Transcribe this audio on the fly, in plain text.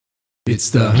It's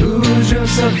the Hoosier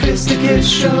Sophisticate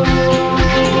Show.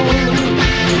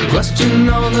 Question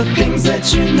all the things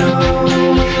that you know.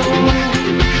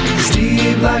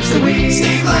 Steve likes the weed.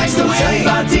 Steve likes the weed. Tell you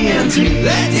about DMT.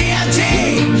 The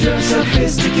DMT. Hoosier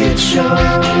Sophisticate Show.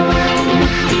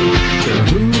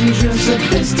 The Hoosier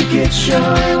Sophisticate Show.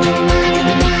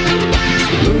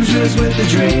 Hoosiers with the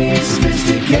dream.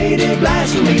 Sophisticated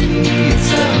blasphemy.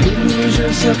 It's the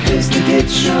Hoosier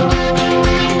Sophisticate Show.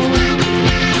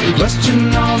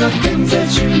 Question all the things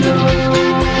that you know.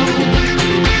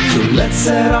 So let's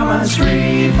set our minds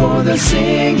free for the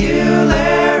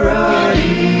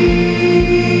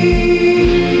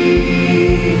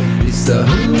singularity. It's the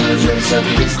Hoosier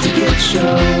Sophisticate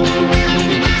Show.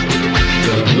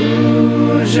 The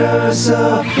Hoosier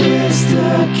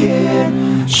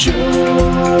Sophisticate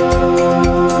Show.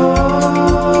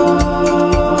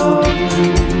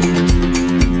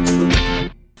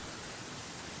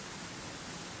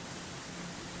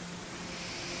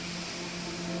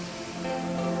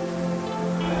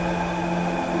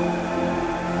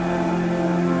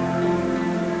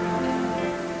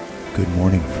 Good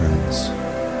morning, friends.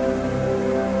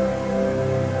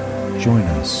 Join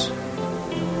us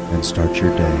and start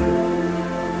your day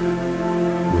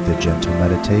with a gentle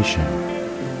meditation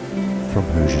from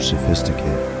Hoosier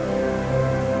Sophisticate.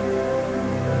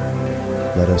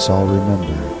 Let us all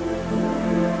remember,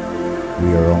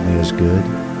 we are only as good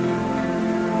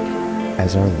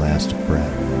as our last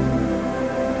breath.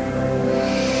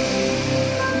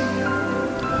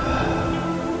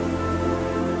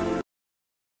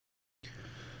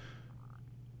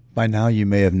 By now you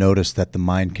may have noticed that the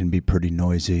mind can be pretty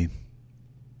noisy,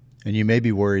 and you may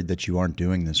be worried that you aren't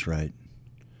doing this right.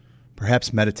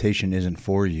 Perhaps meditation isn't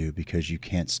for you because you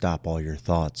can't stop all your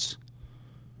thoughts,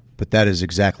 but that is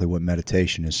exactly what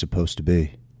meditation is supposed to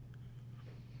be.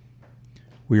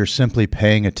 We are simply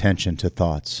paying attention to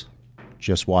thoughts,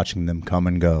 just watching them come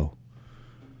and go.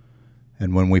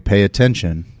 And when we pay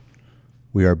attention,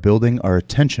 we are building our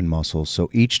attention muscles, so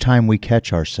each time we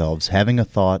catch ourselves having a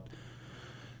thought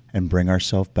and bring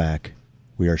ourselves back,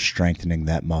 we are strengthening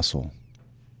that muscle.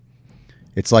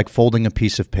 It's like folding a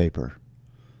piece of paper.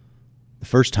 The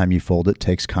first time you fold it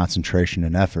takes concentration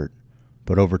and effort,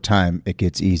 but over time it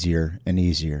gets easier and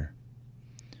easier.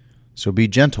 So be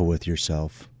gentle with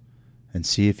yourself and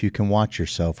see if you can watch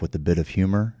yourself with a bit of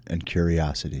humor and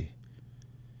curiosity.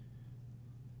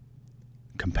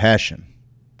 Compassion,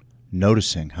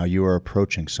 noticing how you are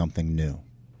approaching something new.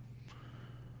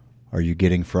 Are you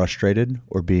getting frustrated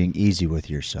or being easy with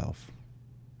yourself?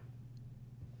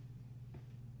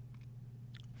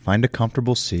 Find a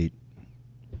comfortable seat,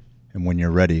 and when you're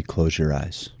ready, close your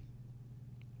eyes.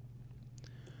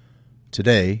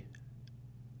 Today,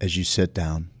 as you sit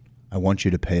down, I want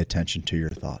you to pay attention to your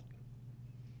thought.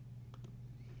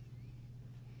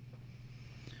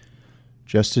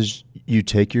 Just as you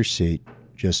take your seat,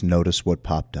 just notice what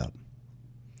popped up.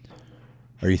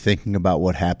 Are you thinking about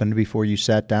what happened before you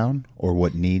sat down or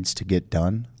what needs to get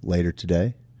done later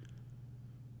today?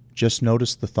 Just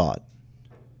notice the thought.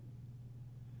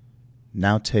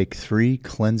 Now take 3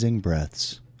 cleansing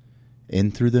breaths in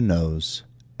through the nose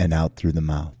and out through the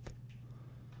mouth.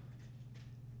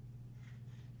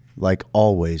 Like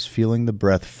always, feeling the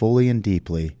breath fully and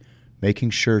deeply,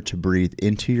 making sure to breathe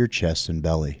into your chest and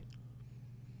belly,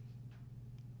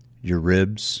 your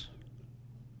ribs,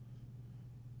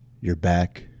 your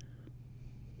back.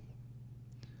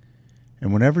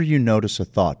 And whenever you notice a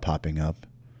thought popping up,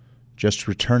 just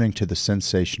returning to the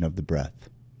sensation of the breath,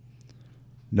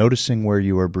 noticing where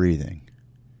you are breathing,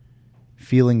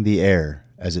 feeling the air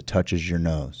as it touches your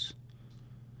nose,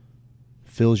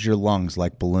 fills your lungs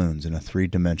like balloons in a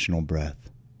 3-dimensional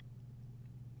breath.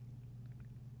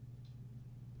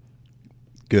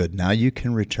 Good. Now you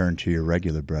can return to your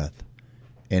regular breath,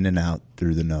 in and out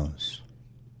through the nose.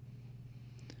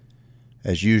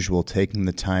 As usual, taking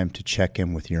the time to check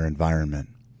in with your environment.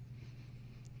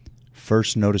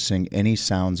 First, noticing any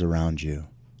sounds around you,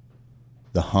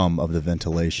 the hum of the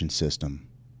ventilation system,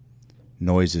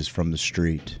 noises from the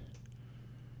street.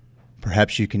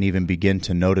 Perhaps you can even begin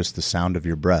to notice the sound of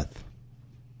your breath.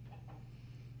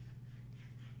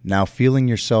 Now, feeling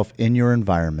yourself in your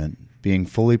environment, being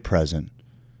fully present,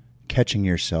 catching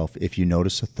yourself if you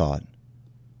notice a thought,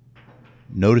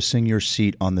 noticing your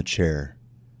seat on the chair,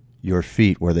 your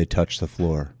feet where they touch the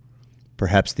floor,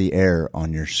 perhaps the air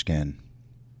on your skin.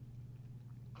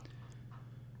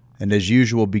 And as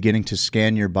usual, beginning to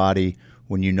scan your body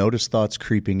when you notice thoughts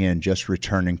creeping in, just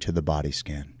returning to the body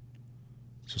scan.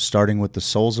 So starting with the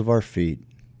soles of our feet,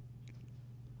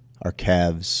 our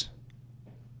calves,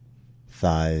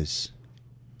 thighs,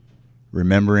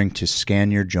 remembering to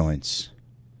scan your joints,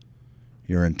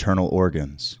 your internal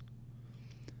organs,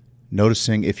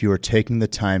 noticing if you are taking the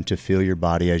time to feel your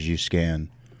body as you scan,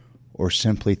 or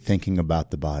simply thinking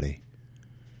about the body,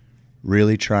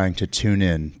 really trying to tune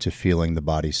in to feeling the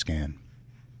body scan.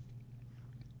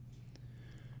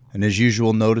 And as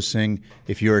usual, noticing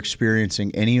if you're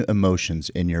experiencing any emotions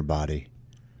in your body,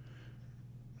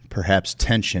 perhaps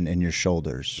tension in your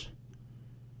shoulders,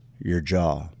 your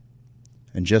jaw,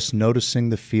 and just noticing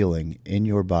the feeling in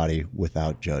your body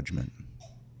without judgment.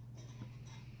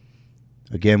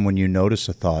 Again, when you notice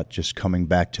a thought, just coming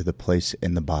back to the place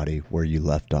in the body where you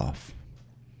left off.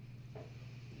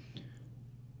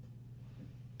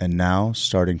 And now,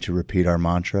 starting to repeat our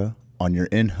mantra, on your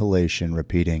inhalation,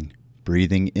 repeating,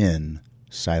 breathing in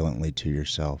silently to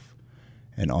yourself,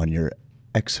 and on your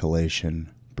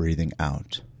exhalation, breathing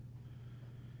out.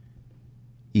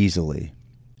 Easily,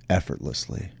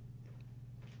 effortlessly.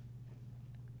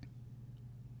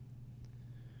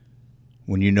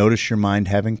 When you notice your mind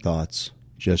having thoughts,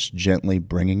 just gently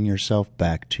bringing yourself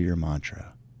back to your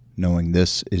mantra, knowing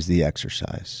this is the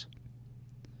exercise.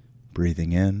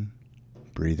 Breathing in,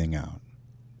 breathing out.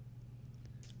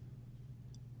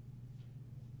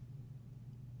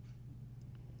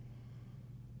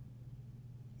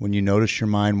 When you notice your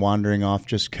mind wandering off,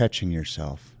 just catching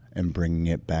yourself and bringing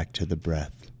it back to the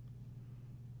breath.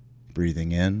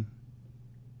 Breathing in,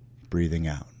 breathing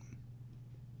out.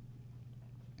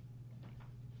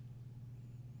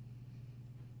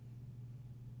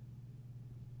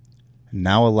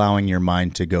 Now allowing your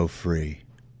mind to go free,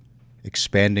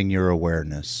 expanding your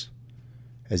awareness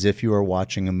as if you are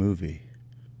watching a movie,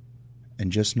 and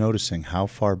just noticing how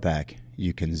far back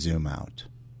you can zoom out.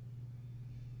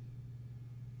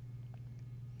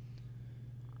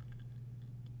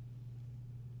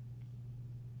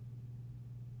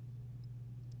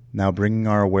 Now bringing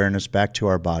our awareness back to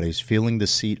our bodies, feeling the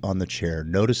seat on the chair,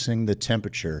 noticing the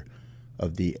temperature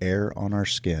of the air on our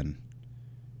skin,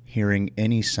 hearing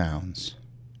any sounds.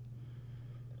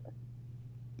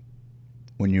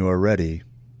 When you are ready,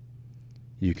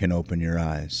 you can open your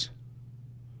eyes.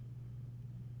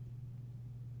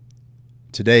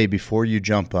 Today, before you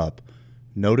jump up,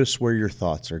 notice where your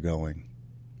thoughts are going.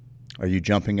 Are you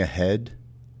jumping ahead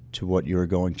to what you are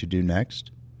going to do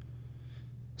next?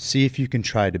 See if you can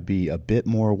try to be a bit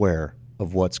more aware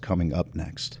of what's coming up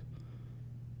next,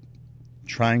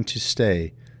 trying to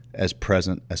stay as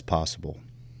present as possible.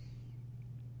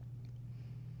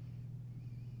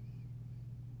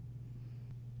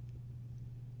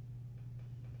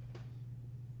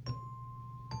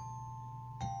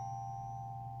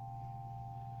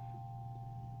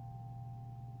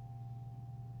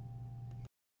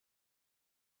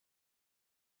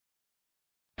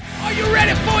 Are you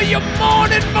ready for your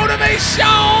morning motivation?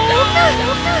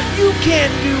 You can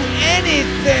do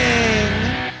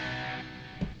anything.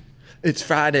 It's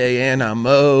Friday and I'm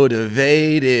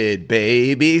motivated.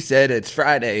 Baby said it's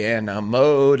Friday and I'm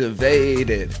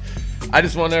motivated. I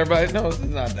just want everybody to know this is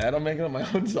not that. I'm making up my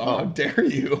own song. How dare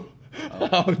you?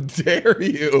 How dare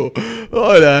you?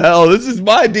 What the hell? This is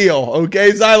my deal.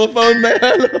 Okay, xylophone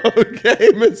man?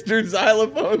 Okay, Mr.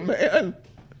 Xylophone man?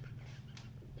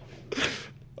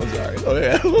 I'm sorry. Oh,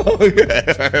 yeah. Okay.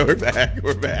 All right,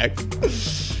 we're back.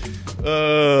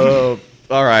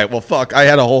 All right. Well, fuck. I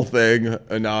had a whole thing.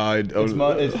 And now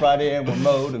It's Friday and we're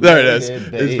motivated. There it is.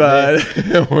 Baby. It's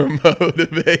Friday and we're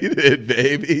motivated,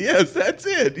 baby. Yes, that's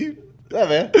it. Yeah,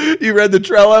 man. You read the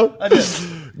Trello? I did.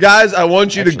 Guys, I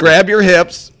want you to grab your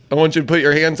hips. I want you to put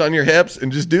your hands on your hips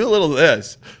and just do a little of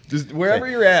this. Just wherever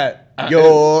you're at.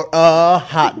 You're a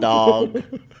hot dog.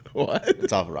 What?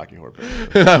 It's off of Rocky Horror.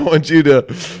 And I want you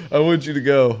to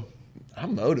go,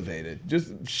 I'm motivated.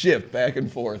 Just shift back and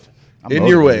forth. In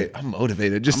your way. I'm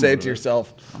motivated. Just say it to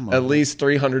yourself at least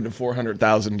 300 to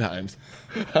 400,000 times.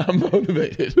 I'm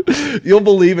motivated. You'll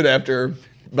believe it after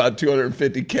about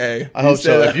 250K. I hope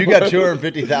so. If you got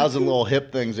 250,000 little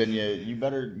hip things in you, you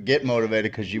better get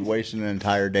motivated because you wasted an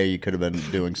entire day. You could have been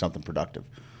doing something productive.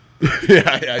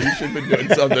 Yeah, you should have been doing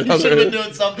something. You should have been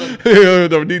doing something.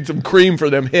 They'll need some cream for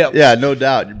them hips. Yeah, no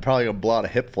doubt. You're probably going to blow out a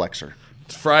hip flexor.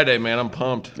 It's Friday, man. I'm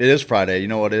pumped. It is Friday. You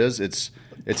know what it is? It's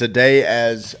a day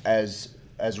as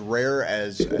rare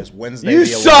as Wednesday. You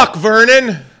suck,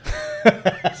 Vernon.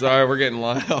 Sorry, we're getting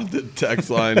off the text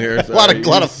line here. Sorry, a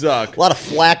lot of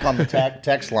flack on the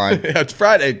text line. Yeah, it's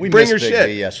Friday. We Bring missed your Big shit.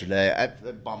 B yesterday.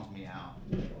 It bums me out.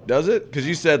 Does it? Because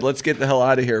you said, let's get the hell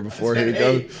out of here before he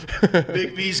goes.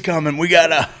 Big B's coming. We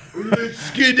gotta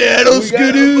skedaddle,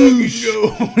 skidoosh.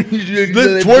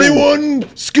 The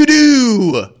 21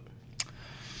 skidoo.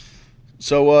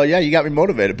 So, yeah, you got me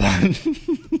motivated, bud. You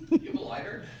have a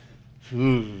lighter?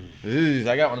 Ooh,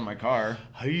 I got one in my car.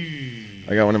 I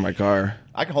got one in my car.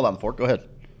 I can hold on the fork. Go ahead.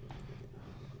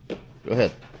 Go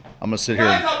ahead. I'm gonna sit here.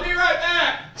 Guys, I'll be right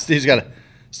back. He's got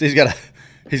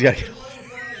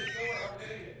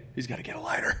to get a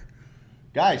lighter.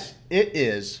 Guys, it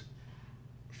is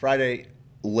Friday,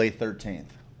 late 13th.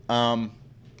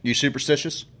 You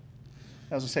superstitious?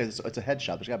 I was gonna say it's a head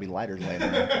shop. There's got to be lighters laying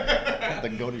around. They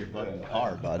can go to your fucking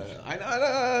car, bud. I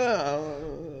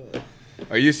know.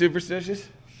 Are you superstitious?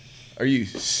 Are you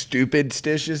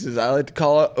stupid-stitious, as I like to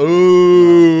call it?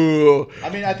 Ooh. I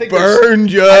mean, I think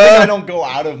burned you. I think I don't go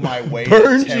out of my way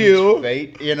Burned to tempt you.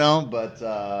 fate, but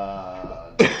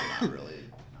not really.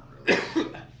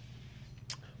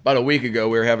 About a week ago,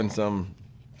 we were having some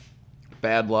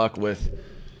bad luck with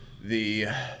the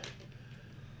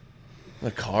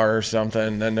car or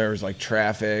something. Then there was like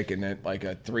traffic, and it like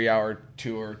a 3-hour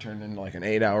tour turned into like an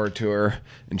 8-hour tour.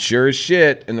 And sure as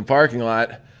shit, in the parking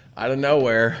lot, out of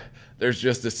nowhere, there's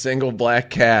just a single black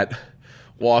cat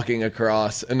walking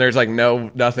across, and there's like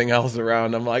nothing else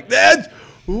around. I'm like, that's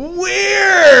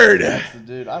weird.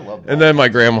 Dude, I love that. And then my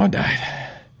grandma died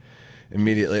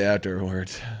immediately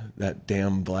afterwards. That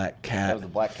damn black cat. That was the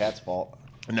black cat's fault.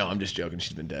 No, I'm just joking.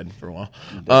 She's been dead for a while.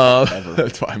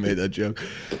 That's why I made that joke.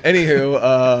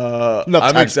 Anywho,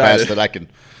 I'm excited that I can.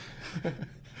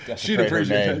 She'd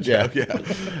appreciate that joke. Yeah.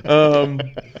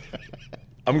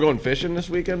 I'm going fishing this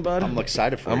weekend, bud. I'm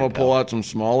excited for I'm going to pull out some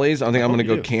smallies. I think I'm going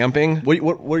to go camping. Where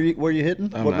are you hitting?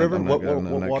 What river? What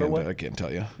waterway? I can't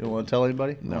tell you. You don't want to tell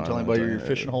anybody? You want to tell anybody where your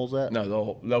fishing holes at?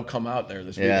 No, they'll come out there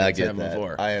this weekend. Yeah, I get that.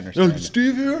 Before. I understand. Is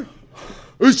Steve here?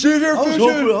 Is Steve here fishing?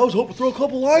 I was hoping to throw a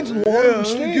couple lines in the water with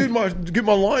Steve. Get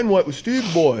my line wet with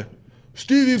Steve boy.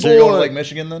 Stevie boy. So you're going to Lake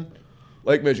Michigan then?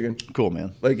 Lake Michigan. Cool,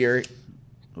 man. Lake Erie.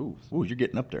 Ooh, you're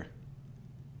getting up there.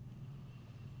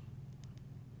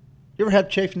 You ever had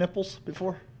chafed nipples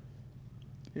before?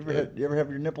 You ever have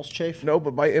your nipples chafed? No,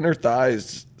 but my inner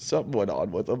thighs, something went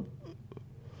on with them.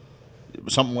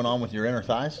 Something went on with your inner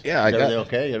thighs? Yeah, Everything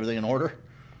okay? Everything in order?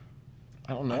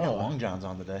 I don't know. I got long johns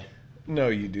on today. No,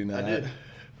 you do not. I did.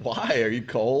 Why? Are you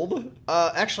cold?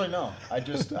 Actually, no. I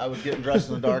was getting dressed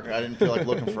in the dark. I didn't feel like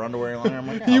looking for underwear any longer. I'm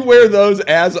like, You wear those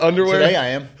as underwear?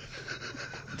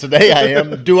 Today I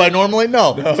am. Do I normally?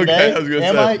 No. Okay, Today, I was gonna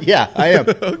am say. I? Yeah, I am.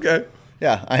 Okay.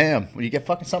 Yeah, I am. Will you get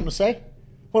fucking something to say?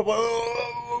 Why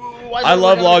I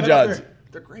love long johns.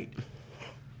 They're great.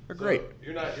 They're great.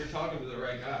 You're talking to the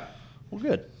right guy. Well,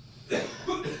 good.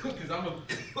 Because I'm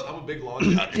a big long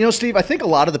john. You know, Steve, I think a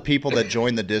lot of the people that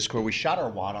joined the Discord, we shot our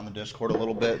wad on the Discord a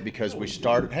little bit because we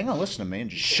started. Hang on, listen to me and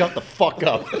just shut the fuck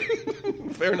up.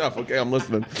 Fair enough. Okay, I'm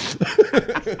listening.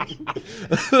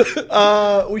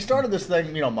 We started this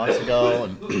thing, months ago,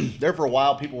 and there for a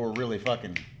while, people were really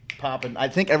fucking popping. I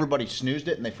think everybody snoozed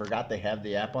it and they forgot they have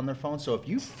the app on their phone. So if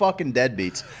you fucking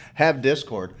deadbeats have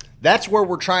Discord, that's where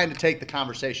we're trying to take the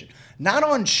conversation. Not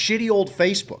on shitty old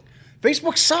Facebook.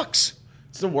 Facebook sucks.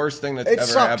 It's the worst thing that's It ever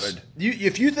sucks. happened.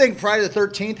 If you think Friday the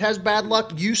 13th has bad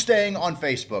luck, you staying on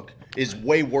Facebook is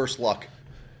way worse luck.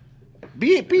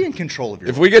 Be in control of your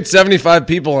If we get 75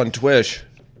 people on Twish.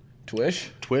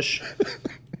 Twish.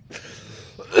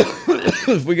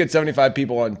 If we get 75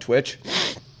 people on Twitch,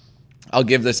 I'll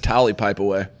give this tally pipe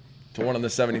away to one of the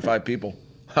 75 people.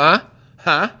 Huh?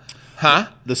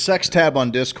 The sex tab on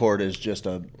Discord is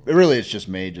it's just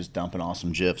me just dumping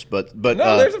awesome gifs. But No,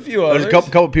 there's a few others. There's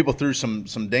a couple people threw some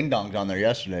ding dongs on there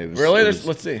yesterday. Really?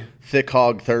 Let's see. Thick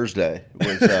Hog Thursday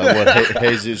was what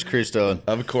Jesus Cristo.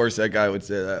 Of course, that guy would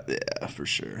say that. Yeah, for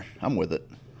sure. I'm with it.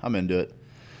 I'm into it.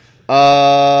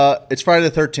 It's Friday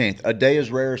the 13th. A day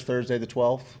as rare as Thursday the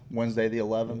 12th, Wednesday the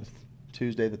 11th,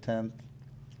 Tuesday the 10th,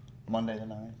 Monday the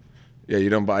 9th. Yeah, you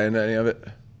don't buy into any of it?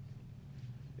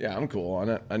 Yeah, I'm cool on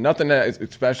it. Nothing that is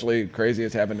especially crazy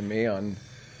has happened to me on...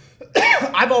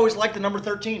 I've always liked the number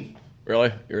 13.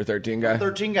 Really? You're a 13 guy?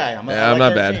 13 guy. I'm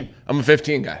not 13. bad. I'm a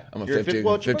 15 guy. I'm a You're 15.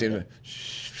 What's your 15.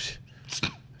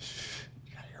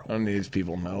 I don't need these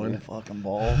people knowing. Fucking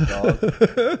balls, dog.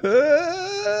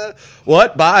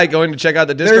 What? By going to check out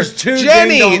the Discord. There's two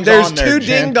Jenny, ding-dongs there's on there, two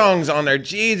Jen. ding-dongs on there.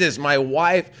 Jesus, my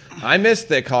wife. I miss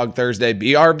Thick Hog Thursday.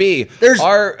 BRB. There's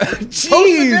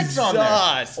Jesus. on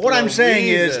there. What I'm saying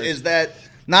is that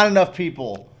not enough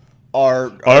people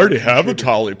are I already have a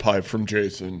tolly pipe from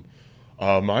Jason.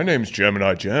 My name's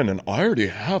Gemini Jen, and I already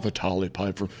have a tolly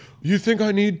pipe from... You think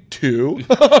I need two? Would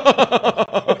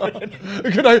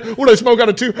I smoke out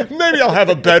of two? Maybe I'll have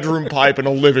a bedroom pipe and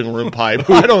a living room pipe.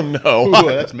 I don't know. Ooh,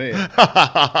 that's me.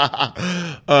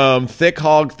 Thick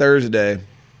Hog Thursday.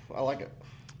 I like it.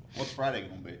 What's Friday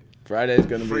going to be? Friday's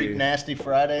going to be... Freak Nasty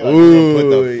Friday? Ooh, Put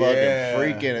the fucking yeah.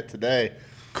 freak in it today.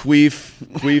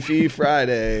 Queefy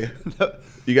Friday.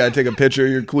 You got to take a picture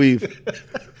of your queef.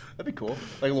 That'd be cool.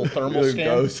 Like a little thermal Like a scan.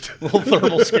 ghost. A little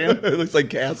thermal scan. It looks like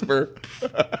Casper.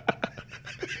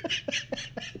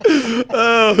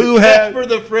 Oh, who had Quasper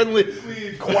the friendly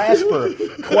Quasper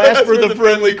the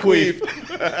friendly queef.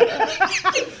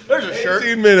 There's a shirt.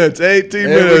 18 minutes. 18 There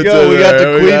minutes. we go. We got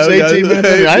the We got- queefs. 18 minutes.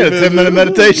 I had a 10-minute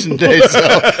meditation day, so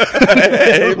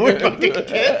We're fucking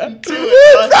getting to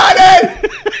it. Friday.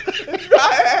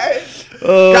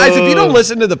 Guys, if you don't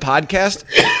listen to the podcast,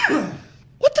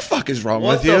 what the fuck is wrong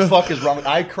what with you? the fuck is wrong?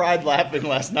 I cried laughing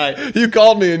last night. You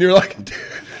called me and you're like,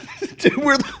 dude,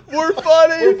 we're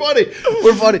funny.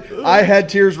 We're funny. I had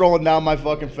tears rolling down my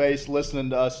fucking face listening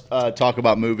to us talk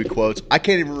about movie quotes. I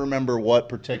can't even remember what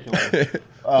particular.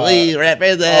 We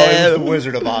represent. Oh, it was the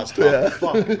Wizard of Oz talk. Yeah.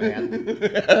 Fuck, man.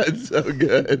 That's so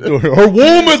good. Her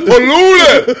womb is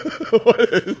polluted.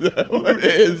 What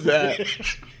is that?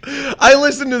 I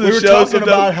listened to the We were show talking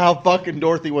about how fucking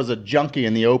Dorothy was a junkie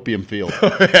in the opium field.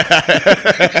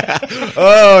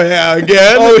 Oh yeah,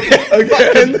 again.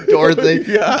 Again, Dorothy.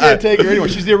 Yeah. You can't take her anywhere.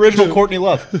 She's the original Courtney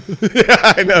Love.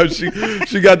 Yeah, I know.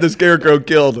 She got the scarecrow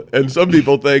killed, and some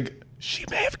people think she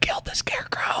may have killed the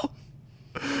scarecrow.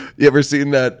 You ever seen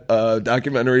that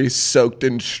documentary Soaked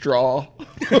in Straw?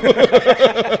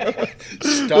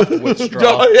 Stuffed with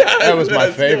straw. Oh, yeah, that was my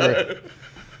that's favorite. good.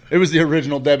 It was the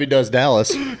original Debbie Does Dallas.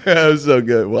 That was so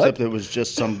good. What? Except it was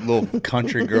just some little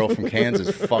country girl from Kansas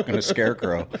fucking a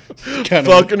scarecrow.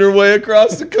 Fucking her way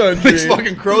across the country. These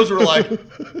fucking crows were like,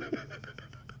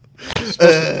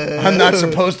 I'm not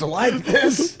supposed to like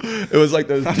this. It was like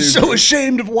those I'm two so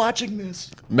ashamed of watching this.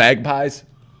 magpies.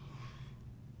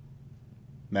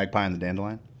 Magpie and the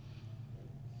Dandelion?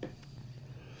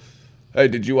 Hey,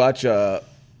 did you watch that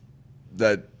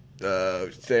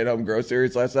Stay-at-Home Grow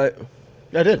series last night?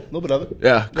 I did. A little bit of it.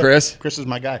 Yeah, Chris. Chris is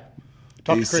my guy.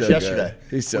 Talked He's to Chris so yesterday. good.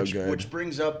 He's so good. Which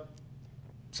brings up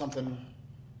something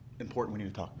important we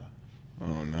need to talk about.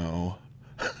 Oh no.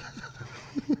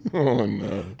 Oh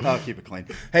no. I'll keep it clean.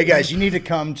 Hey guys, you need to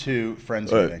come to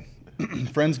Friendsgiving.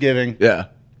 Friendsgiving. Yeah.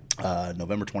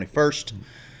 November 21st.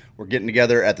 We're getting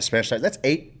together at the Spanish Society. That's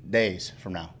 8 days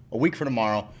from now. A week from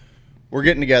tomorrow. We're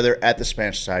getting together at the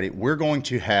Spanish Society. We're going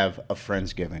to have a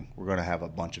Friendsgiving. We're going to have a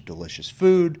bunch of delicious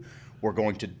food. We're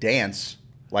going to dance.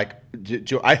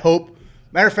 I hope.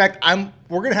 Matter of fact,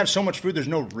 we're going to have so much food, there's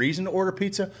no reason to order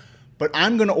pizza. But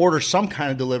I'm going to order some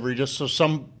kind of delivery just so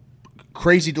some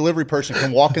crazy delivery person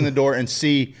can walk in the door and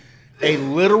see a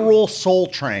literal Soul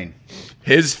Train.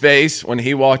 His face when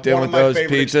he walked in One with of my those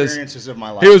favorite pizzas. experiences of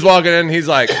my life. He was walking in. He's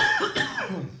like,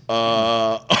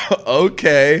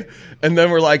 okay. And then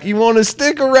we're like, you want to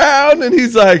stick around? And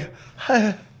he's like,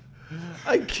 I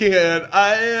can't.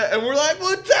 And we're like,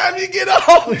 what time you get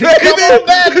off, baby? Come on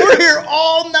back. We're here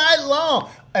all night long.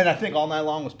 And I think All Night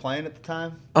Long was playing at the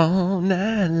time. All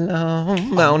night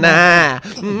long. All night.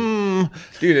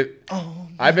 Dude,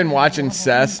 I've been watching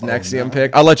Seth's Nexium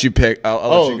pick. I'll let you pick.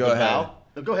 I'll let you go the ahead. vow?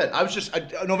 No, go ahead. I was just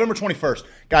November 21st.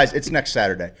 Guys, it's next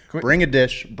Saturday. Bring a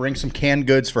dish. Bring some canned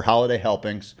goods for holiday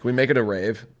helpings. Can we make it a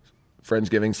rave?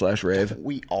 Friendsgiving/rave.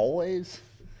 We always.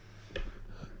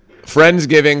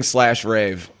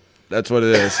 Friendsgiving/rave. That's what it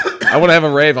is. I want to have a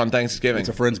rave on Thanksgiving. It's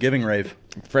a Friendsgiving rave.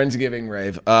 Friendsgiving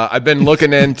rave. I've been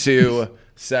looking into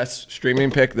Seth's streaming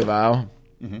pick, The Vow.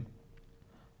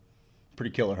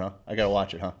 Pretty killer, huh? I gotta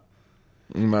watch it, huh?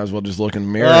 You might as well just look in the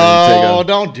mirror and take a...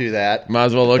 Don't do that. Might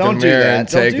as well look Don't in the do mirror that. and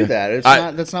Don't take do a- that. It's I-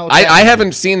 not- that's not what's I happening.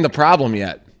 haven't seen the problem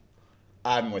yet.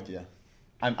 I'm with you.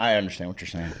 I understand what you're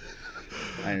saying.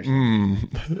 I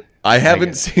understand. I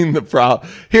haven't seen the problem.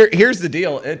 Here's the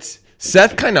deal. It's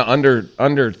Seth kind of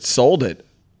undersold it,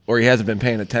 or he hasn't been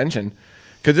paying attention,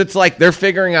 because it's like they're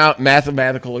figuring out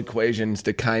mathematical equations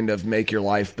to kind of make your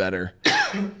life better.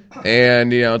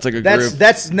 And it's like a group.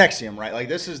 That's Nexium, right? Like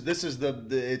this is the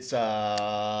it's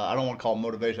I don't want to call it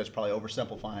motivation. That's probably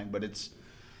oversimplifying, but it's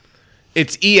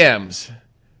EMs.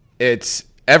 It's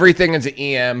everything is an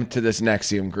EM to this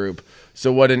Nexium group.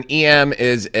 So what an EM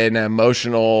is, an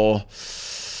emotional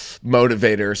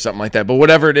motivator or something like that. But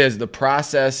whatever it is, the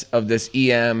process of this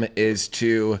EM is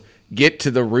to get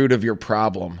to the root of your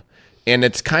problem. And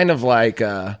it's kind of like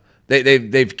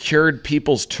they've cured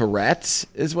people's Tourette's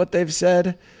is what they've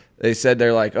said. They said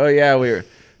they're like, oh yeah,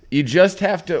 you just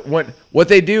have to, what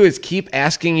they do is keep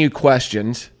asking you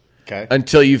questions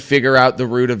until you figure out the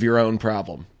root of your own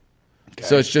problem. Okay.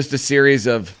 So it's just a series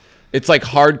of, it's like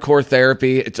hardcore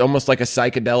therapy. It's almost like a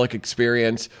psychedelic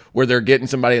experience where they're getting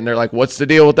somebody and they're like, what's the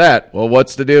deal with that? Well,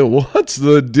 what's the deal? What's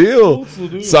the deal?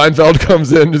 Seinfeld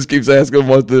comes in, just keeps asking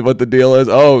what the deal is.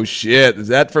 Oh shit. Is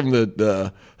that from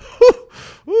the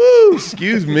Woo,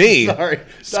 excuse me. Sorry.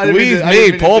 Squeeze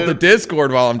me. Pull up the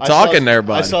Discord while I'm talking there,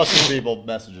 bud. I saw some people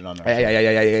messaging on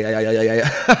there.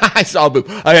 Yeah. I saw a boob.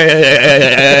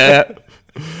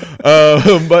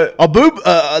 But A boob,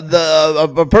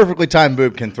 a perfectly timed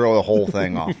boob can throw a whole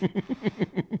thing off.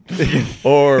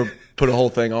 or put a whole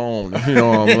thing on. You know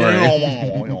what I'm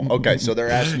saying? Okay, so they're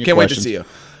asking you Can't wait to questions. see you.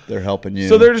 They're helping you.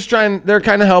 So they're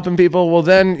kind of helping people. Well,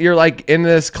 then you're like in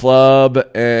this club,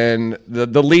 and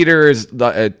the leader is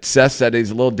Seth said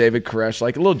he's a little David Koresh,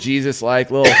 like a little Jesus,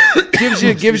 like little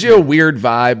gives you a weird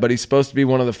vibe, but he's supposed to be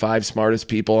one of the 5 smartest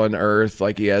people on earth.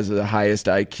 Like he has the highest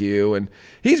IQ, and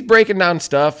he's breaking down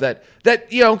stuff that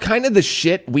kind of the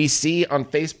shit we see on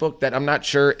Facebook that I'm not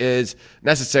sure is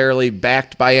necessarily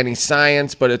backed by any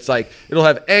science, but it's like it'll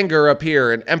have anger up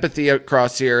here and empathy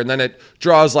across here, and then it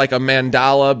draws like a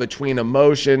mandala between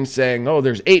emotions saying, oh,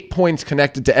 there's 8 points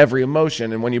connected to every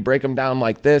emotion, and when you break them down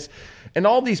like this, and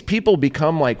all these people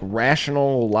become like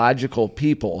rational, logical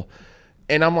people.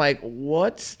 And I'm like,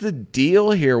 what's the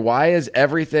deal here? Why is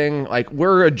everything like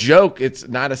we're a joke? It's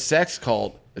not a sex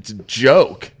cult. It's a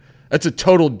joke. That's a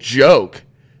total joke.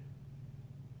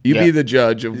 You be the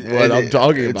judge of what I'm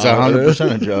talking about. It's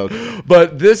 100% a joke.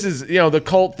 But this is, the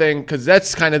cult thing, because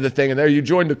that's kind of the thing. And there you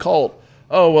joined a cult.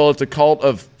 Oh, well, it's a cult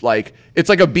of like, it's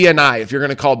like a BNI, if you're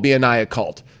going to call BNI a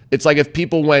cult. It's like if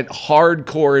people went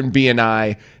hardcore in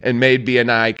BNI and made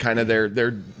BNI kind of their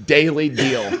daily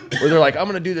deal, where they're like, I'm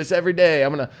going to do this every day.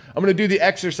 I'm going to do the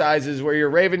exercises where you're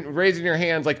raising your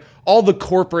hands, like all the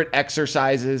corporate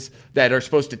exercises that are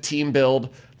supposed to team build.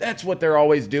 That's what they're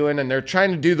always doing, and they're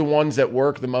trying to do the ones that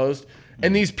work the most.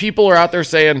 And these people are out there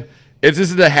saying, this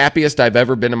is the happiest I've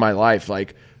ever been in my life.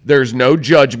 Like, there's no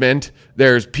judgment.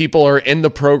 There's people are in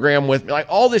the program with me. Like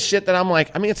all this shit that I'm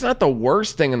like, I mean, it's not the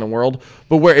worst thing in the world,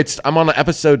 but I'm on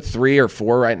episode 3 or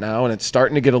 4 right now, and it's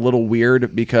starting to get a little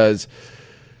weird because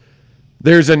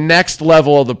there's a next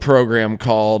level of the program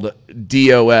called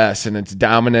DOS, and it's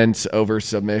dominance over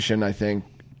submission. I think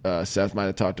Seth might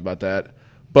have talked about that.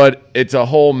 But it's a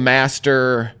whole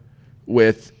master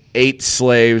with 8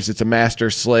 slaves. It's a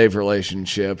master-slave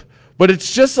relationship. But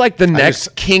it's just like the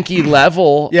next kinky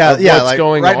level of what's like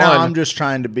going right on. Right now, I'm just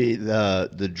trying to be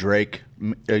the Drake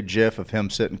gif of him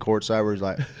sitting courtside where he's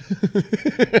like...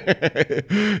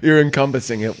 You're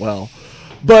encompassing it well.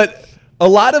 But a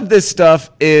lot of this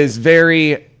stuff is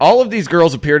all of these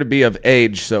girls appear to be of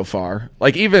age so far.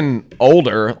 Like even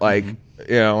older, like...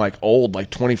 like old, like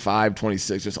 25,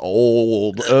 26, just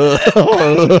old. But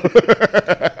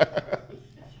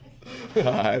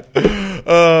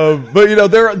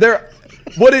they're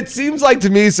what it seems like to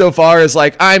me so far is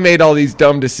like I made all these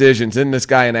dumb decisions, and this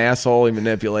guy an asshole, he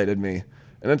manipulated me,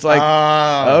 and it's like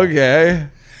okay,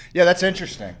 yeah, that's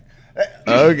interesting.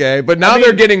 Okay, but now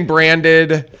they're getting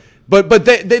branded, but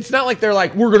it's not like they're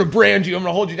like we're gonna brand you, I'm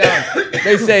gonna hold you down.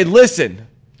 They say, listen.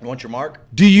 You want your mark?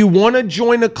 Do you want to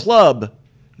join a club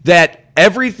that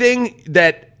everything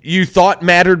that you thought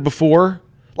mattered before,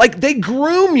 like they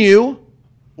groom you,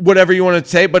 whatever you want to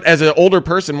say, but as an older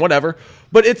person, whatever.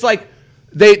 But it's like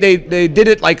they did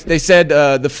it like they said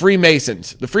the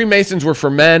Freemasons. The Freemasons were for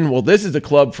men. Well, this is a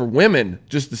club for women,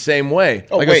 just the same way,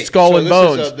 a skull and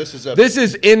bones. This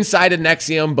is inside of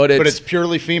Nexium, but it's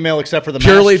purely female except for the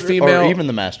purely master, female, or even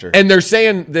the master. And they're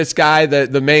saying this guy,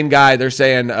 the main guy, they're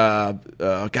saying, God,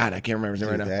 I can't remember his name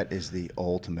right now. That is the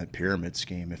ultimate pyramid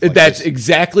scheme. That's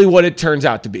exactly what it turns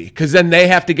out to be, because then they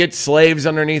have to get slaves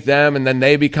underneath them, and then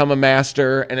they become a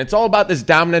master, and it's all about this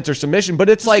dominance or submission. But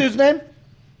it's like his name.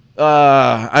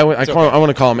 I want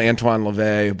to call him Antoine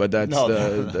LaVey, but that's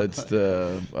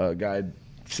the guy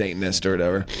Satanist or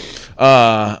whatever.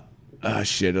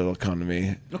 Shit, it'll come to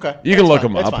me. Okay, you can look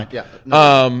him up. That's fine. Yeah.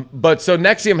 No. But so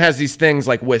Nexium has these things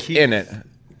like within it.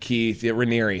 Keith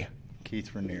Raniere.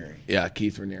 Yeah,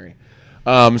 Keith Raniere.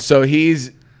 So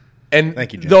he's and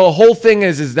thank you, Jim. The whole thing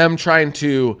is them trying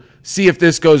to see if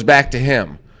this goes back to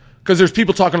him. Because there's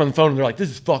people talking on the phone and they're like,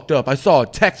 this is fucked up. I saw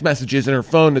text messages in her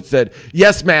phone that said,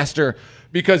 yes, master.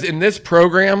 Because in this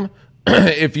program,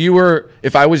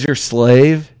 if I was your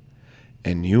slave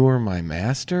and you were my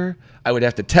master, I would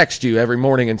have to text you every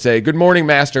morning and say, good morning,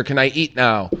 master. Can I eat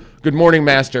now? Good morning,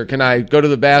 master. Can I go to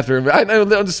the bathroom? I know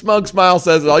the smug smile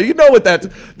says it all. You know what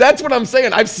that's what I'm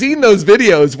saying. I've seen those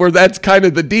videos where that's kind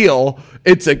of the deal.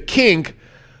 It's a kink.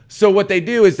 So what they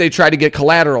do is they try to get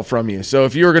collateral from you. So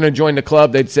if you were going to join the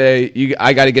club, they'd say,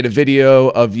 I got to get a video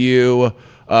of you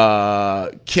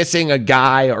kissing a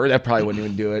guy, or that probably wouldn't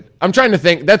even do it. I'm trying to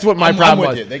think. That's what my problem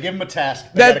was. You. They give them a task.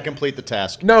 They got to complete the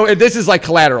task. No, this is like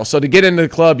collateral. So to get into the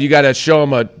club, you got to show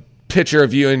them a picture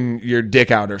of you and your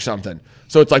dick out or something.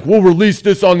 So it's like, we'll release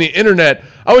this on the internet.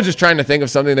 I was just trying to think of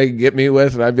something they could get me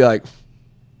with, and I'd be like,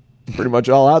 pretty much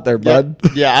all out there, bud.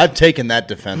 Yeah, I've taken that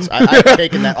defense. I've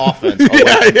taken that offense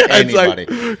away from anybody.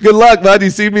 Like, good luck, bud. You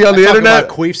see me on the internet?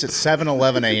 About queefs at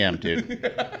 7:11 a.m., dude.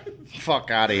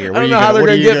 Fuck out of here. I don't know how they're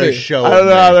going to get me. I don't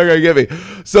know how they're going to get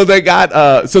me. So they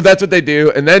got, so that's what they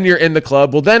do. And then you're in the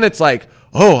club. Well, then it's like,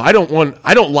 oh, I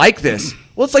don't like this.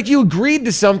 Well, it's like you agreed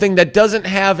to something that doesn't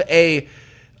have a,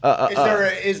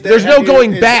 there's no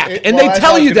going back. And they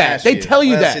tell you that. They tell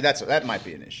you that. See, that might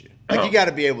be an issue. Like, you got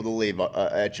to be able to leave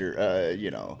at your,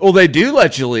 Well, they do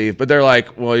let you leave, but they're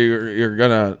like, well, you're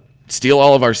going to steal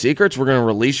all of our secrets. We're going to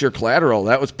release your collateral.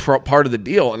 That was part of the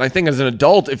deal. And I think as an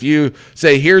adult, if you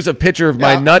say, here's a picture of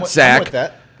my nutsack. I'm with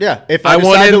that. Yeah, if I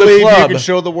decide to leave, you can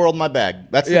show the world my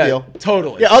bag. That's the deal.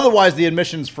 Totally. Yeah, otherwise the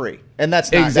admission's free. And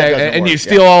that's not exactly. And you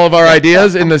steal all of our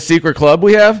ideas in the secret club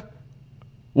we have?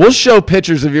 We'll show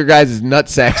pictures of your guys'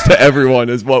 nutsacks to everyone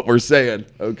is what we're saying,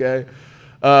 okay?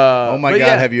 Oh my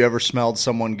God, have you ever smelled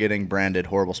someone getting branded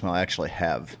horrible smell? I actually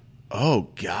have. Oh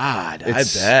God, I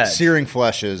bet. Searing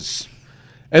flesh is...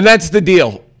 And that's the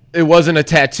deal. It wasn't a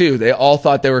tattoo. They all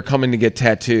thought they were coming to get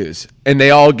tattoos. And they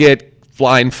all get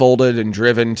blindfolded and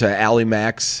driven to Allie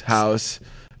Mac's house.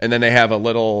 And then they have a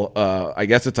little, I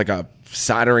guess it's like a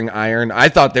soldering iron. I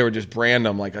thought they would just brand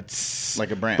them like a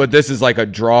brand. But this is like a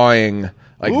drawing.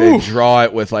 Like they draw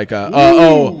it with like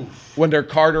a, when they're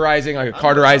cauterizing, like a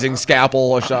cauterizing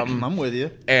scalpel or something. I'm with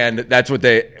you. And that's what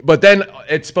but then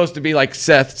it's supposed to be like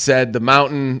Seth said, the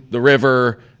mountain, the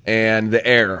river, and the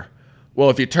air. Well,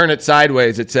 if you turn it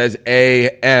sideways, it says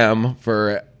AM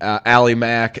for Allie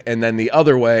Mac, and then the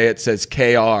other way it says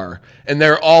KR. And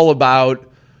they're all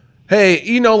about,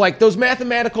 hey, like those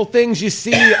mathematical things you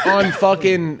see on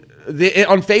fucking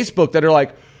on Facebook that are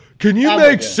like, can you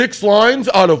make 6 lines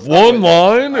out of one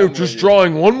line? Or just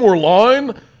drawing one more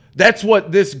line? That's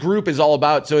what this group is all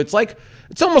about. So it's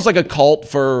almost like a cult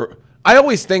for. I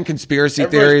always think conspiracy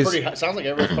theories. Sounds like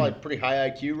everyone's probably pretty high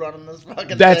IQ running this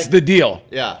fucking That's thing. the deal.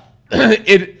 Yeah.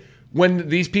 When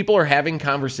these people are having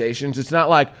conversations, it's not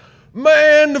like,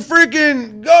 man, the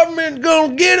freaking government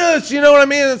gonna get us. You know what I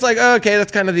mean? It's like, okay,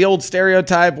 that's kind of the old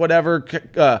stereotype, whatever.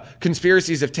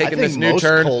 Conspiracies have taken this new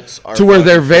turn to where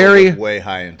they're very way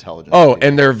high intelligence. Oh,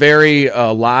 and they're very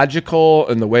logical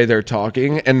in the way they're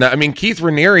talking. And I mean, Keith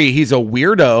Raniere, he's a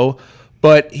weirdo,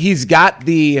 but he's got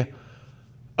the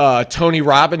Tony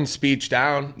Robbins speech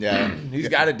down. Yeah. He's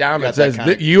got it down. It says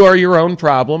that you are your own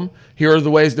problem. Here are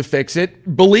the ways to fix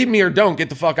it. Believe me or don't, get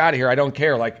the fuck out of here. I don't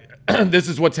care. Like, this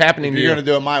is what's happening to you. You're going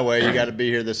to do it my way. You got to be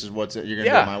here. This is you're going to do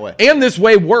it my way. And this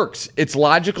way works. It's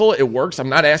logical. It works. I'm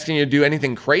not asking you to do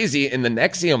anything crazy in the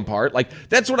Nexium part. Like,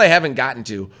 that's what I haven't gotten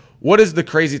to. What is the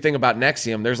crazy thing about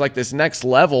Nexium? There's like this next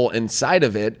level inside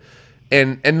of it.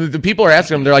 And the people are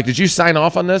asking him, they're like, did you sign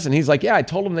off on this? And he's like, yeah, I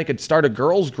told them they could start a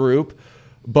girls group,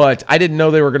 but I didn't know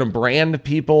they were going to brand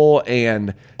people.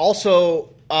 And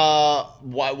also,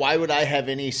 why would I have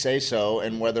any say-so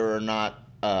in whether or not,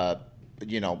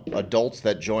 adults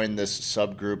that join this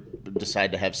subgroup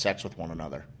decide to have sex with one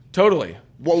another? Totally.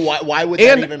 Well, why would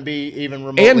that even be even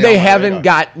remotely? And they haven't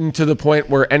gotten to the point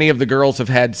where any of the girls have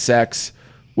had sex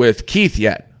with Keith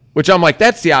yet, which I'm like,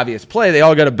 that's the obvious play. They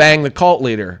all got to bang the cult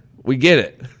leader. We get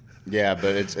it. Yeah,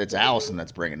 but it's Allison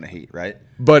that's bringing the heat, right?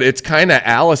 But it's kind of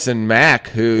Allison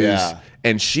Mack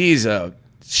and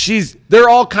they're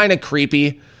all kind of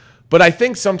creepy. But I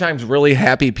think sometimes really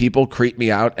happy people creep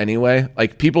me out anyway.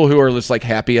 Like people who are just like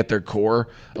happy at their core.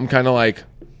 I'm kind of like,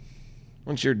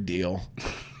 what's your deal?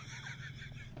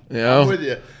 You know? I'm with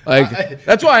you. Like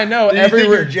that's why I know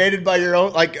you're jaded by your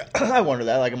own. Like I wonder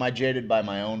that. Like, am I jaded by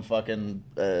my own fucking?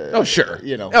 Oh sure.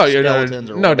 Skeletons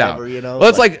or no whatever, doubt. Well,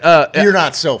 it's like you're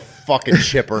not so fucking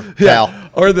chipper, pal.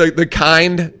 Or the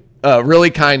kind, really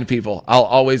kind people. I'll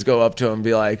always go up to them and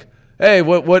be like, hey,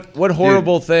 what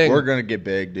horrible thing? We're gonna get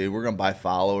big, dude. We're gonna buy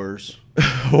followers.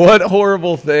 What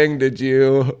horrible thing did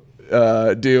you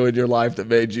do in your life that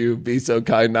made you be so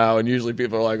kind now? And usually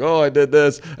people are like, oh, I did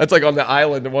this. That's like on the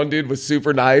island, and one dude was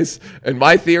super nice. And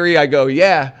my theory, I go,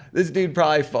 yeah, this dude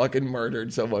probably fucking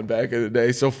murdered someone back in the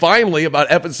day. So finally,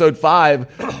 about episode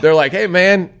 5, they're like, hey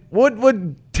man, what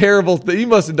terrible thing? You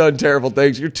must have done terrible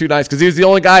things. You're too nice. Because he was the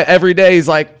only guy every day. He's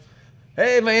like,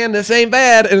 hey man, this ain't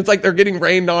bad. And it's like they're getting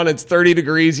rained on. It's 30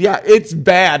 degrees. Yeah, it's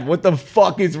bad. What the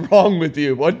fuck is wrong with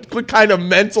you? What kind of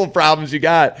mental problems you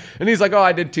got? And he's like, oh,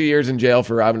 I did 2 years in jail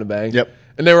for robbing a bank. Yep.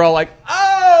 And they were all like,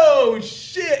 oh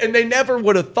shit. And they never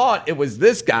would have thought it was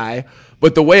this guy.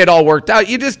 But the way it all worked out,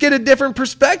 you just get a different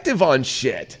perspective on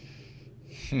shit.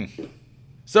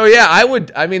 So yeah,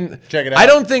 I mean, Check it out. I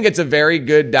don't think it's a very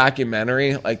good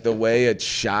documentary, like the way it's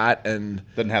shot and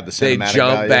Doesn't have the they cinematic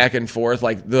jump value. back and forth,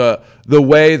 like the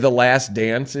way The Last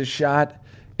Dance is shot.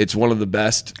 It's one of the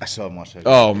best. I still haven't watched that.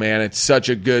 Oh man, it's such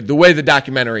a good the way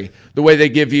they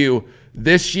give you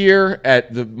this year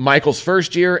at the Michael's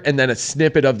first year, and then a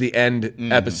snippet of the end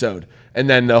episode, and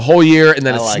then the whole year, and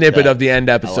then I a like snippet that. of the end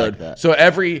I episode. like that. So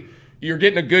you're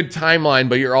getting a good timeline,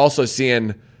 but you're also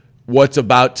seeing what's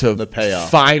about to The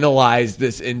payoff. finalize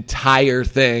this entire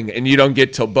thing, and you don't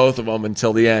get to both of them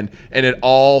until the end, and it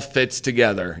all fits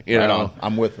together. You Right know, on.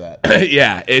 I'm with that.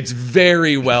 yeah, it's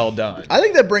very well done. I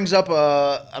think that brings up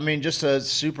just a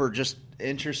super just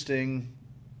interesting,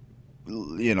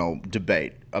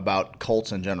 debate about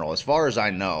cults in general. As far as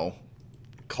I know,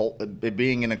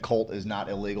 being in a cult is not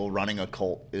illegal. Running a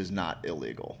cult is not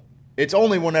illegal. It's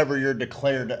only whenever you're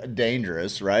declared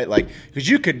dangerous, right? Like, because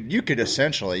you could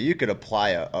essentially apply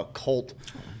a cult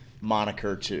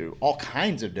moniker to all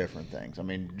kinds of different things. I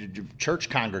mean, church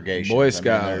congregations, Boy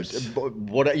Scouts.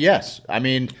 Yes, I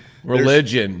mean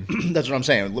Religion. That's what I'm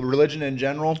saying. Religion in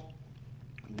general.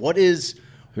 When is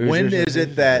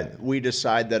it that we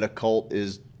decide that a cult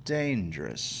is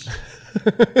dangerous?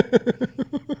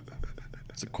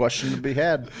 It's a question to be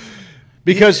had.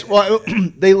 Because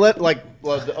they let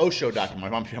the Osho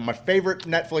documentary, my favorite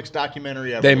Netflix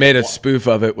documentary ever. They made a spoof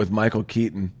of it with Michael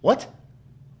Keaton. What?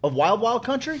 Of Wild Wild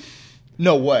Country?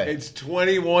 No way. It's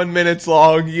 21 minutes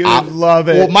long. You love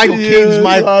it. Well, Michael Keaton's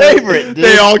my favorite, dude.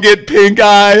 They all get pink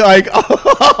eye. Like,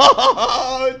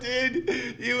 oh,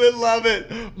 dude, you would love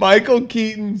it. Michael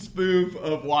Keaton spoof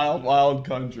of Wild Wild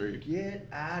Country. Get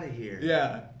out of here.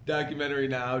 Yeah, documentary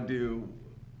now.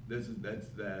 That's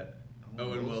that.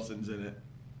 Owen Wilson's in it.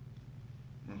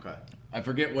 Okay. I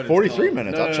forget what it's 43 called.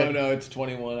 minutes. No, I'll check. No, it's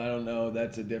 21. I don't know.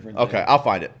 That's a different Okay, thing. I'll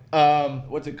find it.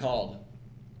 What's it called?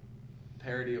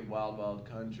 Parody of Wild Wild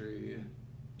Country.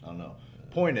 I don't know.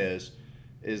 Point is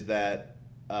that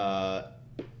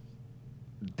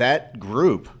that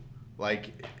group,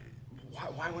 like,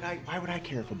 why would I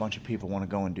care if a bunch of people want to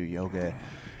go and do yoga?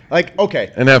 Like,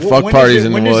 okay, And have fuck parties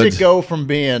in the When woods. does it go from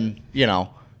being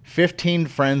 15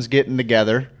 friends getting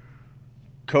together,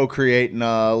 co-creating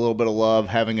a little bit of love,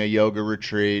 having a yoga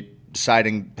retreat,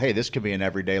 deciding, hey, this could be an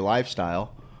everyday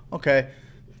lifestyle. Okay.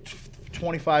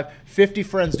 25, 50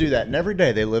 friends do that, and every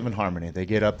day they live in harmony. They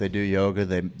get up, they do yoga,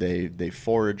 they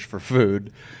forage for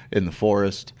food in the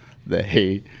forest. They're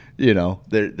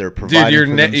providing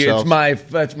for themselves.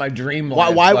 That's my dream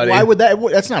life, Why buddy. would that?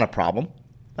 That's not a problem.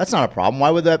 That's not a problem.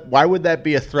 Why would that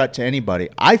be a threat to anybody?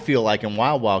 I feel like in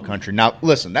Wild Wild Country. Now,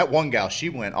 listen, that one gal, she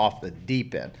went off the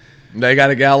deep end. They got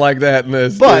a gal like that in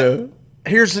this. But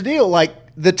here's the deal: like,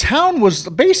 the town was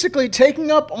basically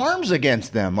taking up arms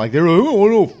against them. Like, they were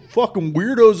no fucking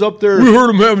weirdos up there. We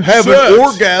heard them having sex.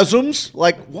 orgasms.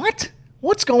 Like, what?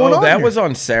 What's going on? that here? was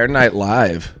on Saturday Night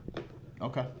Live.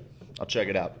 Okay. I'll check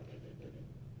it out.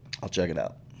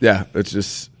 Yeah, it's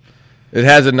just it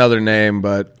has another name,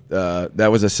 but that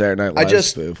was a Saturday Night Live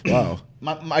spoof. Wow.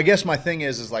 I guess my thing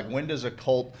is like, when does a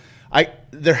cult?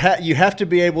 You have to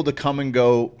be able to come and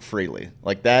go freely.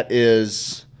 Like, that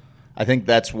is, I think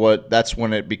that's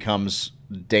when it becomes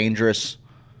dangerous.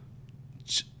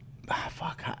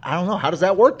 Fuck, I don't know. How does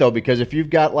that work though? Because if you've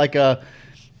got like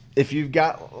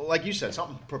you said,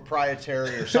 something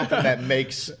proprietary or something that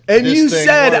makes And this you thing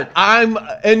said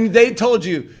work. and they told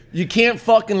you can't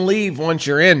fucking leave once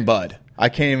you're in, bud. I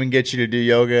can't even get you to do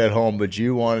yoga at home, but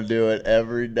you want to do it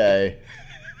every day.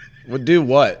 Well, do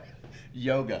what?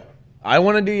 Yoga. I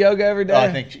want to do yoga every day.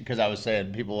 I think because I was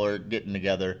saying people are getting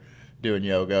together doing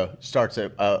yoga. Starts as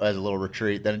a little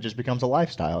retreat, then it just becomes a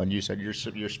lifestyle. And you said you're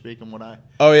speaking what I.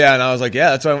 Oh yeah, and I was like,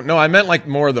 yeah, that's what no. I meant like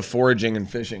more of the foraging and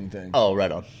fishing thing. Oh,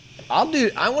 right on.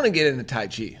 I want to get into Tai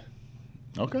Chi.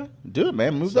 Okay, do it,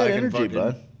 man. Move So I that can energy, fucking-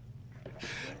 bud.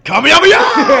 Kamehameha!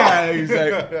 Yeah,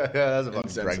 exactly. That's a fucking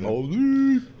Insensitive. Dragon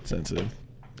Ball. Sensitive.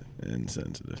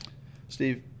 Insensitive.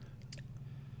 Steve,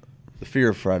 the fear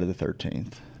of Friday the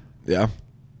 13th. Yeah.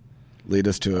 Lead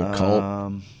us to a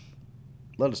cult.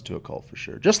 Led us to a cult for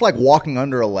sure. Just like walking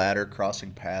under a ladder,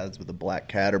 crossing paths with a black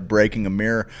cat, or breaking a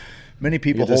mirror. Many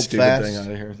people Get this hold stupid fast. thing out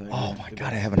of here. Oh my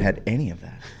God, I haven't had any of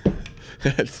that.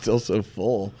 It's still so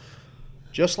full.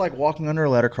 Just like walking under a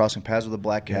ladder, crossing paths with a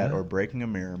black cat, or breaking a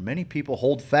mirror, many people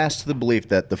hold fast to the belief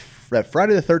that that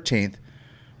Friday the 13th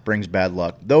brings bad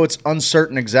luck. Though it's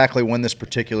uncertain exactly when this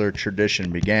particular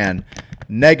tradition began,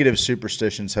 negative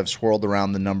superstitions have swirled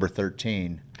around the number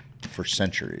 13 for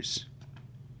centuries.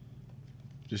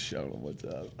 Just show them what's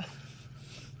up.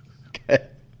 Okay.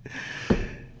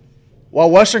 While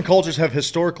Western cultures have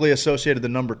historically associated the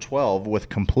number 12 with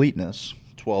completeness,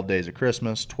 12 Days of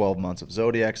Christmas, 12 Months of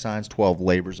Zodiac Signs, 12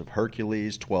 Labors of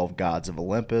Hercules, 12 Gods of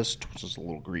Olympus, which is a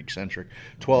little Greek-centric,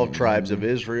 12 Tribes of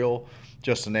Israel,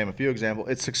 just to name a few examples.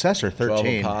 Its successor,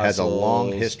 13, has a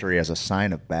long history as a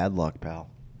sign of bad luck,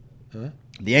 pal. Huh?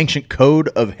 The ancient Code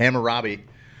of Hammurabi,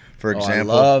 for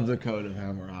example, I love the Code of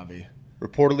Hammurabi.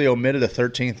 reportedly omitted a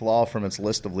 13th law from its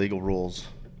list of legal rules.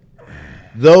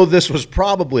 Though this was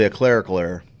probably a clerical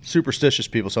error, superstitious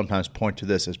people sometimes point to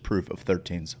this as proof of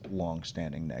 13's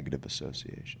long-standing negative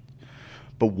associations.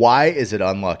 But why is it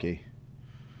unlucky?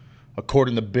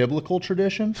 According to biblical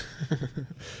tradition,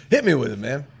 Hit me with it,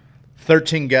 man.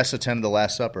 13 guests attended the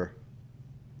Last Supper,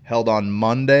 held on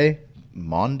Maundy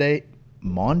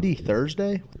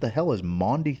Thursday? What the hell is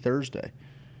Maundy Thursday?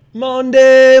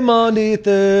 Monday,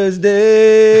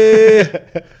 Thursday.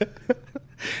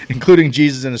 Including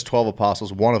Jesus and his 12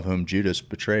 apostles, one of whom, Judas,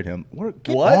 betrayed him.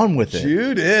 Get on with it.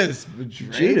 Judas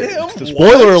betrayed him?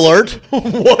 Spoiler alert.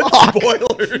 What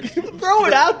spoiler? Throw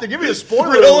it out there. Give me a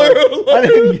spoiler Thriller alert. I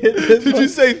didn't get this. Did you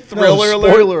say No, thriller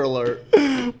alert? spoiler alert.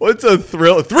 What's a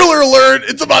thriller? Thriller alert!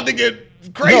 It's about to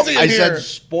get crazy No, in I here. said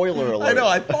spoiler alert. I know.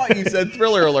 I thought you said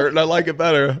thriller alert, and I like it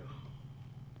better.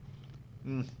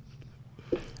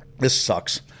 This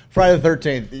sucks. Friday the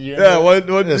 13th. Yeah, what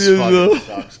This is, fucking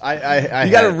sucks. I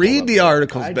You got to had it read pulled the up.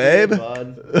 articles, I babe. did,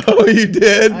 bud. Oh, you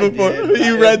did I before did.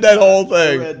 you I read that whole I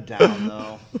thing. read down,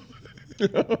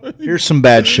 though. Here's some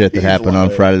bad shit that He's happened on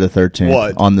lying. Friday the 13th.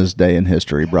 What? On this day in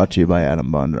history, brought to you by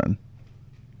Adam Bundren.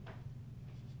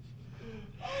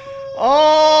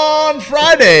 On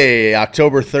Friday,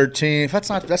 October 13th. That's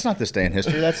not this day in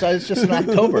history. It's just in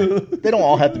October. They don't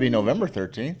all have to be November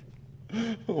 13th.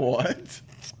 What?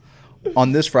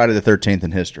 On this Friday the 13th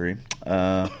in history,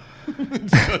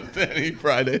 Just any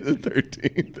Friday the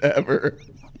 13th ever.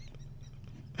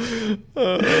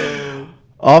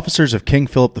 officers of King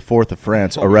Philip IV of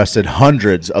France arrested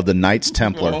hundreds of the Knights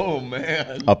Templar, Oh,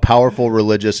 man. a powerful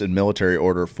religious and military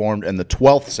order formed in the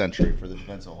 12th century for the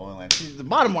defense of Holy Land. The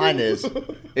bottom line is,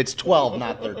 it's 12,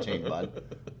 not 13, bud.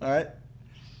 All right?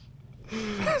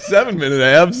 7 minute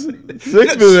abs. 6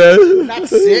 minute abs. Not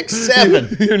 6,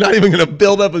 7. You're not even going to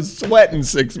build up a sweat in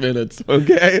 6 minutes,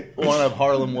 okay? One of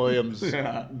Harlan Williams'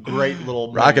 great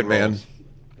little Rocket movie Man. roles.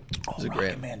 Oh, a Rocket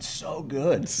great- Man's so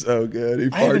good. So good. He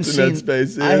I haven't farts in that seen-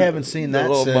 space. I haven't seen The that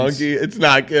little since- monkey. It's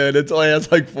not good. It only has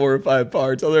like 4 or 5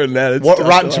 parts. Other than that, it's What tough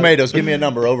Rotten to Tomatoes? Give me a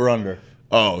number, over under.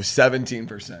 Oh,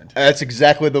 17%. That's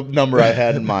exactly the number I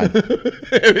had in mind.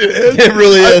 It is. It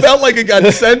really I is. felt like it got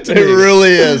sent to It me.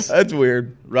 really is. That's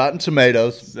weird. Rotten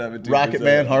Tomatoes. 17%. Rocket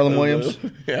Man, Harlan Williams.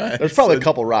 Yeah. There's probably a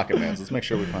couple Rocket Mans. Let's make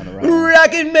sure we find the right one.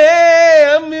 Rocket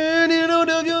Man,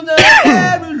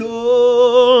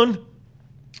 alone.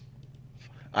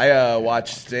 I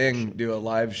watched Sting do a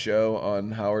live show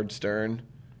on Howard Stern.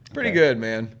 Pretty Okay. good,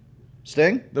 man.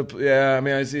 Sting? Yeah, I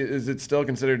mean, I see. Is it still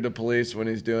considered the police when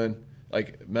he's doing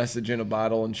like message in a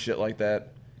bottle and shit like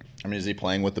that? I mean, is he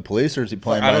playing with the police or is he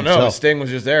playing I by don't know. himself? Sting was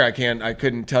just there. I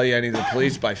couldn't tell you any of the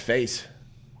police by face.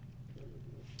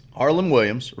 Harlan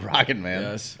Williams, Rocket Man.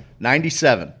 Yes.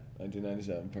 97.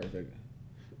 1997, perfect.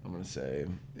 I'm gonna say,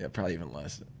 yeah, probably even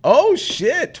less. Oh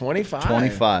shit, 25.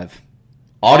 25.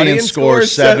 Audience score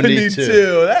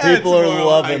 72. That's People are more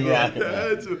loving like Rocket it. Man.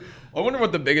 That's- I wonder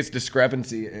what the biggest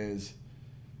discrepancy is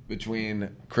between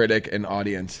critic and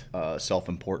audience.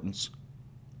 Self-importance.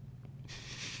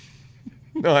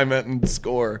 No, I meant in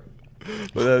score.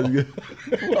 But that was good.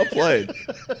 Well played.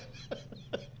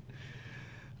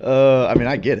 I mean,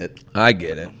 I get it. I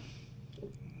get it.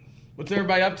 What's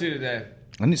everybody up to today?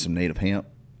 I need some native hemp.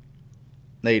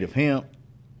 Native hemp.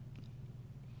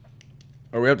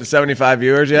 Are we up to 75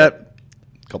 viewers yet?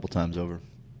 A couple times over.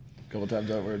 A couple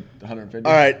times over 150.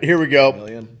 All right, here we go.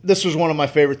 Million. This was one of my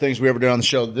favorite things we ever did on the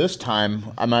show. This time,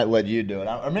 I might let you do it.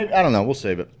 Or maybe, I don't know. We'll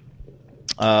save it.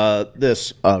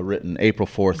 This, written April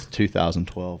 4th,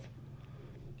 2012.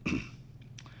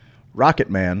 Rocket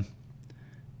Man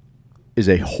is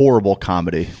a horrible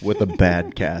comedy with a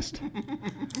bad cast.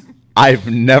 I've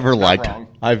never liked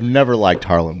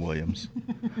Harlan Williams.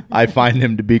 I find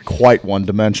him to be quite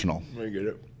one-dimensional. I get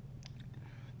it.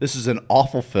 This is an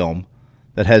awful film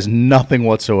that has nothing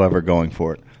whatsoever going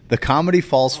for it. The comedy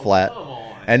falls flat,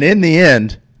 and in the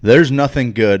end, there's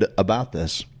nothing good about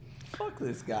this. Fuck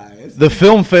this guy. The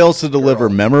film fails to deliver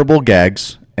memorable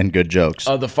gags and good jokes.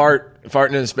 Oh, the farting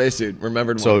in a spacesuit.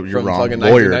 Remembered one So you're from wrong. fucking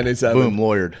Lawyered. 1997. Boom,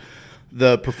 lawyered.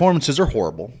 The performances are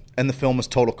horrible, and the film is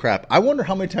total crap. I wonder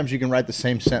how many times you can write the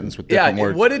same sentence with different Yeah,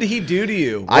 words. what did he do to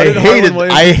you? What I did Harlan hated.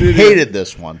 Williams I do to you? hated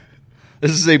this one.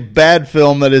 This is a bad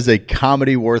film that is a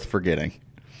comedy worth forgetting.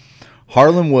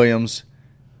 Harlan Williams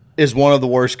is one of the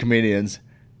worst comedians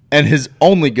and his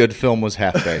only good film was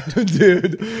Half Baked.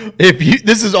 Dude.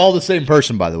 This is all the same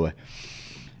person, by the way.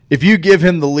 If you give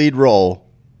him the lead role,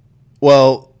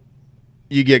 well,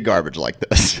 you get garbage like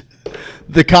this.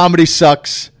 The comedy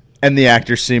sucks, and the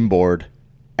actors seem bored,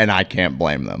 and I can't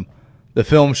blame them. The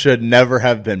film should never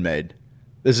have been made.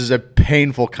 This is a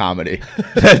painful comedy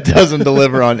that doesn't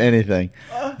deliver on anything.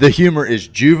 The humor is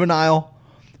juvenile,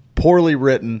 poorly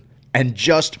written, and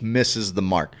just misses the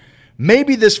mark.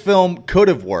 Maybe this film could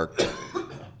have worked.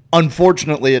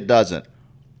 Unfortunately, it doesn't.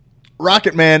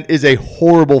 Rocket Man is a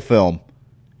horrible film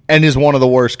and is one of the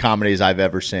worst comedies I've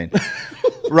ever seen.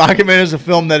 Rocket Man is a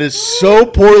film that is so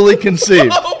poorly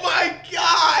conceived, Oh, my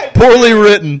God. poorly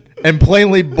written, and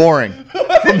plainly boring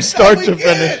from start to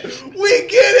finish. We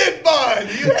get it, bud.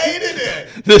 You hated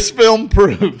it. This film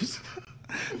proves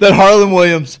that Harlan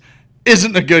Williams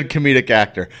isn't a good comedic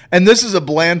actor. And this is a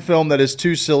bland film that is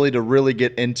too silly to really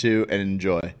get into and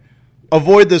enjoy.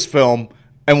 Avoid this film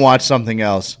and watch something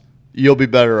else. You'll be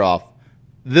better off.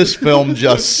 This film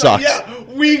just sucks. Yeah,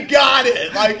 we got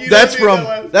it. Like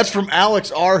That's from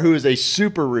Alex R., who is a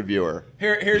super reviewer.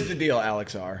 Here's the deal,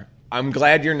 Alex R. I'm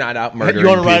glad you're not out murdering You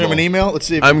want to write him people. an email? Let's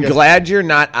see if I'm glad you're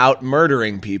not out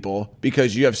murdering people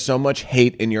because you have so much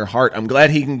hate in your heart. I'm glad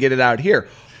he can get it out here.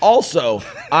 Also,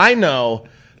 I know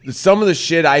that some of the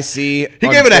shit I see... He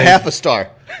gave it a half a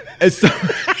star.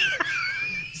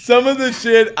 Some of the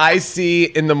shit I see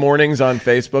in the mornings on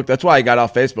Facebook, that's why I got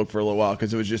off Facebook for a little while,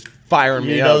 because it was just firing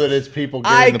me You up. know that it's people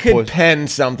getting I the could poison. pen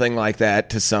something like that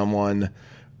to someone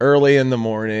early in the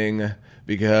morning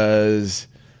because...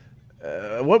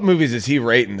 what movies is he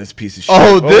rating, this piece of shit?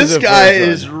 Oh, What was this the guy first one?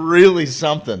 is really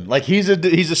something. Like, he's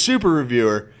a super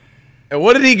reviewer. And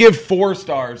what did he give 4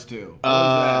 stars to? You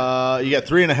got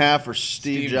 3.5 for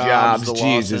Steve Jobs, the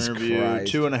Jesus Lost Interview.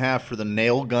 Christ. 2.5 for the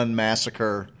Nail Gun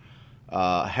Massacre.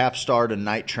 Half star to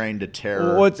Night Train to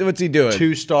Terror. What's he doing?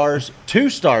 2 stars. 2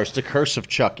 stars to Curse of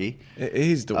Chucky.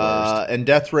 He's the worst. And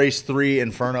Death Race 3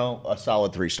 Inferno, a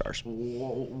solid 3 stars.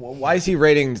 Why is he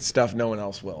rating stuff no one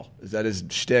else will? Is that his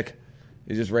shtick?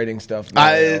 He's just rating stuff. No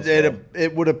one else will?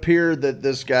 It would appear that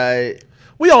this guy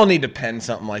We all need to pen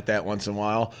something like that once in a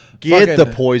while. get Fucking the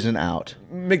poison out.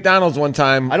 McDonald's one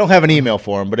time. I don't have an email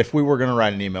for him, but if we were going to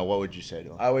write an email, what would you say to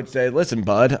him? I would say, listen,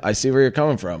 bud, I see where you're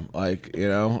coming from. Like, you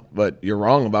know, but you're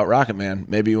wrong about Rocket Man.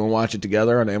 Maybe you want to watch it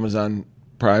together on Amazon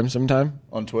Prime sometime.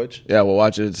 On Twitch? Yeah, we'll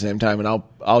watch it at the same time, and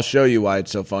I'll show you why it's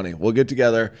so funny. We'll get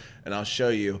together, and I'll show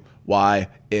you why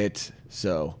it's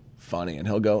so funny. And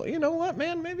he'll go, you know what,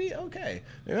 man? Maybe okay.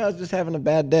 Maybe I was just having a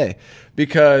bad day,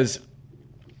 because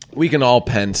we can all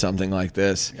pen something like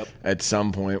this at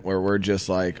some point where we're just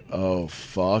like, oh,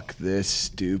 fuck this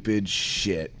stupid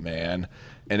shit, man.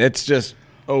 And it's just,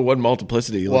 oh, what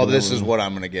multiplicity. Well, this is what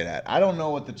I'm going to get at. I don't know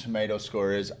what the tomato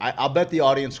score is. I'll bet the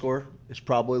audience score is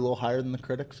probably a little higher than the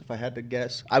critics, if I had to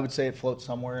guess. I would say it floats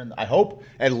somewhere I hope,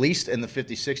 at least in the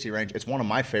 50-60 range. It's one of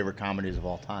my favorite comedies of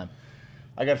all time.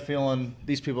 I got a feeling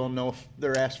these people don't know if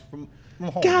they're asked from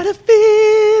home. Got a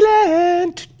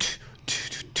feeling.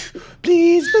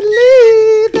 Please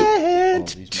believe it. Oh,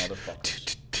 these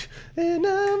motherfuckers. And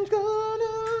I'm gonna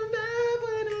love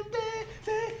when they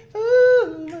say,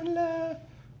 ooh, my love.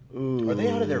 Ooh. Are they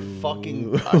out of their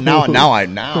fucking...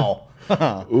 now.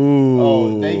 Ooh.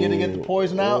 Oh, they get to get the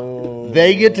poison out?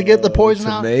 They get to get the poison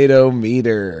out? Tomato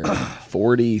meter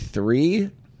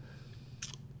 43.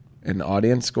 An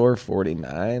audience score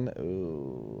 49.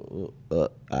 Ooh.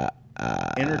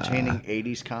 Entertaining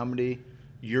 80s comedy.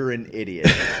 You're an idiot.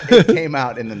 It came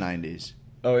out in the 90s.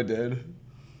 Oh, it did?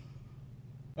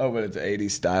 Oh, but it's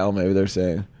 80s style, maybe they're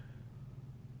saying.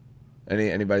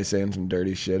 Anybody saying some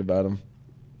dirty shit about him?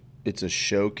 It's a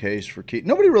showcase for kids.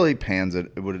 Nobody really pans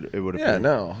it. It would appear. Yeah,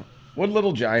 no. What did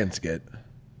Little Giants get?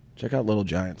 Check out Little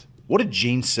Giants. What did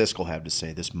Gene Siskel have to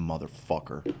say, this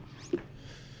motherfucker?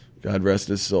 God rest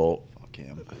his soul. Fuck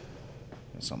him.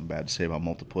 Got something bad to say about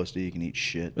multiplicity. You can eat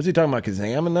shit. Was he talking about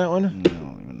Kazam in that one? I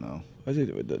don't even know.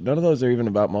 None of those are even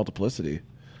about multiplicity.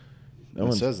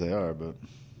 It says they are, but...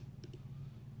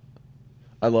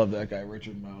 I love that guy,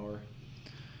 Richard Mauer.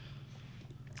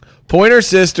 Pointer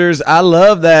Sisters, I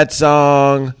love that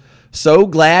song. So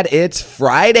glad it's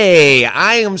Friday.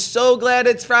 I am so glad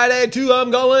it's Friday, too. I'm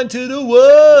going to the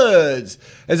woods.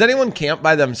 Has anyone camped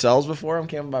by themselves before? I'm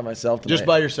camping by myself tonight. Just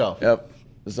by yourself? Yep.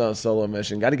 It's not a solo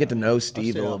mission. Got to get to know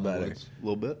Steve a little better. A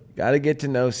little bit? Got to get to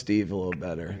know Steve a little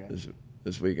better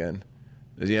this weekend.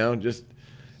 You know,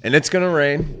 and it's going to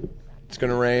rain. It's going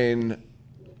to rain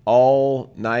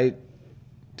all night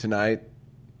tonight.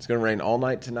 It's going to rain all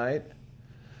night tonight.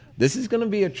 This is going to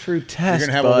be a true test.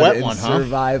 You're going to have a wet in one, huh?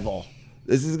 Survival.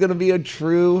 This is going to be a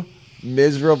true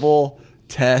miserable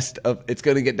test of it's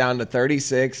going to get down to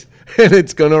 36 and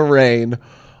it's going to rain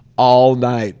all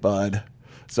night, bud.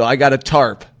 So I got a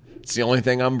tarp. It's the only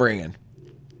thing I'm bringing.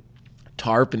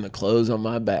 Tarp and the clothes on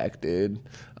my back, dude.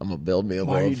 I'm going to build me a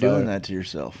little fire. Why are you doing that to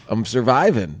yourself? I'm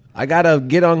surviving. I got to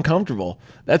get uncomfortable.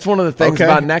 That's one of the things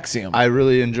about Nexium. I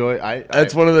really enjoy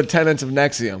That's one of the tenets of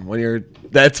Nexium.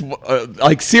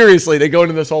 Like, seriously, they go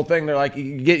into this whole thing. They're like,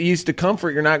 you get used to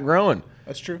comfort, you're not growing.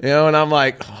 That's true. You know, and I'm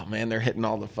like, oh, man, they're hitting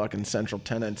all the fucking central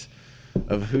tenets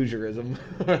of Hoosierism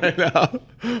right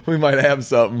now. We might have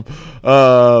something.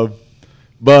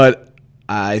 But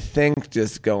I think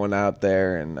just going out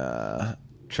there and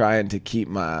trying to keep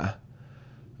my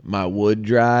wood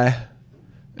dry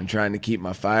and trying to keep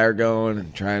my fire going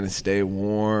and trying to stay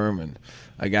warm. And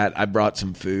I brought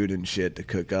some food and shit to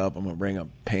cook up. I'm going to bring a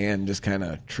pan, just kind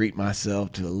of treat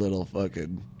myself to a little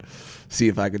fucking, see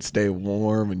if I could stay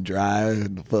warm and dry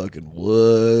in the fucking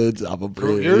woods. I'm a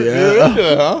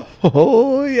huh?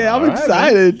 Oh, yeah, I'm All right,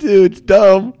 excited, too. It's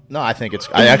dumb. No, I think it's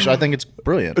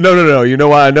brilliant. No. You know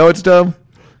why I know it's dumb?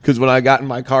 Because when I got in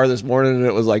my car this morning and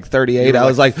it was like 38, I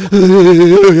was like, so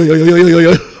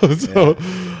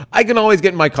I can always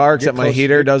get in my car except my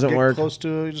heater doesn't work.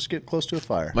 Just get close to a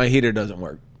fire. My heater doesn't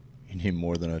work. You need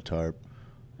more than a tarp.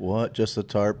 What? Just a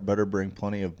tarp? Better bring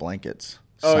plenty of blankets.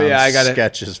 Oh, yeah, I got it.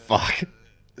 Sketch as fuck.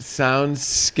 Sounds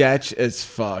sketch as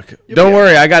fuck. Don't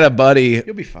worry, I got a buddy.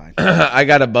 You'll be fine. I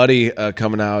got a buddy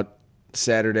coming out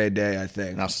Saturday day, I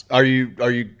think. Now, are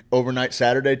you overnight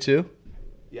Saturday too?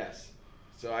 Yes.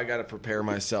 So I got to prepare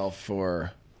myself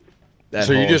for that.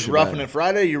 So you're just shebang. roughing it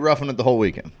Friday? You're roughing it the whole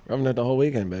weekend? Roughing it the whole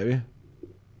weekend, baby.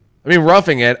 I mean,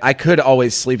 roughing it, I could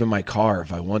always sleep in my car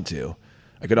if I want to.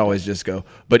 I could always just go.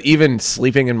 But even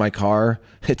sleeping in my car,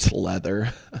 it's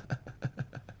leather.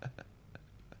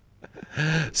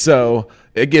 So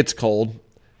it gets cold.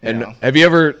 And Yeah. have you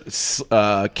ever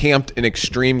camped in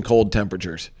extreme cold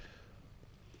temperatures?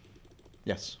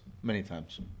 Yes, many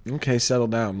times. Okay, settle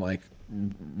down. Like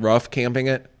rough camping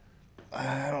it?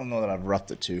 I don't know that I've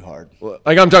roughed it too hard.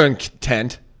 Like I'm talking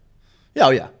tent. Yeah,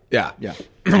 oh yeah. Yeah. Yeah.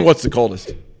 What's the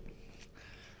coldest?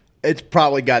 It's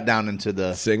probably got down into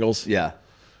the Singles? Yeah.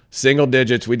 Single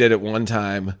digits. We did it one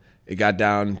time. It got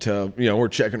down to, we're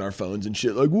checking our phones and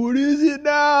shit. Like, what is it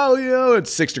now?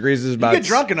 It's 6 degrees. Is about. You get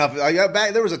drunk enough.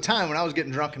 There was a time when I was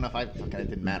getting drunk enough. It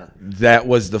didn't matter. That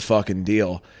was the fucking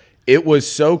deal. It was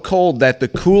so cold that the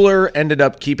cooler ended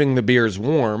up keeping the beers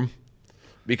warm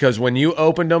because when you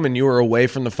opened them and you were away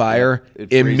from the fire,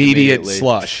 immediate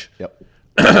slush. Yep.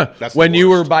 That's when you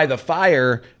were by the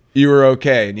fire, you were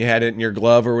okay and you had it in your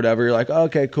glove or whatever. You're like, oh,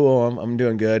 okay, cool. I'm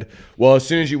doing good. Well, as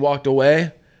soon as you walked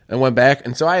away and went back,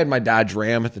 and so I had my Dodge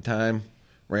Ram at the time.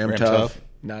 Ram Tough.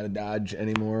 Not a Dodge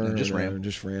anymore. No, just Ram.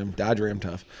 Just Ram. Dodge Ram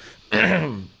Tough.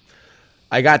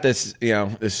 I got this,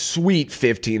 this sweet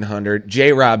 1500.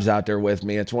 J-Rob's out there with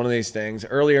me. It's one of these things.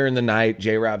 Earlier in the night,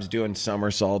 J-Rob's doing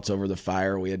somersaults over the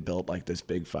fire. We had built like this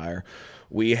big fire.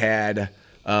 We had,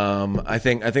 I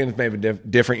think it's maybe a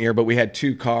different year, but we had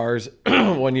 2 cars.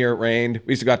 One year it rained.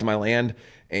 We used to go out to my land,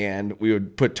 and we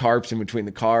would put tarps in between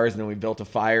the cars, and then we built a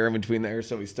fire in between there,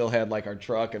 so we still had like our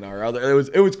truck and our other.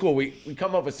 It was cool. We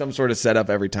come up with some sort of setup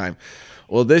every time.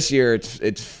 Well, this year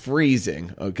it's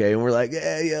freezing, okay? And we're like,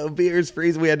 beer's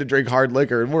freezing. We had to drink hard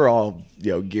liquor, and we're all,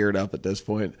 geared up at this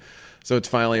point. So it's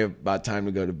finally about time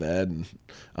to go to bed, and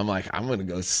I'm like, I'm going to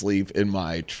go sleep in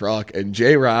my truck, and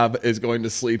J-Rob is going to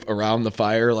sleep around the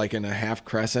fire like in a half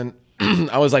crescent.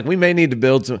 I was like, we may need to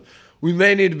build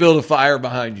a fire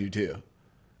behind you too.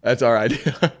 That's our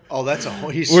idea. Oh,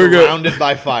 he's surrounded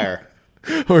by fire.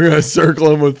 We're going to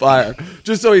circle him with fire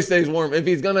just so he stays warm. If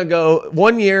he's going to go,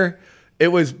 one year it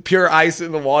was pure ice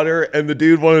in the water, and the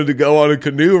dude wanted to go on a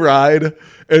canoe ride,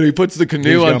 and he puts the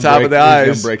canoe on top of the ice. He's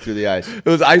going to break through the ice. It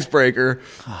was icebreaker.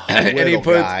 Oh, and he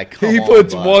puts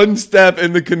puts one step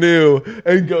in the canoe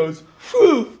and goes,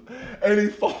 whew, and he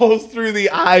falls through the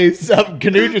ice.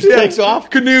 Canoe just takes off?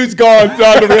 Canoe's gone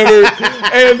down the river.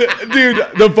 And, dude,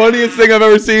 the funniest thing I've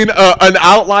ever seen, an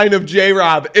outline of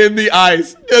J-Rob in the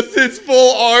ice. Just his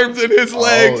full arms and his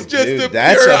legs. That's a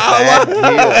bad deal.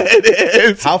 It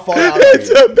is. How far out are It's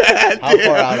you? a bad deal. How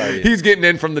far out are you? He's getting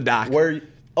in from the dock. Where?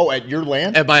 Oh, at your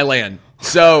land? At my land.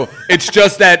 So it's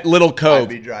just that little cove. I'd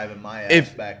be driving my ass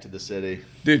back to the city.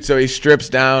 Dude, so he strips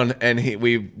down, and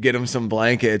we get him some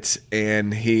blankets,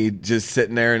 and he just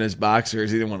sitting there in his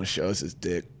boxers. He didn't want to show us his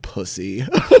dick, pussy.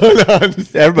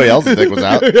 Everybody else's dick was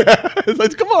out. Yeah. It's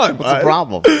like, come on, What's the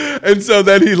problem? And so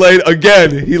then he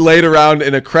laid around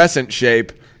in a crescent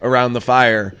shape around the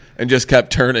fire and just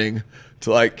kept turning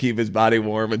to like keep his body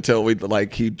warm until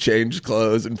he changed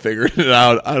clothes and figured it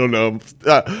out. I don't know.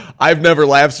 I've never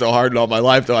laughed so hard in all my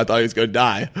life though. I thought he was gonna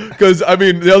die because I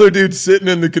mean the other dude's sitting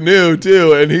in the canoe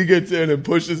too, and he gets in and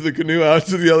pushes the canoe out,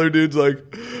 so the other dude's like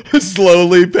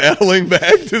slowly paddling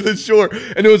back to the shore,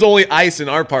 and it was only ice in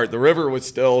our part. The river was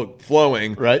still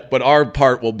flowing, right? But our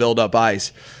part will build up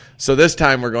ice. So this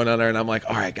time we're going down there, and I'm like,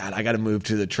 all right, God, I got to move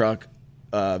to the truck.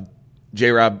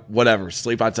 J-Rob, whatever,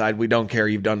 sleep outside. We don't care.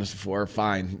 You've done this before.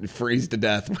 Fine. Freeze to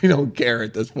death. We don't care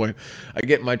at this point. I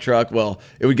get in my truck. Well,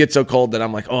 it would get so cold that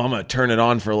I'm like, I'm going to turn it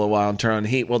on for a little while and turn on the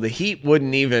heat. Well, the heat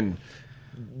wouldn't even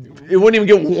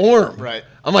get warm. Right.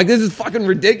 I'm like, this is fucking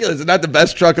ridiculous. It's not the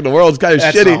best truck in the world. It's kind of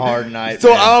shitty. That's a hard night,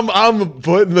 So man. I'm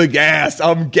putting the gas.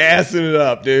 I'm gassing it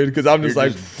up, dude, because I'm just You're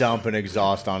like dumping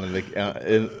exhaust onto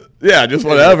the yeah, just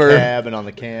whatever. in the cab and on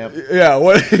the camp. Yeah,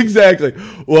 what exactly?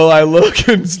 Well, I look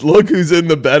who's in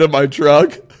the bed of my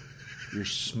truck. You're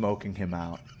smoking him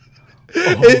out.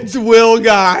 It's Will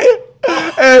Guy.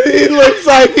 And he looks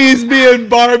like he's being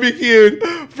barbecued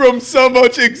from so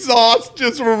much exhaust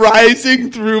just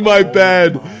rising through my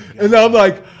bed. And I'm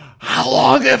like, how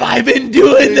long have I been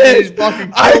doing this?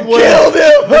 I killed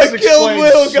him. I killed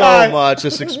Will Guy. So much.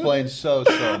 This explains so much.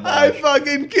 I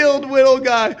fucking killed Will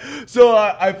Guy. So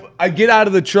I get out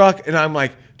of the truck and I'm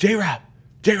like, J-Rob,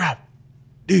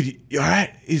 dude, you all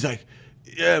right? He's like,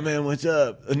 yeah, man, what's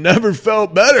up? I never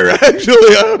felt better,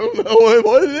 actually. I don't know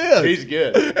what it is. He's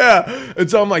good. Yeah.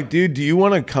 And so I'm like, dude, do you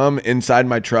want to come inside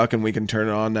my truck and we can turn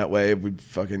it on that way? We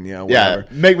fucking, whatever. Yeah,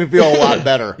 make me feel a lot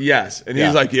better. Yes. And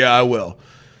he's like, yeah, I will.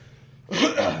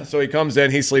 So he comes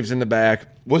in, he sleeps in the back.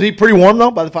 Was he pretty warm,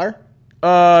 though, by the fire?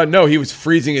 No, he was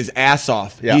freezing his ass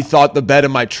off. Yeah. He thought the bed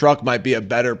in my truck might be a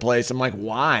better place. I'm like,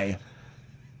 why?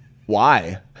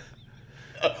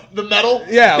 The metal?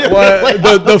 Yeah,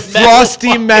 well, the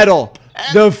frosty metal.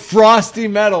 The frosty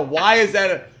metal. Why is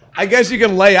that? I guess you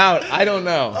can lay out. I don't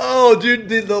know. Oh, dude,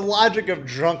 the logic of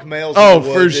drunk males. Oh, in the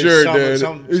for woods sure, is dude.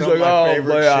 Some He's of like, my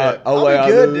favorite lay shit. out. I'll I'll lay be out.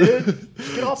 good, dude.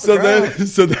 Get off the ground.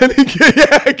 So then he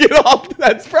get off.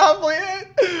 That's probably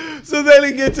it. So then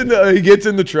he gets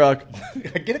in the truck.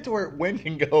 Get it to where wind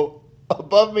can go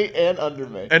above me and under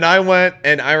me. And I went,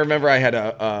 and I remember I had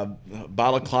a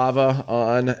balaclava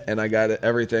on, and I got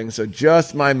everything. So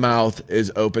just my mouth is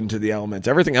open to the elements.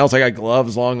 Everything else, I got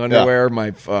gloves, long underwear.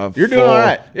 My you're doing all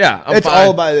right. Yeah, it's fine.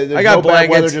 all about. I got no bad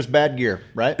weather, just bad gear,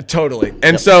 right? Totally.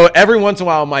 And so every once in a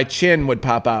while, my chin would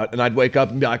pop out, and I'd wake up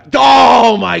and be like,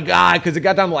 "Oh my god!" Because it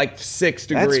got down to like 6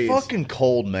 degrees. That's fucking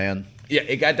cold, man. Yeah,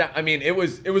 it got down. I mean, it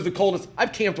was the coldest.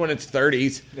 I've camped when it's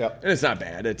 30s, Yep. and it's not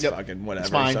bad. It's fucking whatever.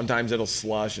 It's fine. Sometimes it'll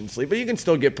slush and sleep, but you can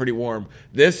still get pretty warm.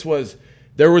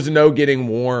 There was no getting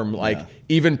warm. Like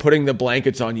even putting the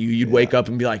blankets on you, you'd wake up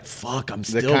and be like, "Fuck, I'm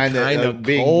still kind of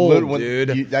cold,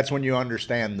 dude." That's when you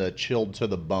understand the chilled to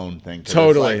the bone thing.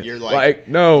 Totally. You're like,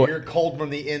 no, you're cold from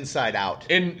the inside out.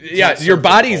 And your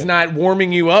body's not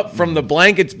warming you up from the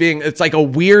blankets being. It's like a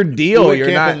weird deal. We went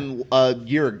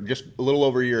You're camping just a little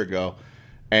over a year ago,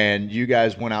 and you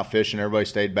guys went out fishing. Everybody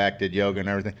stayed back, did yoga and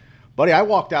everything. Buddy, I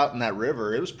walked out in that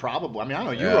river. It was probably, I don't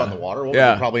know, you were on the water. What was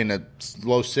it, probably in the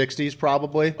low 60s,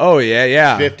 probably. Oh,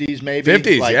 yeah. 50s, maybe.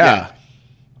 50s, yeah.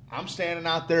 I'm standing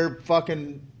out there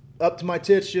fucking up to my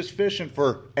tits just fishing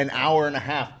for an hour and a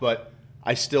half, but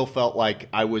I still felt like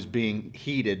I was being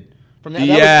heated from that.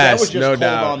 That was just no cold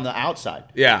doubt. on the outside.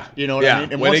 Yeah. You know what I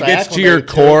mean? And when once it I gets to your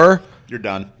acclimated core, you're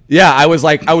done. Yeah, I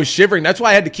was shivering. That's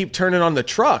why I had to keep turning on the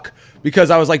truck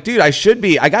because I was like, dude,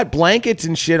 I got blankets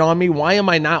and shit on me. Why am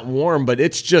I not warm? But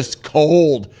it's just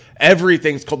cold.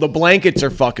 Everything's cold. The blankets are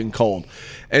fucking cold.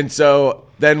 And so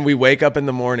then we wake up in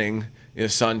the morning, the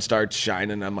sun starts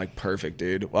shining. I'm like, perfect,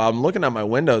 dude. Well, I'm looking at my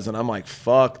windows and I'm like,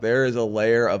 fuck, there is a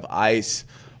layer of ice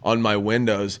on my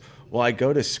windows. Well, I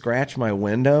go to scratch my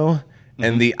window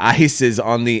and the ice is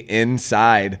on the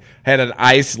inside. Had an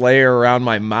ice layer around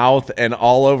my mouth and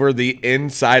all over the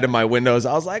inside of my windows.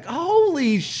 I was like,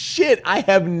 holy shit. I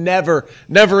have never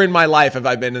in my life have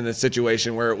I been in a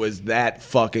situation where it was that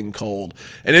fucking cold.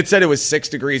 And it said it was 6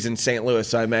 degrees in St. Louis,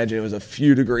 so I imagine it was a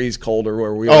few degrees colder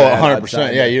where we were at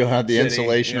 100%. Yeah, you don't have the city,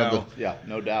 insulation you know? of the... Yeah,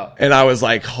 no doubt. And I was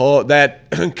like, oh, that,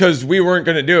 because we weren't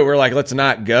going to do it. We were like, let's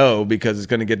not go because it's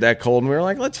going to get that cold. And we were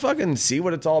like, let's fucking see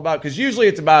what it's all about. Because usually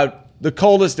it's about... The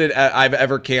coldest I've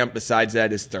ever camped besides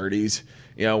that is 30s,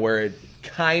 where it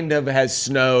kind of has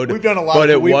snowed. We've done a lot,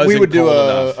 but we would do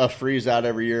enough. a freeze out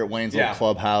every year at Wayne's little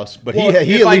clubhouse. But Well,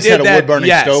 he at least had a wood burning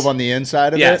stove on the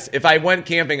inside of it. Yes, if I went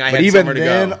camping, I had even somewhere to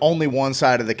then, go. only one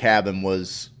side of the cabin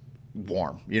was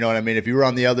warm. You know what I mean? If you were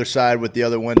on the other side with the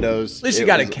other windows, At least you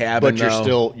got a cabin,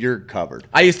 but you're covered.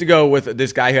 I used to go with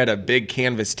this guy who had a big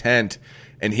canvas tent,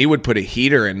 and he would put a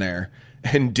heater in there.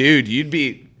 And dude, it'd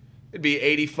be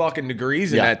 80 fucking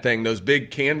degrees in that thing. Those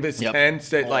big canvas tents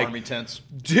that army tents.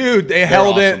 Dude, they're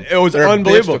held awesome. it. It was they're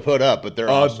unbelievable a bitch to put up, but they're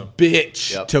awesome.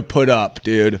 Bitch to put up,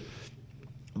 dude.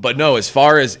 But no, as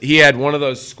far as he had one of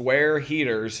those square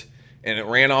heaters and it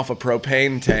ran off a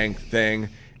propane tank thing,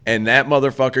 and that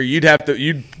motherfucker,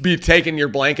 you'd be taking your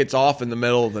blankets off in the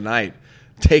middle of the night,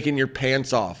 taking your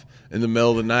pants off in the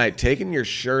middle of the night, taking your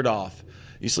shirt off.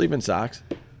 You sleep in socks?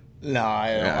 No,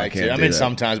 I don't like can't to. I do mean, that.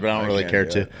 sometimes, but I don't really care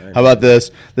to. that. How about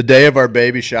this? The day of our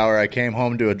baby shower, I came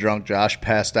home to a drunk Josh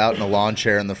passed out in a lawn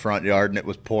chair in the front yard, and it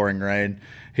was pouring rain.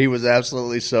 He was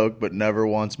absolutely soaked, but never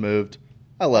once moved.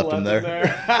 I left him there.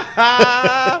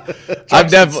 I've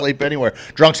definitely sleep anywhere.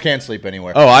 Drunks can't sleep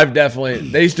anywhere. Oh, I've definitely.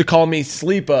 They used to call me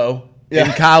Sleepo in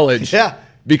college. Yeah.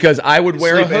 Because I would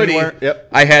wear a Sleep hoodie. anywhere. Yep.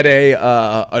 I had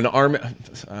an army.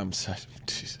 I'm sorry.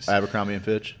 Jesus. Abercrombie and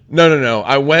Fitch. No.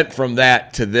 I went from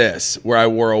that to this, where I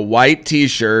wore a white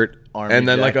T-shirt Army and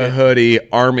then like a jacket.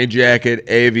 hoodie, army jacket,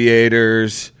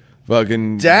 aviators,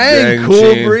 fucking Dang,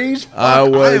 cool jeans. breeze. Fuck, I I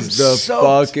am was the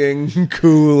soaked. fucking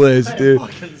coolest, dude.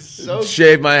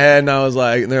 Shaved my head and I was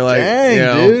like, and they're like, Dang, you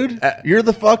know, dude. You're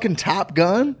the fucking Top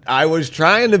Gun? I was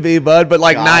trying to be, bud, but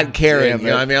like God not caring. damn You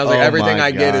know what I mean? I was like, it. Oh everything my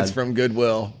I get God. is from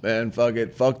Goodwill. Man, fuck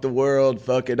it. Fuck the world.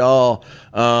 Fuck it all.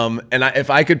 If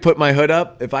I could put my hood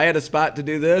up, if I had a spot to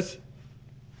do this,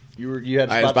 You had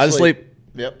I had a a spot to sleep.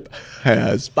 Yep.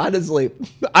 Spot to sleep.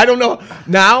 I don't know.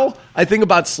 Now I think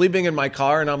about sleeping in my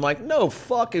car and I'm like, no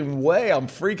fucking way. I'm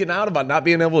freaking out about not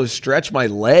being able to stretch my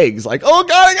legs. Like, oh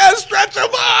God, I gotta stretch them.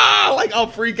 Like I'll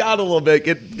freak out a little bit,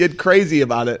 get crazy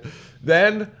about it.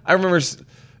 Then I remember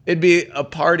it'd be a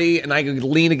party and I could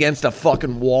lean against a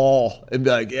fucking wall and be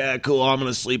like, yeah, cool. I'm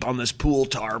gonna sleep on this pool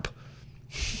tarp.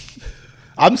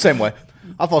 I'm the same way.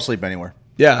 I'll fall asleep anywhere.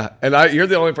 Yeah, and you're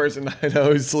the only person I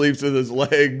know who sleeps with his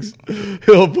legs.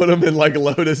 He'll put them in like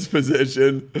lotus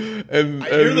position. And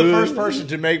You're the first person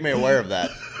to make me aware of that.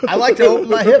 I like to open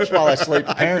my hips while I sleep,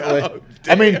 apparently.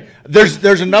 I mean,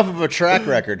 there's enough of a track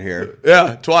record here.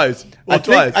 Yeah, twice. Well,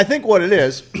 twice. I think what it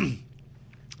is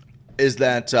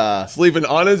that Sleeping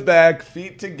on his back,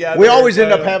 feet together. we always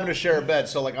end up having to share a bed.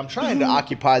 So, like, I'm trying to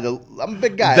occupy I'm a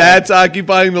big guy. That's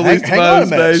occupying the least hang amount on of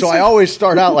a minute. space. So I always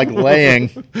start out like laying.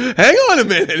 Hang on a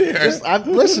minute here.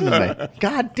 Listen to me.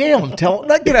 God damn, I'm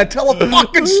gonna tell a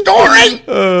fucking story.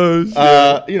 Oh,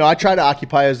 shit. I try to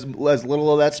occupy as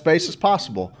little of that space as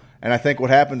possible. And I think what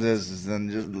happens is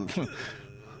then just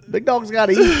big dog's got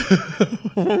to eat.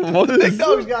 Big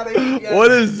dog's got to eat. What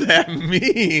does that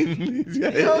mean? He's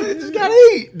got Just got to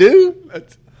eat, dude.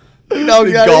 Big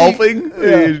dog's got to golfing,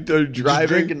 eat. or Just driving.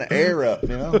 drinking the air up, you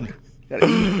know. Gotta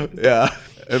eat. Yeah,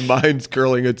 and mine's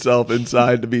curling itself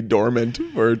inside to be dormant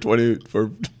for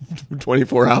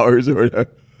 24 hours or whatever.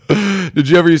 Did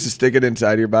you ever used to stick it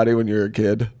inside your body when you were a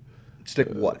kid? Stick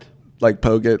what? Like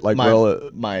poke it, like roll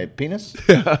it? My penis?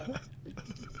 Yeah.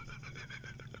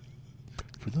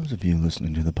 For those of you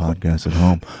listening to the podcast at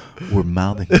home, we're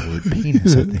mouthing the word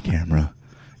penis at the camera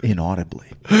inaudibly.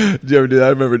 Did you ever do that? I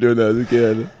remember doing that as a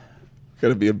kid.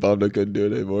 Kind of being bummed I couldn't do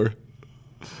it anymore.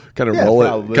 Kind of roll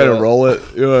probably, it. Kind of roll it.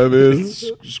 You know what I mean?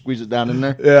 Squeeze it down in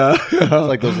there. Yeah. It's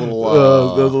like those little...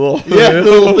 those little... yeah, the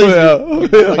little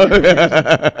things.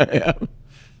 Yeah.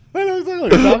 I know exactly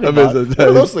what you're talking I about. miss What that.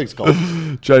 are those things called?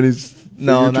 Chinese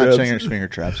No, finger not traps. finger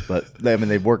traps, but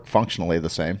they work functionally the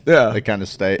same. Yeah. They kind of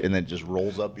stay, and then it just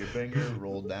rolls up your finger,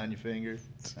 rolls down your finger.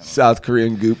 South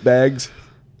Korean goop bags.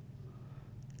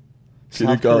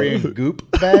 South Korean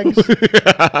goop bags?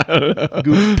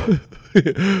 Goop.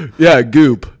 Yeah,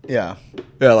 goop. Yeah.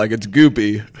 Yeah, like it's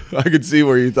goopy. I could see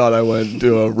where you thought I went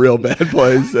to a real bad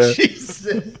place there.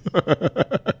 Jesus.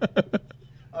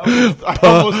 I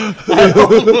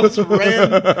almost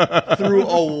ran through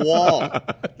a wall.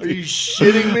 Are you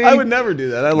shitting me? I would never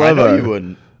do that. I I love know her. you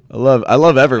wouldn't. I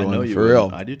love everyone I know you for real.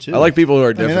 wouldn't. I do too. I like people who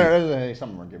are I mean, different. there's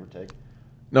some more give or take.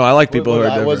 No, I like people who are What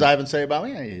does different. Ivan say about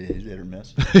me? He's hit or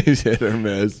miss. He's hit or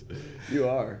miss. You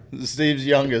are. Steve's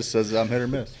youngest says I'm hit or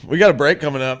miss. We got a break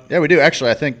coming up. Yeah, we do. Actually,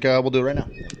 I think we'll do it right now.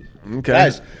 Okay.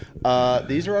 Guys,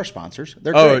 these are our sponsors.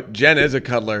 They're Oh, great. Jen is a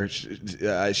cuddler.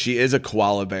 She is a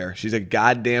koala bear. She's a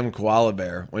goddamn koala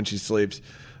bear when she sleeps.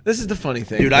 This is the funny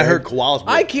thing, Dude, I heard koalas will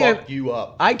fuck you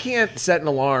up. I can't set an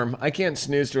alarm. I can't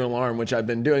snooze through an alarm, which I've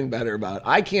been doing better about.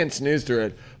 I can't snooze through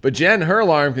it. But Jen, her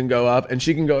alarm can go up, and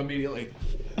she can go immediately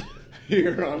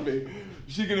here on me.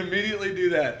 She can immediately do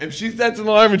that. If she sets an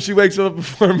alarm and she wakes up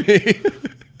before me...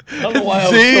 I don't know why I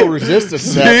was so resistant to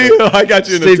that. See? I got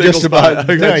you in a Steve tickle just spot. about,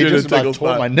 I got you in a just about tickle tore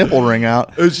spot. my nipple ring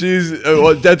out. She's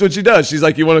well, that's what she does. She's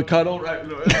like, "You want to cuddle right in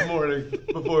the morning?" morning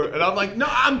before, and I'm like, no,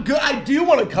 I'm good. I do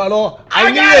want to cuddle.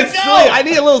 I need sleep. I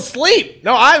need a little sleep.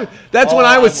 No, that's when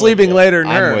I was sleeping later.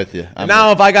 I'm with you.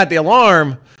 Now, if I got the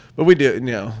alarm, but we do,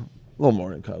 a little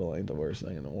morning cuddle ain't the worst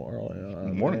thing in the world.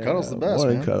 Morning cuddle's the best.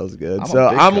 Morning cuddle's good.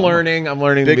 I'm learning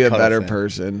to be a better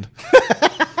person.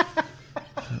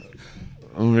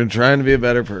 I'm trying to be a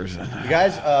better person. You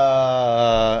guys,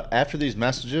 after these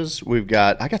messages, I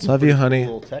got some Love you, honey.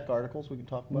 Cool tech articles we can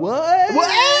talk about. What?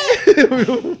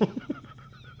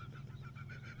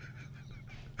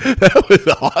 That was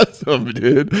awesome,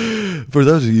 dude. For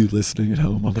those of you listening at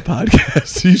home on the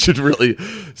podcast, you should really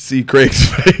see Craig's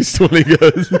face when he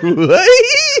goes,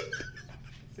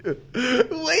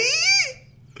 wait.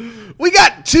 We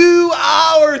got 2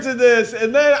 hours of this,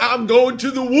 and then I'm going to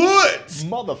the woods.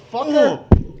 Motherfucker.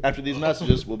 After these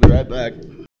messages, we'll be right back.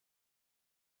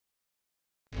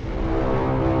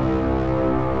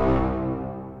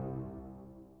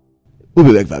 We'll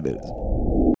be back 5 minutes.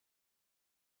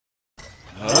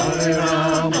 Hare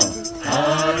Rama,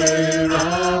 Hare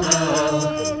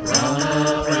Rama,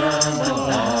 Rama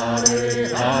Rama,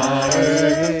 Hare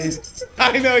Hare.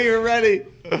 I know you're ready.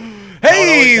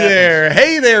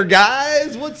 Hey there,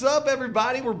 guys. What's up,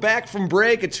 everybody? We're back from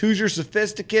break. It's Who's Your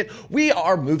Sophisticate. We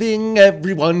are moving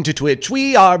everyone to Twitch.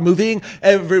 Everyone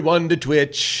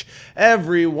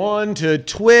to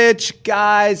Twitch.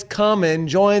 Guys, come and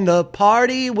join the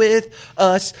party with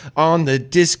us on the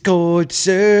Discord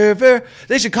server.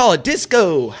 They should call it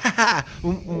Disco.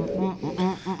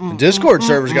 The Discord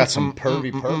server's got some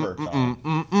pervy perverts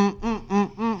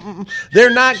on. They're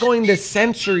not going to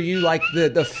censor you like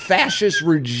the fascist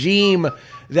regime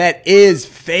that is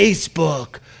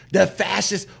Facebook. The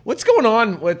fascist. What's going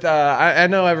on with? I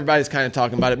know everybody's kind of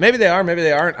talking about it. Maybe they are. Maybe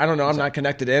they aren't. I don't know. I'm not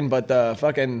connected in. But the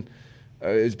fucking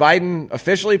is Biden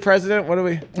officially president? What are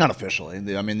we? Not officially.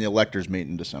 The electors meet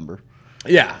in December.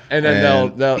 Yeah, and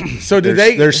then they'll. So do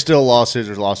they? There's still lawsuits.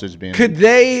 There's lawsuits being. Could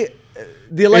they?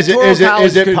 The electoral college.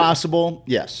 Is it possible?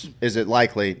 Yes. Is it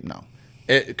likely? No.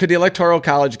 Could the electoral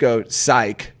college go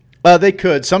psych? They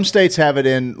could. Some states have it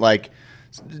in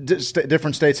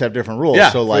different states have different rules. Yeah,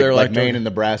 so like Maine and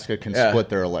Nebraska can split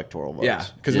their electoral votes. Yeah,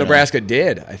 because Nebraska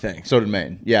did, I think. So did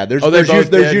Maine. Yeah, there's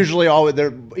usually always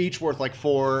they're each worth like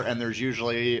 4, and there's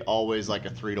usually always like a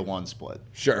 3-to-1 split.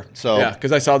 Sure. So yeah,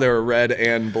 because I saw they were red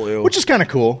and blue, which is kind of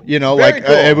cool. Very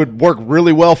cool. It would work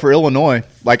really well for Illinois.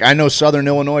 Like I know Southern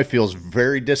Illinois feels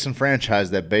very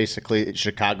disenfranchised that basically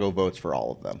Chicago votes for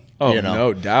all of them. Oh,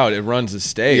 no doubt. It runs the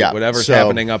state. Yeah, whatever's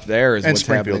happening up there is and what's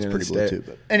happening Springfield's in pretty the blue state.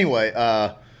 too. But anyway,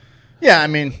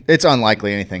 it's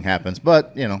unlikely anything happens.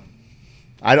 But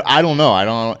I don't know. I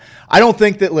don't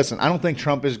think that. Listen, I don't think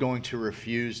Trump is going to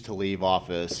refuse to leave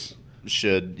office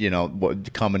should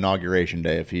come inauguration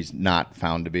day if he's not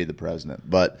found to be the president.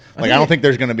 But I don't think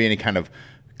there's going to be any kind of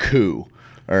coup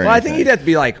or anything. I think he'd have to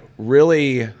be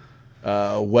really.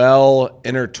 Well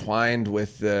intertwined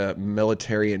with the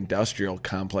military-industrial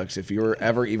complex. If you were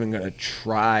ever even going to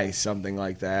try something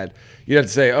like that, you'd have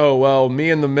to say, "Oh well, me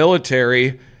and the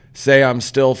military say I'm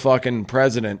still fucking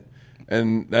president,"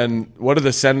 and then what are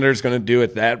the senators going to do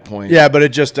at that point? Yeah, but it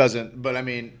just doesn't. But I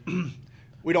mean,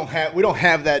 we don't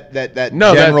have that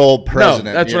general president.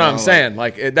 No, that's what I'm saying.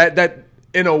 Like that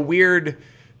in a weird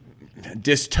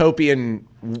dystopian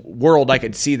world, I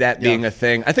could see that being a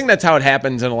thing. I think that's how it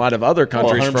happens in a lot of other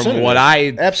countries from what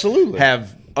I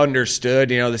have understood.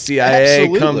 The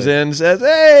CIA comes in and says,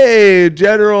 "Hey,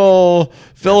 General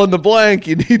fill in the blank,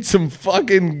 you need some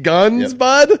fucking guns,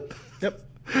 bud? Yep.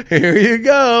 Here you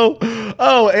go.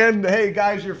 Oh, and hey,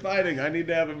 guys, you're fighting. I need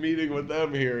to have a meeting with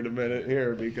them here in a minute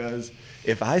here because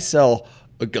if I sell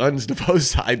guns to both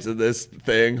sides of this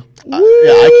thing,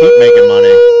 I keep making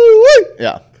money.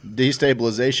 Yeah.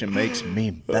 Destabilization makes me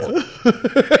better.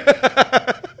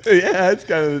 Yeah, that's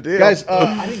kind of the deal. Guys,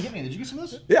 I didn't get any. Did you get some of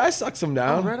this? Yeah, I sucked some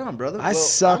down. Oh, right on, brother. I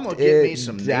sucked I'm going to get me it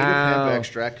some down. native hemp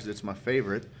extract because it's my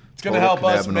favorite. It's going to help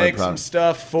us make some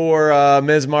stuff for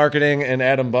Ms. Marketing and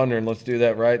Adam Bundren. Let's do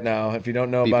that right now. If you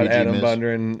don't know about BPG Adam Ms.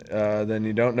 Bundren, then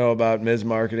you don't know about Ms.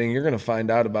 Marketing. You're going to find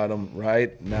out about him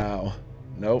right now.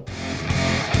 Nope. Sorry,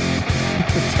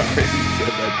 you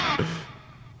said that.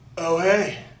 Oh,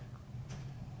 hey.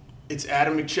 It's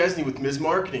Adam McChesney with Ms.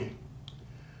 Marketing.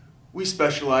 We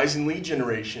specialize in lead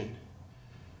generation,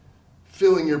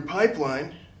 filling your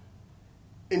pipeline,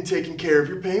 and taking care of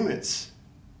your payments.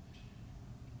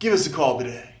 Give us a call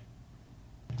today.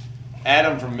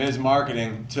 Adam from Ms.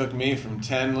 Marketing took me from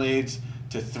 10 leads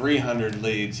to 300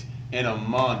 leads in a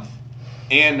month,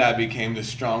 and I became the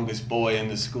strongest boy in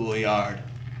the schoolyard.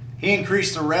 He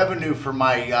increased the revenue for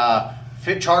my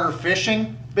charter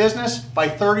fishing business by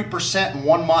 30% in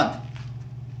 1 month.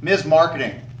 Ms.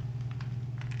 Marketing.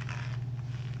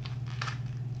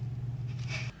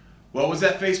 What was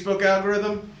that Facebook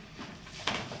algorithm?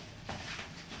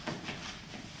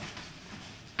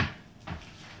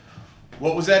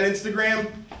 What was that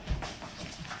Instagram?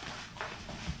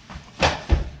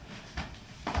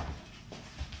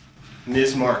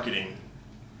 Ms. Marketing.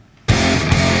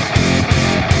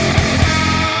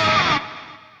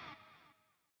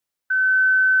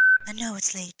 I know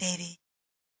it's late, baby,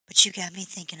 but you got me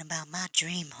thinking about my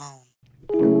dream home.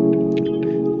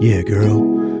 Yeah,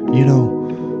 girl. You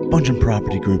know, Bungeon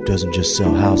Property Group doesn't just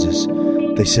sell houses,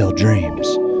 they sell dreams.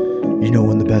 You know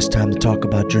when the best time to talk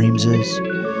about dreams is?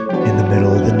 In the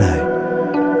middle of the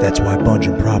night. That's why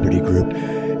Bungeon Property Group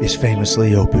is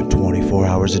famously open 24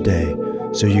 hours a day,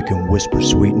 so you can whisper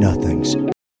sweet nothings.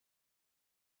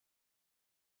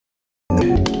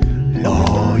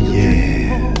 Oh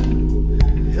yeah.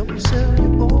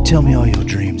 Tell me all your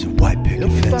dreams of white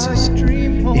picket fences,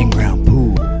 in-ground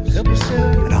pools,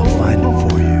 and I'll find them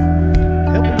for you.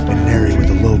 An area with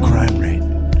a low crime rate,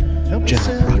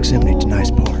 gentle proximity to nice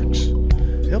parks,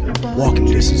 walking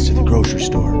distance to the grocery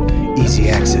store, easy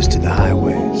access to the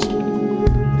highways.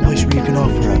 A place where you can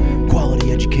offer a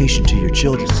quality education to your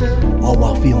children, all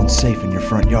while feeling safe in your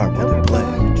front yard while they play.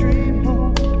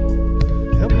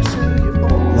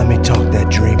 Let me talk that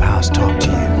dream house talk to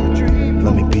you.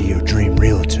 Let me be your dream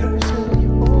realtor.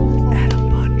 Adam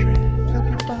Bondred.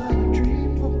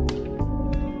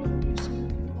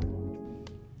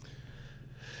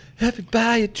 Help me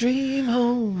buy a dream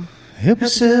home. Help me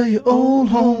sell your old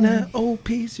home. That old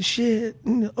piece of shit.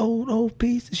 And the old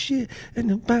piece of shit.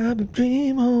 And the buy a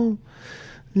dream home.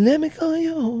 Let me call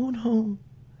your old home.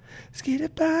 Let's get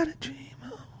it by the dream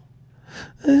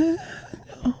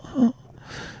home.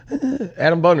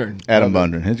 Adam Bondred. Adam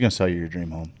Bondred. He's going to sell you your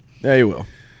dream home. Yeah, he will.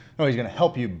 No, he's going to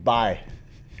help you buy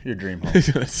your dream home.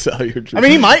 He's going to sell your dream. I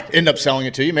mean, he might end up selling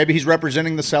it to you. Maybe he's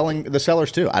representing the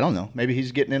sellers too. I don't know. Maybe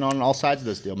he's getting in on all sides of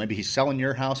this deal. Maybe he's selling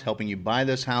your house, helping you buy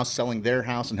this house, selling their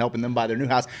house, and helping them buy their new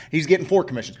house. He's getting 4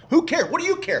 commissions. Who cares? What do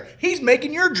you care? He's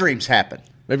making your dreams happen.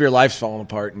 Maybe your life's falling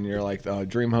apart and you're like, the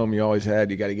dream home you always had,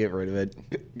 you got to get rid of it.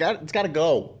 It's got to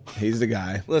go. He's the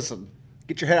guy. Listen,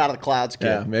 get your head out of the clouds, kid.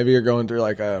 Yeah, maybe you're going through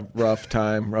like a rough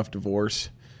time, rough divorce.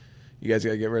 You guys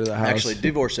got to get rid of the house. Actually,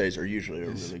 divorcees are usually a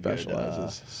really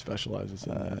specializes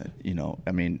in that. You know,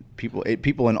 I mean,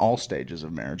 people in all stages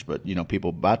of marriage, but, you know,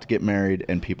 people about to get married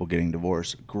and people getting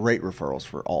divorced, great referrals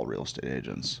for all real estate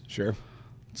agents. Sure.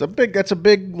 That's a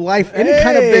big life, any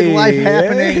kind of big life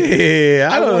happening. Hey,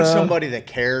 I want somebody that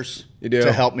cares You do?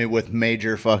 to help me with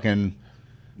major fucking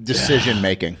decision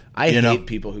making. I hate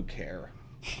people who care.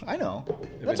 I know.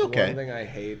 If That's it's okay. one thing I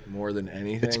hate more than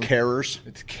anything. It's carers.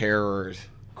 It's carers.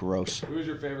 Gross. Who's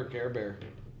your favorite Care Bear?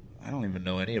 I don't even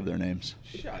know any of their names.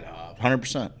 Shut up.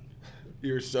 100%.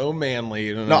 You're so manly.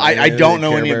 You don't No, know I don't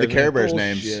know any of the Bears Care Bears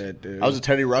names. names. Bullshit, dude. I was a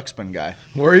Teddy Ruxpin guy.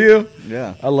 Were you?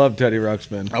 Yeah. I love Teddy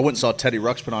Ruxpin. I went and saw Teddy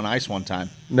Ruxpin on ice one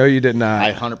time. No, you did not.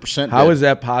 I 100% How did. is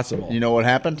that possible? You know what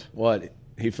happened? What?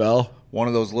 He fell? One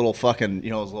of those little fucking,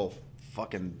 you know, those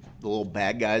the little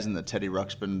bad guys in the Teddy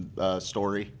Ruxpin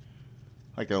story.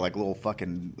 Like they're like little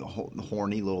fucking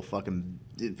horny little fucking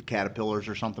caterpillars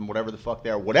or something, whatever the fuck they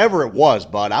are. Whatever it was,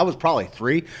 bud. I was probably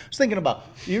 3. I was thinking about,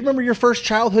 you remember your first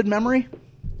childhood memory?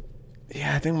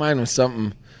 Yeah, I think mine was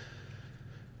something.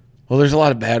 Well, there's a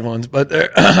lot of bad ones, but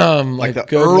they're Like the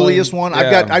earliest one?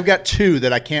 Yeah. I've got 2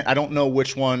 that I don't know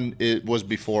which one it was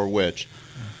before which.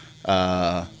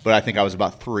 But I think I was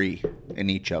about 3 in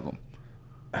each of them.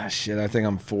 Shit, I think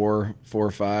I'm 4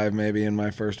 or 5 maybe in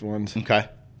my first ones. Okay.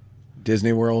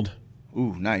 Disney World.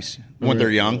 Ooh, nice. When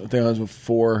they're young. I think I was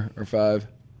 4 or 5.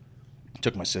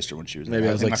 Took my sister when she was Maybe there.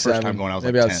 I was think like my 7. first time going, I was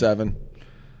maybe like I was 10. 7.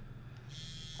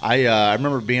 I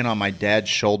remember being on my dad's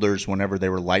shoulders whenever they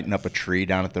were lighting up a tree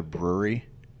down at the brewery.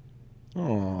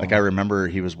 Oh. Like I remember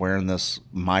he was wearing this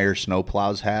Meyer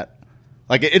snowplows hat.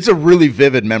 Like it's a really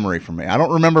vivid memory for me. I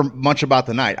don't remember much about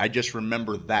the night. I just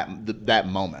remember that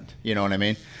moment. You know what I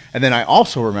mean? And then I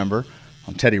also remember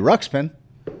on Teddy Ruxpin,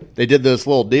 they did this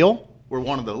little deal where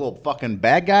one of the little fucking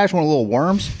bad guys, one of the little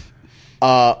worms,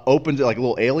 opens it, like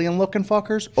little alien looking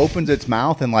fuckers, opens its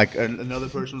mouth and like another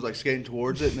person was like skating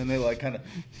towards it, and then they like kind of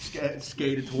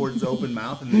skated towards the open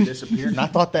mouth and they disappeared. And I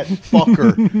thought that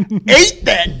fucker ate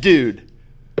that dude.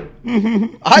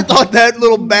 I thought that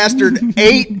little bastard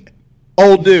ate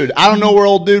old dude. I don't know where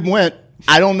old dude went.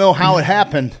 I don't know how it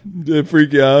happened. Did it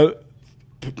freak you out?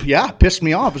 Yeah, pissed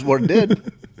me off is what it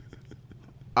did.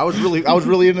 I was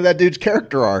really into that dude's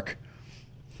character arc.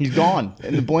 He's gone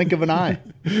in the blink of an eye.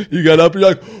 You got up, you're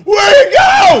like, Where'd he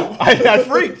go? I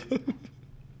freaked.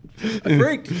 I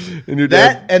freaked. And your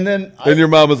dad, and then your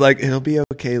mom was like, "It'll be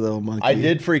okay, little monkey." I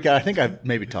did freak out. I think I've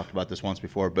maybe talked about this once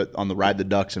before, but on the Ride the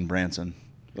Ducks in Branson.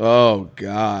 Oh,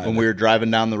 God. When we were driving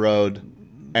down the road,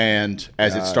 and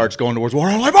as it starts going towards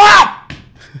water, I'm like, "Ah!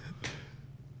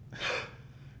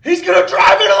 He's going to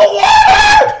drive into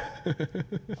the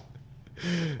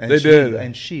water!" They did.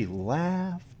 And she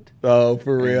laughed. Oh,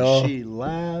 for real? And she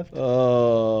laughed.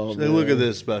 Oh, They look at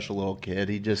this special little kid.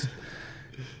 He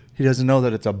doesn't know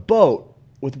that it's a boat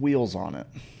with wheels on it.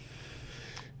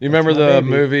 You remember the baby.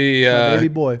 movie? Baby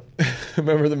boy.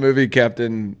 Remember the movie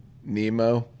Captain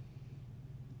Nemo?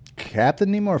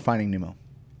 Captain Nemo or Finding Nemo?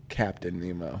 Captain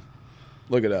Nemo.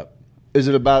 Look it up. Is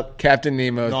it about Captain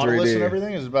Nemo Nautilus 3D. and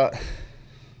everything? Is it about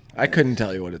I couldn't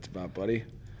tell you what it's about, buddy.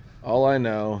 All I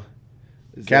know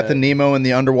is Captain that, Nemo in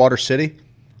the Underwater City?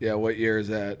 Yeah, what year is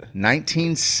that?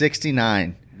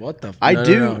 1969. What the?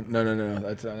 No.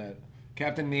 That's not it.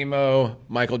 Captain Nemo,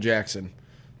 Michael Jackson.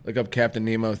 Look up Captain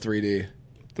Nemo 3D.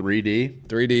 3D?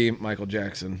 3D, Michael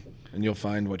Jackson, and you'll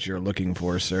find what you're looking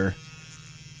for, sir.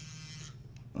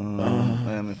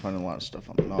 Let me find a lot of stuff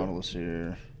on the Nautilus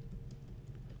here.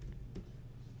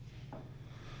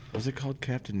 Was it called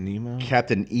Captain Nemo?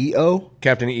 Captain EO?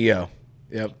 Captain EO.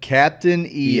 Yep. Captain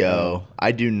EO.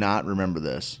 I do not remember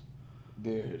this.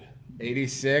 Dude.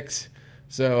 86.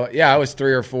 So, yeah, I was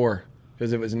 3 or 4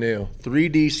 because it was new.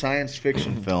 3D science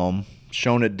fiction film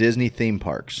shown at Disney theme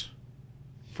parks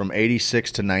from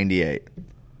 86 to 98.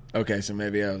 Okay, so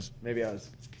maybe I was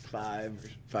 5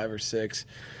 or 6.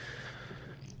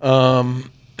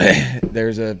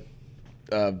 There's a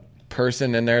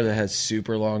person in there that has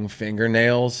super long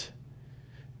fingernails,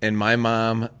 and my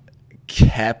mom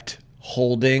kept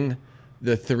holding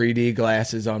the 3D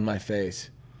glasses on my face.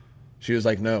 She was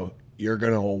like, "No, you're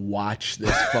going to watch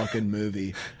this fucking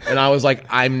movie." And I was like,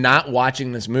 "I'm not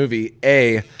watching this movie.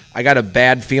 A, I got a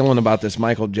bad feeling about this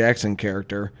Michael Jackson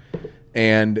character.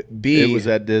 And B, It was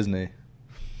at Disney.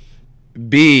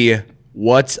 B,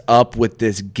 what's up with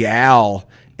this gal?"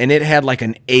 And it had like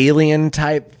an alien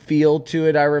type feel to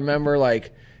it. I remember,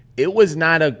 like, it was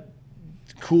not a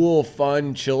cool,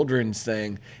 fun children's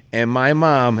thing. And my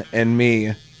mom and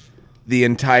me, the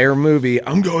entire movie,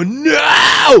 I'm going,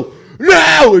 "No!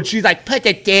 No!" And she's like, "Put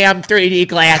the damn 3D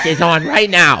glasses on right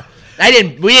now." We sat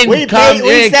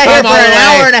here for an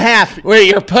hour and a half. Where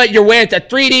you're wearing it's a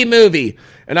 3D movie.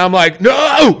 And I'm like,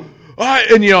 "No!"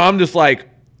 And, I'm just like,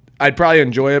 I'd probably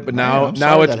enjoy it, but now it's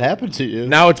that happened to you.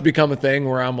 Now it's become a thing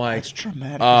where I'm like, That's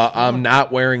traumatic. I'm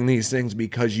not wearing these things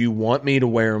because you want me to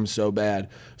wear them so bad.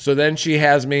 So then she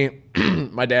has me.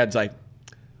 My dad's like,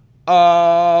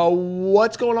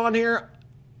 "What's going on here?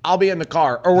 I'll be in the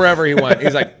car," or wherever he went.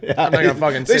 He's like, "I'm not gonna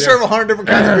fucking." They sit serve here. 100 different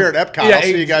kinds of beer at Epcot. I'll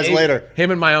see you guys later. Him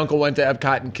and my uncle went to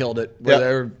Epcot and killed it. Where Yep.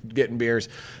 they were getting beers.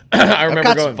 I remember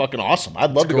Epcot's going. fucking awesome.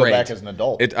 I'd love to go Great. back as an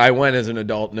adult. I went as an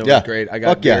adult, and it Yeah. was great. I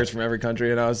got Fuck yeah. beers from every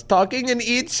country, and I was talking in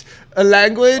each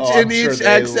language, I'm in sure each they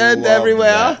accent, loved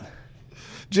everywhere. that.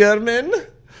 German.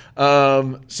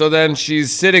 So then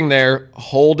she's sitting there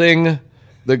holding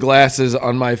the glasses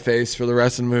on my face for the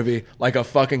rest of the movie like a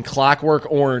fucking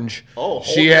Clockwork Orange. Oh,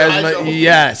 she hold your has eyes open.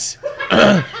 yes,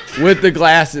 with the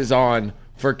glasses on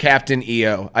for Captain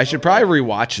EO. I should probably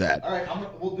rewatch that All right,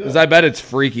 we'll do because I bet it's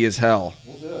freaky as hell.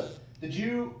 We'll do it.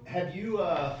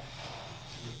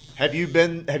 Have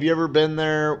you ever been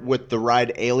there with the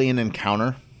ride Alien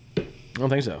Encounter? I don't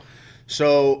think so.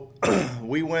 So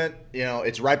we went,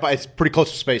 it's pretty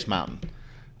close to Space Mountain.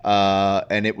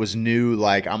 And it was new,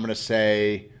 like, I'm going to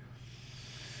say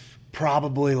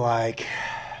probably like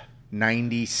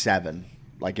 97.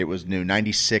 Like it was new,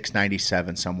 96,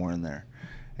 97, somewhere in there.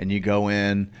 And you go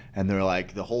in and they're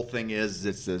like, the whole thing is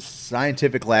it's this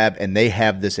scientific lab and they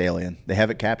have this alien. They have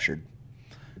it captured.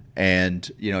 And,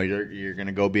 you're going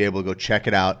to go be able to go check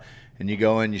it out. And you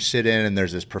go in, you sit in, and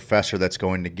there's this professor that's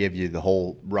going to give you the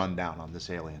whole rundown on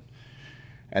this alien.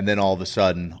 And then all of a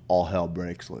sudden, all hell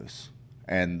breaks loose.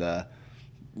 And the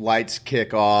lights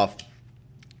kick off,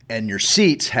 and your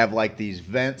seats have like these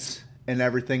vents and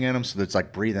everything in them, so it's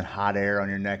like breathing hot air on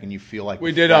your neck, and you feel like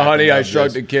We did a Honey, I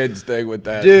Shrunk the Kids thing with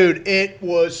that. Dude, it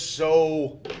was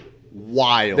so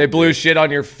wild. They blew shit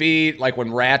on your feet, like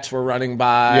when rats were running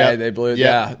by. Yep. They blew,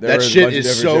 Yep. there That was a shit bunch of is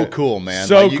different so shit. cool, man.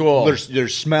 So Like, cool.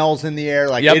 There's smells in the air.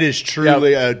 Like Yep. it is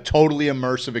truly a totally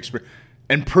immersive experience,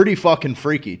 and pretty fucking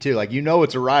freaky too. Like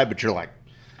it's a ride, but you're like,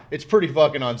 it's pretty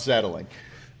fucking unsettling.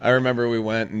 I remember we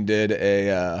went and did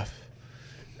a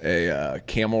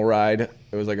camel ride.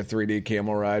 It was like a 3D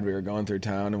camel ride. We were going through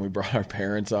town, and we brought our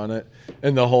parents on it.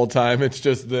 And the whole time, it's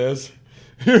just this.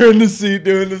 You're in the seat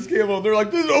doing this camel. And they're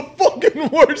like, this is the fucking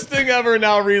worst thing ever. And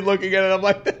now looking at it, I'm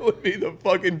like, that would be the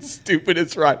fucking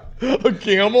stupidest ride. A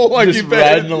camel? Like Just you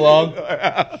riding along.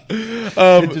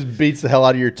 It just beats the hell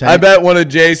out of your tank. I bet one of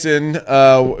Jason's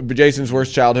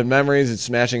worst childhood memories is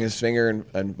smashing his finger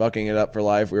and fucking it up for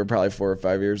life. We were probably 4 or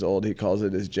 5 years old. He calls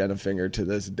it his Jenna finger to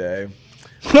this day.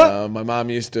 My mom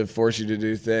used to force you to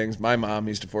do things. My mom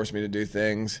used to force me to do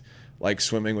things like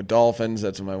swimming with dolphins.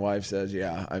 That's what my wife says.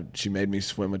 Yeah, she made me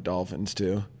swim with dolphins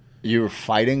too. You were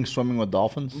fighting swimming with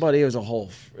dolphins? Buddy, it was a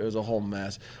whole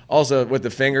mess. Also, with the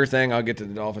finger thing, I'll get to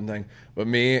the dolphin thing. But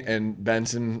me and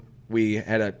Benson, we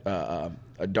had a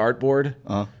dartboard.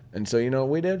 And so you know what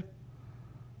we did?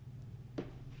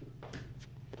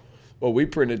 Well, we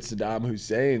printed Saddam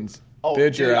Hussein's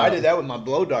picture dude, out. I did that with my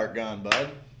blow dart gun,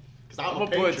 bud. Because I'm a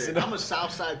patriot. I'm a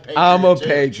Southside patriot. I'm a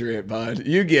patriot, bud.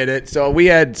 You get it. So we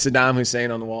had Saddam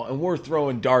Hussein on the wall, and we're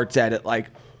throwing darts at it like,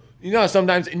 you know,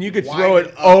 sometimes, and you could throw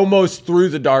it almost through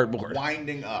the dartboard.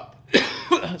 Winding up.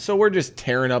 So we're just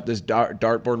tearing up this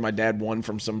dartboard my dad won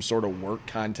from some sort of work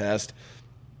contest.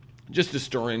 Just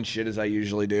destroying shit as I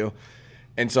usually do.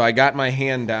 And so I got my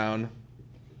hand down,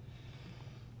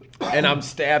 and I'm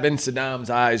stabbing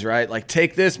Saddam's eyes, right? Like,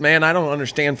 take this, man. I don't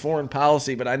understand foreign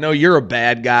policy, but I know you're a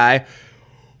bad guy.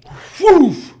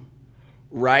 Whew!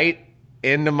 Right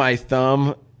into my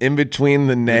thumb, in between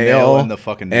the nail and the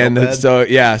fucking nail bed?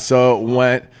 so it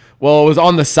went. Well, it was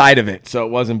on the side of it, so it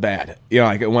wasn't bad. You know,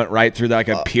 like it went right through. Like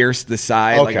I pierced the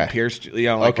side, like it pierced. You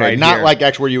know, like right not here. like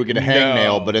actually where you would get a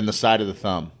hangnail, but in the side of the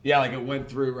thumb. Yeah, like it went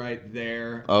through right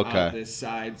there. Okay. On this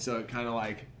side, so it kind of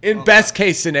like in best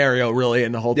case scenario, really,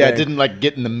 in the whole thing. Yeah, it didn't like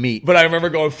get in the meat. But I remember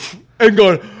going and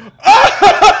going, and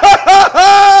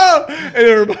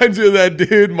it reminds me of that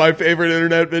dude. My favorite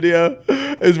internet video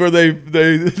is where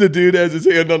the dude has his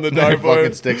hand on the dartboard,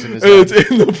 fucking sticks in his and head.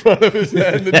 it's in the front of his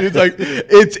head. And the dude's like,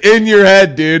 "It's in your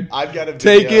head, dude. I've got a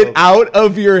take video. it out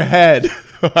of your head."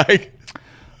 Like,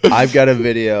 I've got a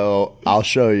video I'll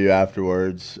show you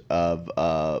afterwards of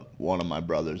one of my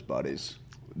brother's buddies.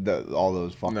 All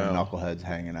those fucking knuckleheads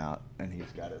hanging out, and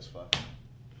he's got his fucking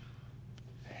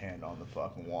hand on the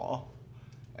fucking wall.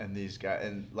 And these guys,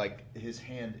 and like his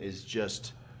hand is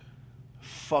just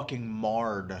fucking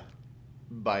marred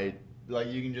by, like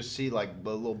you can just see like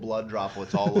the little blood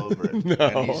droplets all over it.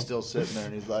 And he's still sitting there,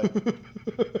 and he's like,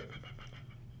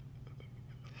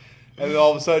 and then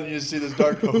all of a sudden you just see this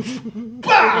dart go,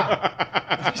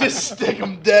 bah! Just stick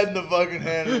him dead in the fucking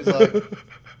hand. And he's like,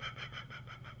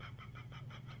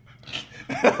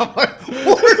 and I'm like,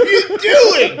 what are you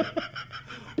doing?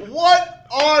 What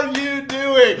are you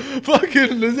doing?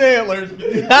 fucking his antlers.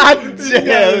 God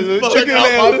damn. Fucking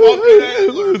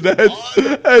antlers.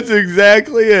 That's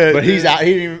exactly it. But he's out.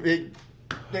 He didn't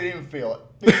even feel it.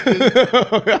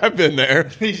 I've been there.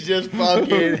 He's just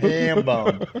fucking ham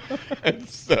bone.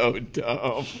 It's so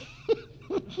dumb.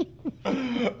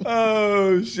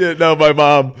 Oh, shit. No, my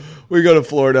mom, we go to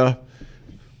Florida.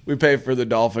 We pay for the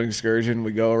dolphin excursion.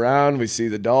 We go around. We see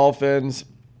the dolphins.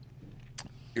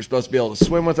 You're supposed to be able to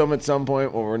swim with them at some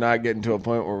point. Well, we're not getting to a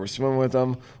point where we're swimming with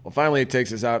them. Well, finally it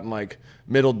takes us out in like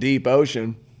middle deep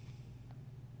ocean.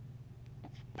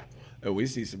 And we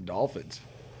see some dolphins.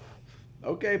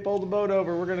 Okay, pull the boat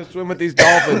over. We're going to swim with these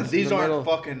dolphins. These aren't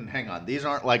fucking, hang on. These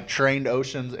aren't like trained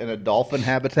oceans in a dolphin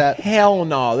habitat. Hell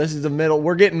no. This is the middle.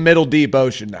 We're getting middle deep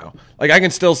ocean now. Like I can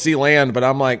still see land, but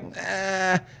I'm like,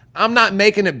 I'm not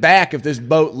making it back if this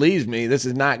boat leaves me. This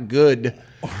is not good.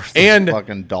 And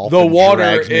fucking dolphin the water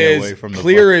drags me away is from the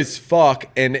clear as fuck,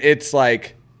 and it's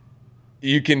like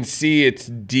you can see it's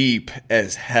deep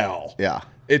as hell. Yeah.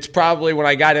 It's probably, when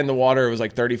I got in the water, it was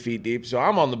like 30 feet deep. So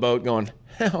I'm on the boat going,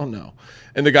 hell no.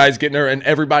 And the guy's getting there, and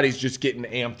everybody's just getting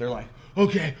amped. They're like,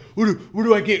 okay, where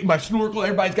do I get my snorkel?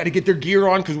 Everybody's got to get their gear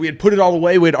on because we had put it all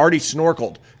away. We had already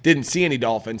snorkeled. Didn't see any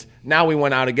dolphins. Now we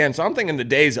went out again. So I'm thinking the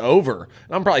day's over.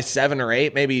 And I'm probably 7 or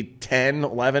 8, maybe 10,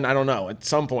 11, I don't know, at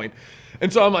some point.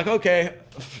 And so I'm like, okay,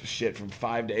 shit, from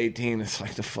 5 to 18, it's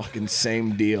like the fucking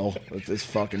same deal with this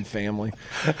fucking family.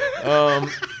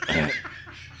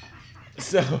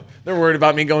 So they're worried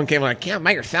about me going camping. Like, camp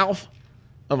by yourself?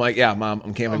 I'm like, yeah, Mom,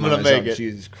 I'm camping by gonna myself. make it.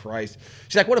 Jesus Christ.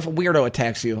 She's like, what if a weirdo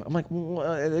attacks you? I'm like,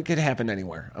 well, it could happen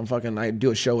anywhere. I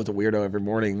do a show with a weirdo every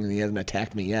morning, and he hasn't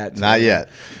attacked me yet. So Not yet.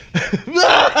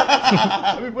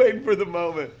 I've been waiting for the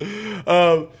moment.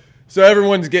 So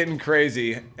everyone's getting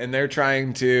crazy, and they're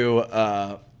trying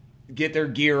to get their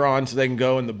gear on so they can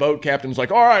go. And the boat captain's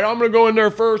like, all right, I'm going to go in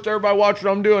there first. Everybody watch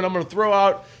what I'm doing. I'm going to throw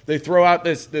out. They throw out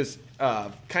this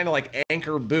kind of like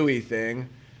anchor buoy thing.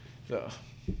 So,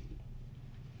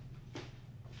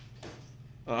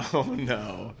 oh,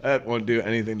 no. That won't do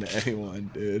anything to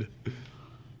anyone, dude.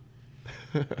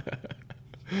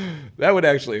 That would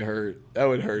actually hurt. That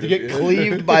would hurt. To get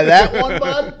cleaved by that one,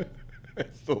 bud?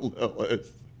 It's the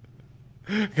lowest.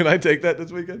 Can I take that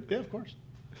this weekend? Yeah, of course.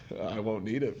 I won't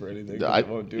need it for anything. I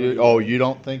won't do it. Oh, you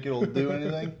don't think it'll do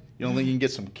anything? You don't think you can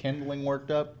get some kindling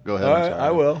worked up? Go ahead. I'm sorry.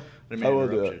 I will. I didn't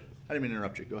mean to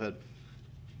interrupt you. Go ahead.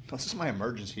 This is my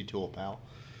emergency tool, pal.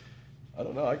 I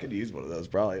don't know. I could use one of those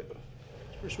probably.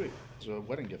 It's pretty sweet. It's a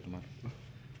wedding gift of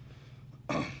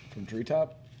mine. From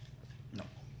Treetop? No.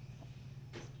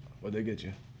 What'd they get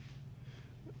you?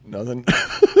 Nothing.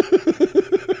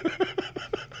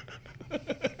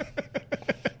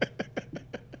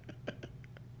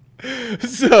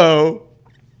 So,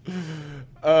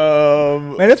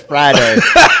 man, it's Friday.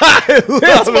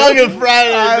 It's fucking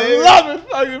Friday. I love it,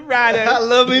 fucking Friday. I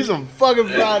love me some fucking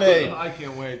Friday. I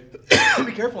can't wait.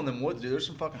 Be careful in them woods, dude. There's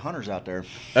some fucking hunters out there.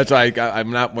 That's why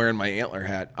I'm not wearing my antler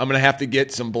hat. I'm gonna have to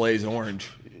get some blaze orange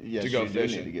Yes, to go you do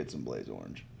fishing. need to get some blaze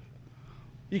orange.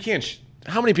 You can't.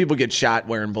 How many people get shot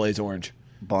wearing blaze orange?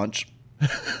 Bunch.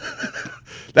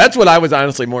 That's what I was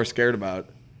honestly more scared about.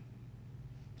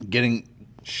 Getting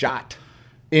Shot.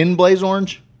 in blaze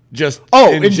orange? Just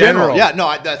in general. Yeah,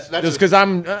 no, that's just because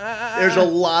I'm. there's a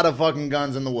lot of fucking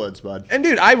guns in the woods, bud. And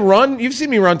dude, I run. You've seen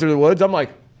me run through the woods. I'm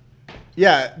like,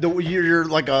 Yeah,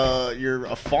 you're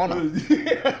a fauna.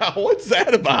 what's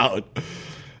that about?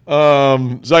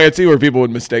 So I could see where people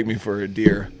would mistake me for a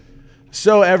deer.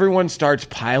 So everyone starts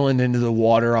piling into the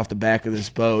water off the back of this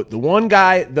boat. The one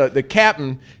guy, the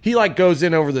captain, he like goes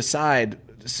in over the side,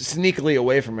 sneakily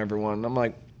away from everyone. And I'm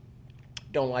like,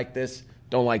 don't like this,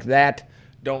 don't like that,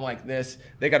 don't like this.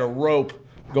 They got a rope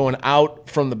going out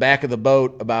from the back of the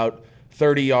boat about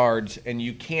 30 yards, and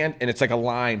you can't, and it's like a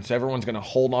line, so everyone's going to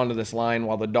hold onto this line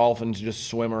while the dolphins just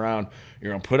swim around.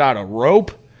 You're going to put out a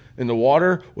rope in the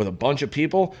water with a bunch of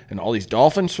people and all these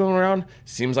dolphins swimming around.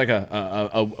 Seems like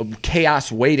a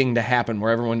chaos waiting to happen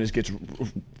where everyone just gets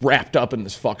wrapped up in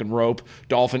this fucking rope.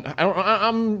 Dolphin.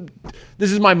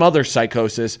 This is my mother's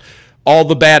psychosis. All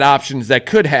the bad options that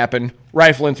could happen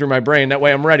rifling through my brain. That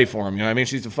way I'm ready for them. You know what I mean?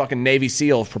 She's a fucking Navy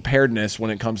SEAL of preparedness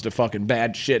when it comes to fucking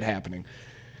bad shit happening.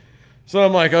 So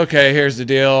I'm like, okay, here's the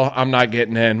deal. I'm not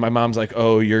getting in. My mom's like,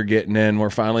 oh, you're getting in. We're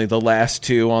finally the last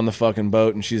two on the fucking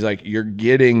boat. And she's like, you're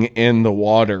getting in the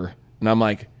water. And I'm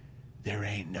like, there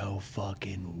ain't no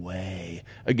fucking way.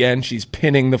 Again, she's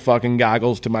pinning the fucking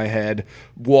goggles to my head,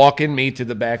 walking me to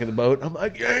the back of the boat. I'm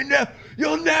like,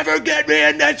 you'll never get me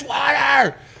in this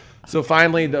water. So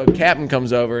finally the captain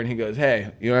comes over and he goes,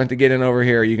 hey, you don't have to get in over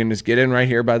here. You can just get in right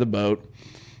here by the boat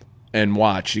and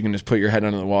watch. You can just put your head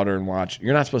under the water and watch.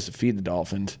 You're not supposed to feed the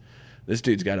dolphins. This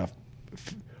dude's got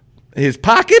his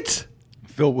pockets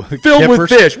filled with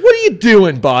fish. What are you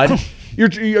doing, bud?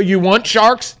 You want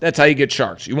sharks? That's how you get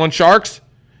sharks. You want sharks?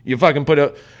 You fucking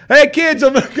hey kids,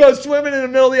 I'm gonna go swimming in the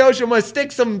middle of the ocean. I'm gonna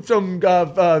stick some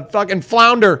fucking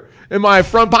flounder in my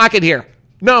front pocket here.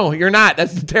 No, you're not.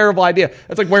 That's a terrible idea.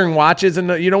 That's like wearing watches, and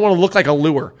you don't want to look like a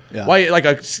lure. Yeah.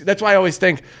 That's why I always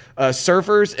think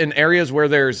surfers in areas where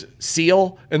there's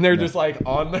seal, and they're just like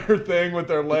on their thing with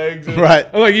their legs. Right.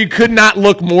 I'm like, you could not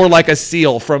look more like a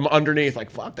seal from underneath. Like,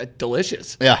 fuck, that's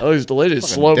delicious. Yeah. That was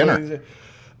delicious. Slow dinner.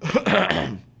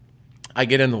 I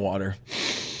get in the water,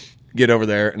 get over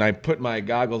there, and I put my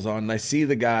goggles on, and I see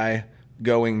the guy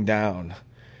going down,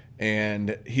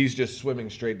 and he's just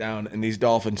swimming straight down, and these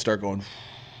dolphins start going.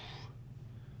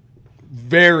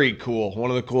 Very cool. One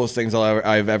of the coolest things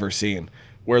I've ever seen.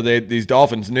 Where these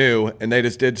dolphins knew, and they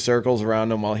just did circles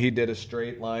around him while he did a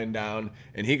straight line down,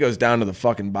 and he goes down to the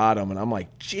fucking bottom, and I'm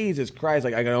like, Jesus Christ,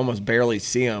 like I can almost barely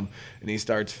see him, and he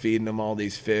starts feeding them all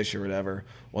these fish or whatever.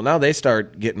 Well, now they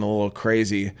start getting a little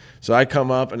crazy, so I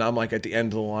come up, and I'm like at the end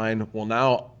of the line. Well,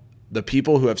 now the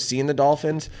people who have seen the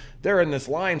dolphins, they're in this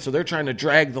line, so they're trying to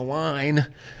drag the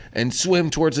line and swim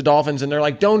towards the dolphins, and they're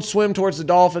like, don't swim towards the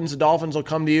dolphins. The dolphins will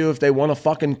come to you if they want to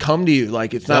fucking come to you.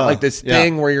 Like, it's not like this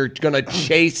thing where you're going to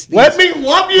chase these Let me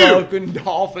love you! fucking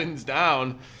dolphins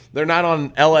down. They're not on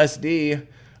LSD.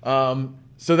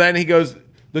 So then he goes,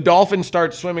 the dolphins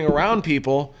start swimming around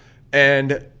people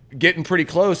and getting pretty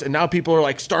close, and now people are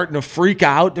like starting to freak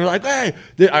out. They're like, hey,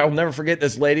 I'll never forget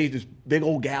this lady, this big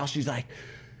old gal. She's like,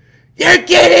 you're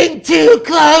getting too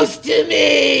close to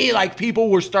me. Like, people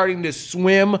were starting to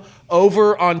swim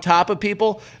over on top of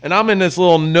people. And I'm in this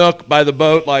little nook by the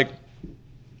boat, like,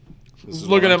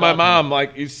 looking at my mom,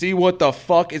 like, you see what the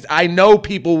fuck is... I know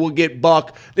people will get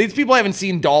buck. These people haven't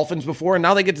seen dolphins before, and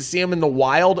now they get to see them in the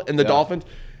wild, and the dolphins.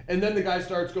 And then the guy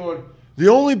starts going, the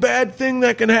only bad thing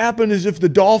that can happen is if the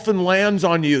dolphin lands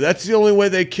on you. That's the only way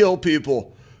they kill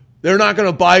people. They're not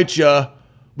going to bite you.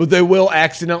 But they will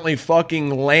accidentally fucking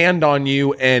land on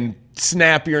you and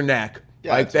snap your neck.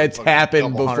 Yeah, like it's a that's fucking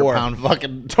happened couple before. 100-pound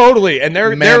fucking Totally, and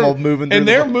they're mammal moving, and through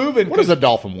they're moving. What does a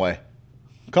dolphin weigh?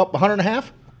 A couple 100.5?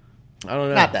 I don't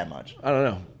know. Not that much. I don't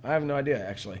know. I have no idea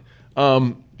actually.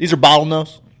 These are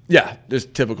bottlenose. Yeah,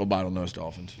 just typical bottlenose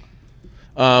dolphins.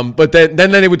 But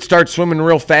then they would start swimming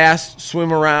real fast,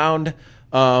 swim around,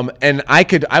 and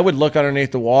I would look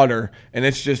underneath the water, and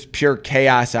it's just pure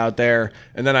chaos out there.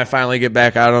 And then I finally get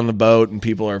back out on the boat, and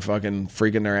people are fucking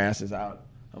freaking their asses out.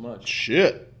 How much?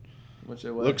 Shit. How much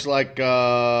it weigh? Looks like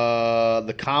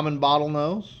the common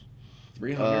bottlenose.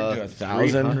 300 to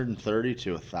 1,000 330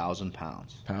 to 1,000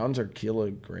 pounds. pounds or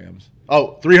kilograms.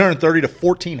 Oh, 330 to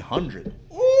 1,400.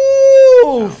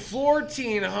 Ooh,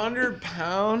 1,400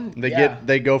 pound.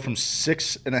 They go from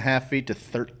 6.5 feet to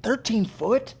 13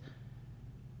 foot.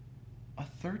 A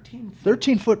 13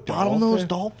 13-foot bottlenose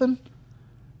dolphin.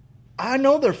 I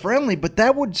know they're friendly, but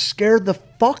that would scare the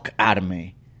fuck out of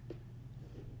me.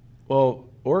 Well,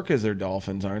 orcas are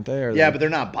dolphins, aren't they? Yeah, but they're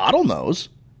not bottlenose.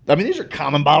 I mean, these are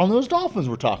common bottlenose dolphins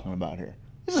we're talking about here.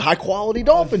 This is high-quality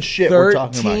dolphin shit we're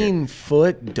talking about here.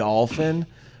 13-foot dolphin.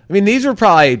 I mean, these were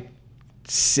probably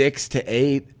 6 to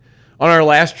 8. On our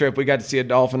last trip, we got to see a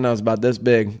dolphin that was about this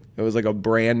big. It was like a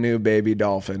brand new baby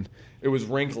dolphin. It was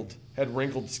wrinkled, had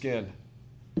wrinkled skin.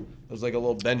 It was like a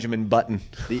little Benjamin Button.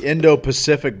 The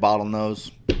Indo-Pacific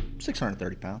bottlenose,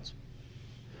 630 pounds.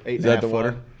 8.5 Is that the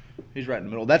footer. one? He's right in the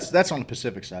middle. That's on the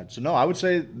Pacific side. So, no, I would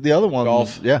say the other one.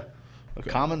 Gulf. Yeah. A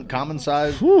common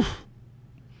size. Whew.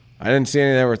 I didn't see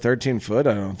any that were 13 foot,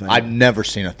 I don't think. I've never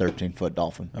seen a 13-foot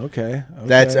dolphin. Okay.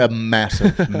 That's a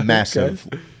massive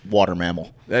water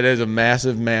mammal. That is a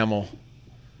massive mammal.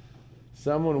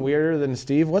 Someone weirder than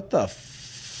Steve? What the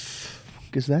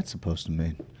What is that supposed to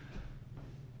mean?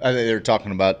 I think they were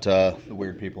talking about the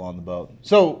weird people on the boat.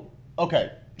 So,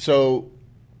 okay. So,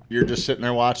 you're just sitting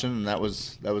there watching, and that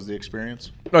was the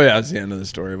experience? Oh, yeah, that's the end of the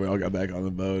story. We all got back on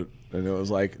the boat, and it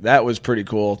was like, that was pretty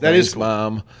cool. That Thanks, is cool.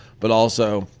 Mom. But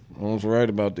also, I was right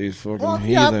about these fucking Well,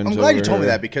 yeah, heathens. I'm glad you over told me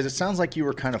here. that because it sounds like you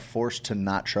were kind of forced to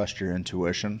not trust your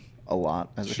intuition a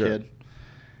lot as a Sure. kid.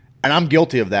 And I'm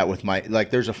guilty of that with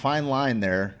there's a fine line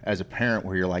there as a parent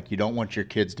where you're like, you don't want your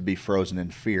kids to be frozen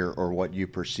in fear or what you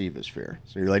perceive as fear.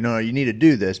 So you're like, no, you need to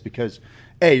do this because,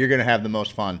 A, you're going to have the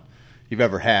most fun you've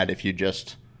ever had if you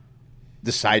just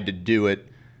decide to do it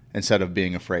instead of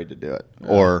being afraid to do it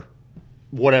or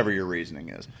whatever your reasoning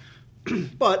is.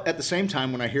 But at the same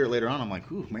time, when I hear it later on, I'm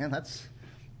like, ooh, man,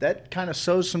 that kind of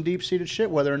sows some deep-seated shit,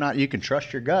 whether or not you can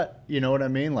trust your gut. You know what I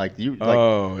mean?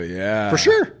 Oh, yeah. For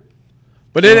sure.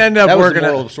 But it ended up That was working the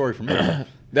moral out. of the story for me.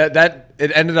 That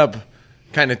it ended up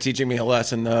kind of teaching me a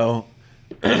lesson, though.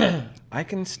 I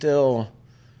can still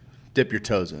Dip your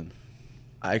toes in.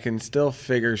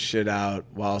 figure shit out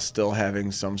while still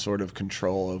having some sort of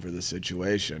control over the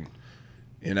situation.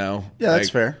 You know? Yeah, that's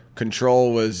fair.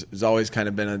 Control has always kind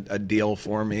of been a deal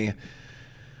for me.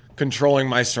 Controlling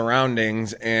my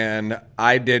surroundings, and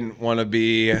I didn't want to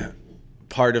be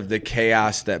part of the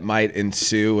chaos that might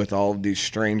ensue with all of these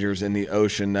strangers in the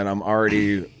ocean that I'm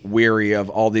already weary of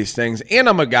all these things. And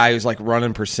I'm a guy who's like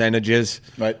running percentages.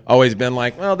 Right. Always been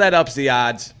like, well, that ups the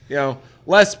odds. You know,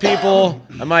 less people,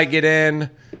 I might get in.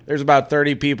 There's about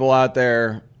 30 people out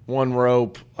there, one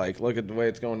rope. Like, look at the way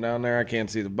it's going down there. I can't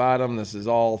see the bottom. This is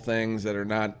all things that are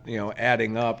not,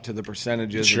 adding up to the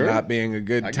percentages Sure. and not being a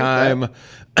good I get time.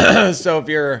 So if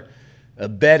you're a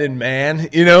betting man,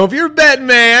 if you're a betting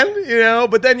man,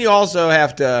 but then you also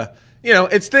have to,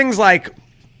 it's things like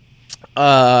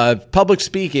public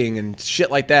speaking and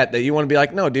shit like that you want to be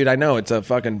like, no, dude, I know it's a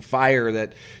fucking fire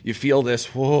that you feel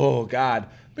this, whoa, God.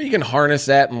 But you can harness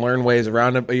that and learn ways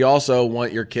around it. But you also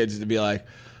want your kids to be like,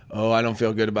 oh, I don't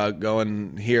feel good about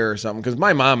going here or something. Because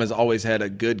my mom has always had a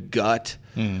good gut.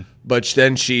 But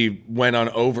then she went on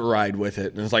override with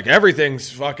it. And it's like,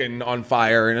 everything's fucking on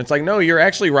fire. And it's like, no, you're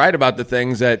actually right about the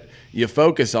things that you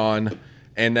focus on.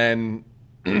 And then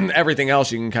everything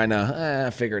else you can kind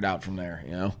of figure it out from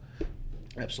there,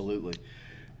 Absolutely.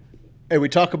 Hey, we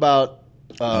talked about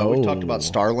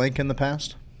Starlink in the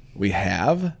past. We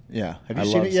have? Yeah. Have I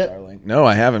you love seen it yet? Starlink. No,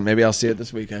 I haven't. Maybe I'll see it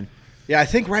this weekend. Yeah, I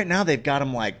think right now they've got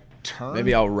them turned.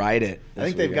 Maybe I'll ride it. I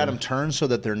think they've got them turned so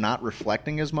that they're not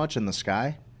reflecting as much in the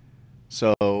sky.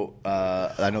 So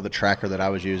I know the tracker that I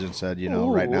was using said,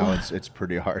 right now it's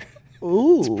pretty hard.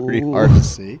 It's pretty hard to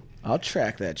see. I'll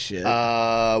track that shit.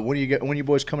 When you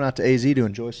boys coming out to AZ to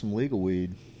enjoy some legal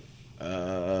weed? When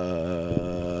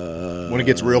it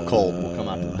gets real cold, we'll come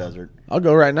out to the desert. I'll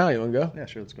go right now. You want to go? Yeah,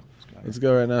 sure. Let's go. Let's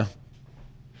go right now.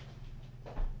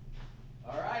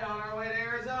 All right, on our way to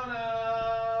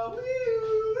Arizona. Woo,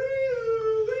 woo,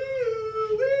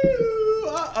 woo, woo.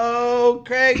 Uh-oh,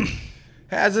 Craig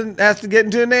has to get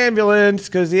into an ambulance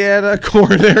because he had a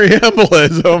coronary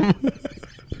embolism.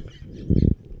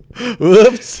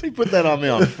 Whoops. He put that on me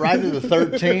on Friday the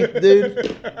 13th,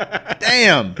 dude.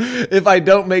 Damn. If I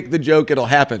don't make the joke, it'll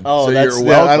happen. Oh, so that's you're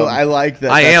welcome. I like that.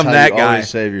 I That's am how that you guy. always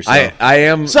save yourself. I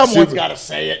am. Someone's got to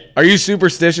say it. Are you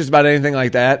superstitious about anything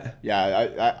like that?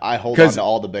 Yeah, I hold on to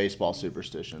all the baseball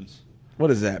superstitions. What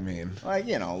does that mean?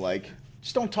 Like,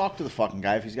 just don't talk to the fucking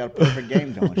guy if he's got a perfect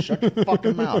game going. Shut your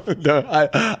fucking mouth. No,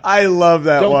 I love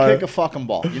that Don't one. kick a fucking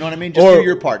ball. You know what I mean? Just do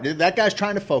your part. That guy's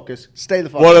trying to focus. Stay the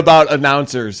fuck. What about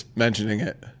announcers mentioning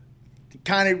it?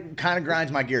 Kind of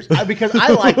grinds my gears because I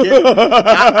like it.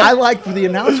 I like for the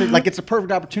announcer, like it's a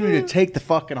perfect opportunity to take the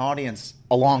fucking audience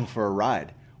along for a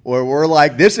ride. Or we're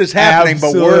like, this is happening,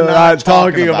 but we're not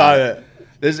talking about it.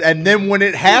 And then when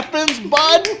it happens,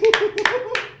 bud,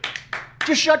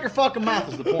 just shut your fucking mouth.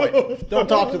 Is the point? Don't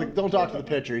talk to the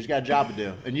pitcher. He's got a job to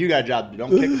do, and you got a job to do.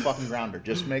 Don't kick the fucking grounder.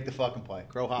 Just make the fucking play.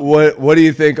 Crow hop. What do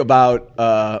you think about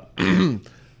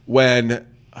when?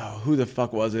 Oh, who the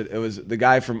fuck was it? It was the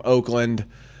guy from Oakland.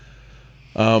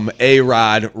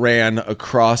 A-Rod ran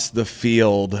across the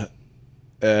field.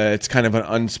 It's kind of an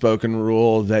unspoken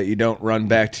rule that you don't run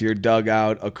back to your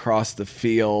dugout across the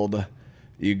field.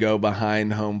 You go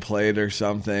behind home plate or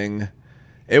something.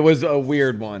 It was a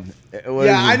weird one.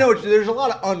 I know. There's a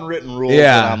lot of unwritten rules.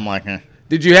 Yeah. That I'm like,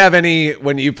 Did you have any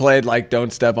when you played, like,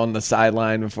 don't step on the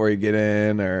sideline before you get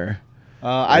in, or?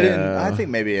 I didn't. I think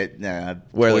maybe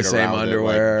wear the same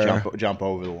underwear. Like jump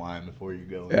over the line before you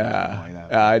go. Yeah,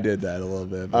 I did that a little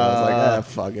bit. But I was like,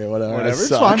 fuck it, whatever. It's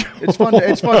fun. It's fun.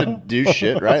 It's fun to do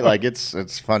shit, right? Like it's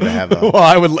fun to have. Well,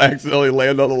 I would accidentally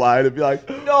land on the line and be like,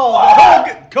 no,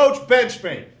 Coach bench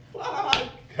me.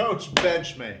 Coach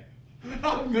bench me.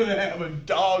 I'm gonna have a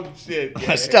dog shit game.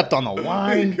 I stepped on the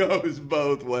line. It goes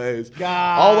both ways.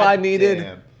 God, all I needed.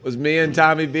 Damn. Was me and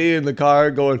Tommy B in the car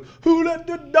going, who let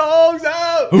the dogs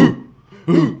out? When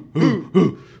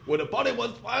the party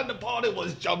was fun, the party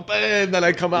was jumping. Then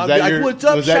I come out and be like, what's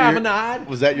up, Chaminade?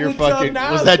 Was that your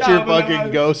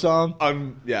fucking go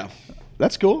song? Yeah.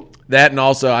 That's cool. That, and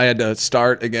also I had to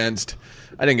start against,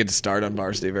 I didn't get to start on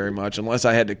varsity very much unless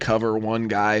I had to cover one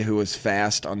guy who was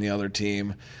fast on the other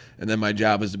team. And then my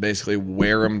job was to basically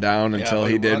wear him down until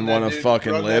he didn't want to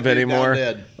fucking live anymore.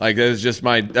 Like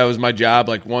that was my job.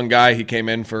 Like one guy, he came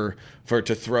in for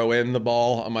to throw in the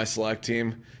ball on my select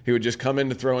team. He would just come in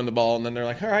to throw in the ball, and then they're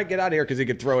like, "All right, get out of here," because he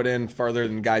could throw it in farther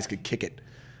than guys could kick it.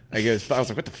 I was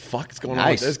like, "What the fuck is going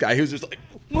on with this guy?" He was just like,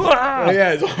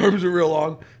 yeah, his arms are real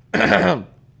long.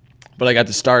 But I got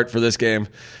to start for this game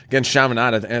against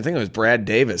Chaminade. And I think it was Brad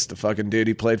Davis, the fucking dude.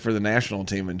 He played for the national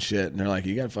team and shit. And they're like,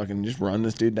 you got to fucking just run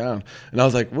this dude down. And I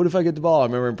was like, what if I get the ball? I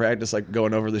remember in practice like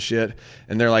going over the shit.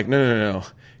 And they're like, no.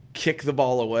 Kick the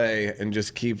ball away and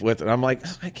just keep with it. And I'm like,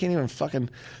 I can't even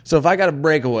fucking. So if I got a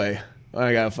breakaway,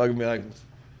 I got to fucking be like,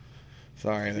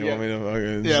 sorry, they want me to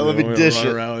fucking let me dish run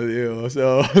it around with you.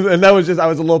 So, and that was just, I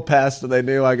was a little past, so they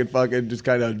knew I could fucking just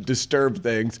kind of disturb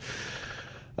things.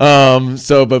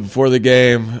 But before the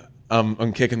game,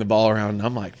 I'm kicking the ball around, and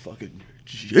I'm like, fucking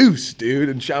juice, dude.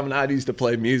 And Chaminade used to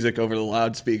play music over the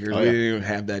loudspeakers. We didn't even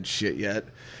have that shit yet.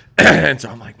 And so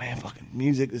I'm like, man, fucking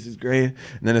music, this is great. And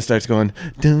then it starts going,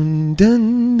 dun,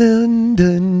 dun, dun,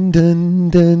 dun, dun,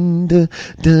 dun, dun,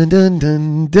 dun, dun,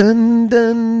 dun, dun,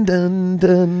 dun, dun,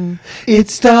 dun. It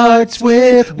starts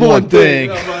with one thing.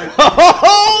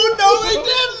 Oh, no, they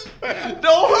didn't.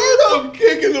 Don't hurt him. I'm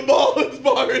kicking the ball as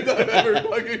far as I've ever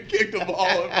fucking kicked a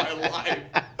ball in my life.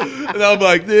 And I'm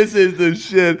like, this is the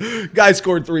shit. Guy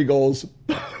scored 3 goals.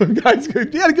 He had a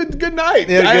good night.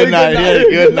 He had a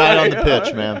good night on the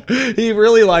pitch, man. He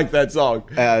really liked that song.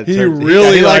 He liked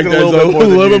liked that song a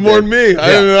little bit more than me. Yeah.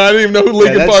 I didn't even know who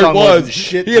Linkin Park was.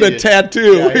 He had a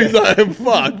tattoo. Yeah. He's like,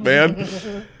 fuck,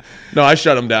 man. No, I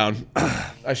shut him down.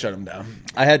 I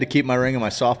had to keep my ring and my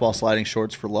softball sliding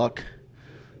shorts for luck.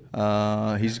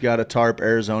 He's got a tarp.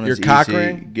 Arizona's your cock easy.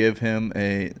 ring? Give him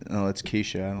a. Oh, it's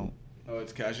Keisha. Oh,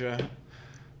 it's Kesha.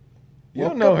 You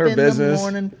don't know her business. The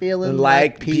morning feeling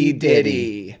like P.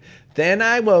 Diddy. Then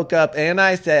I woke up and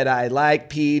I said I like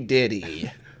P.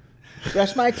 Diddy.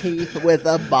 Brush my teeth with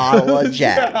a bottle of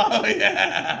Jack. Oh,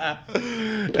 yeah.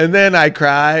 And then I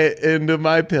cry into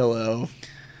my pillow.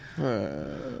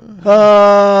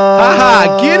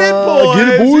 Haha, get it, boys. Get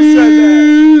it,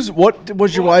 boys. What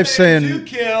was your wife saying? You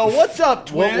kill. What's up,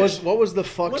 Twitch? What was the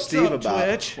fuck What's Steve up, about?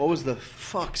 Twitch? What was the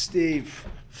fuck Steve?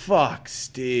 Fuck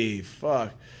Steve.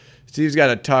 Fuck. Steve's got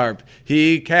a tarp.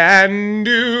 He can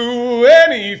do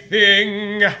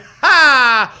anything.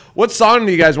 Ha! What song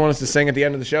do you guys want us to sing at the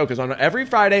end of the show? Because on every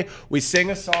Friday, we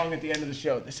sing a song at the end of the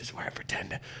show. This is where I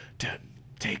pretend to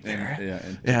take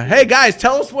there. Yeah. Hey, guys,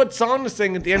 tell us what song to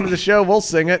sing at the end of the show. We'll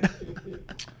sing it.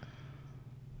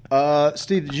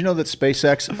 Steve, did you know that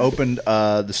SpaceX opened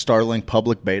the Starlink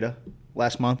public beta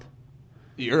last month?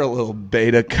 You're a little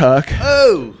beta cuck.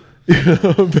 Oh!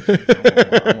 I want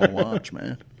to watch,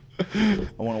 man. I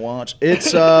want to watch.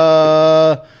 It's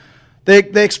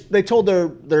they told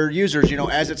their users,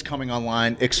 as it's coming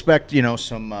online, expect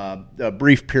some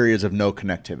brief periods of no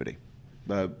connectivity.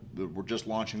 We're just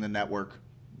launching the network.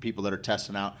 People that are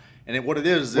testing out, and what it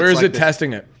is, where is it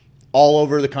testing it? All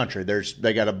over the country.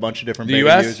 They got a bunch of different the beta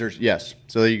US? users. Yes.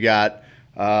 So you got,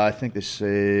 I think they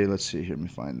say, let's see here. Let me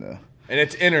find the. And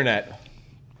it's internet.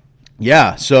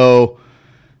 Yeah. So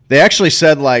they actually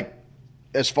said,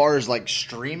 as far as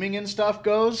streaming and stuff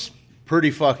goes,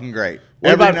 pretty fucking great.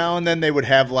 Every now and then they would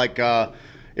have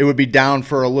it would be down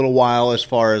for a little while as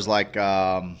far as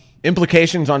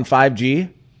implications on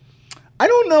 5G. I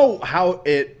don't know how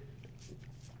it.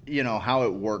 How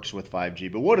it works with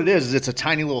 5G. But what it is it's a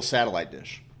tiny little satellite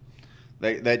dish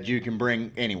that you can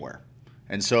bring anywhere.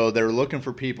 And so they're looking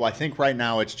for people. I think right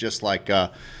now it's just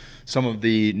some of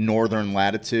the northern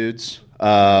latitudes,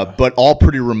 but all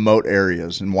pretty remote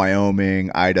areas in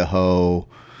Wyoming, Idaho.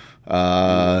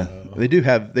 They do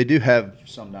have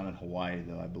some down in Hawaii,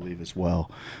 though, I believe, as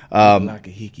well. But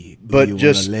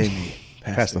just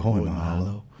past the Holy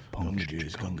Mahalo. Gunga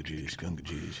juice.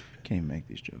 Can't even make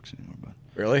these jokes anymore, bud.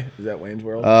 Really? Is that Wayne's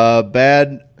World?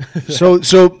 Bad. So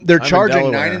they're I'm in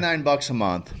charging Delaware. $99 a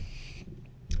month,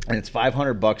 and it's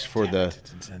 $500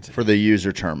 for the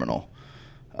user terminal.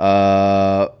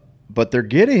 But they're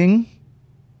getting.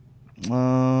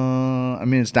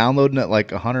 It's downloading at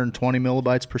 120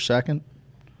 millibytes per second.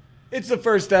 It's the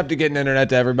first step to getting internet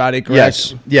to everybody, correct?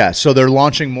 Yes. Yeah. So they're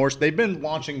launching more. They've been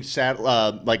launching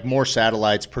more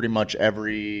satellites pretty much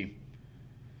every.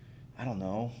 I don't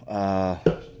know.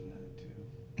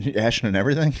 Ashing and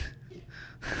everything?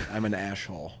 I'm an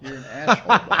ashhole. You're an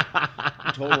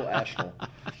ashhole. Total ashhole.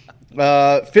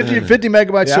 50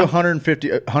 megabytes to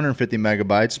 150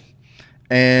 megabytes.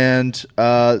 And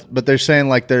but they're saying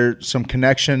there's some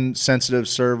connection sensitive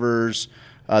servers.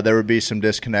 There would be some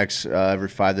disconnects every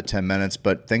 5 to 10 minutes.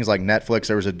 But things like Netflix,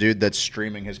 there was a dude that's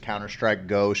streaming his Counter-Strike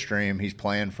Go stream. He's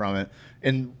playing from it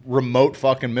in remote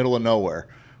fucking middle of nowhere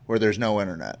where there's no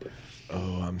internet.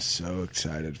 Oh, I'm so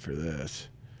excited for this.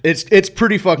 It's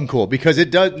pretty fucking cool because it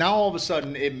does now all of a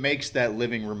sudden it makes that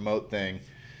living remote thing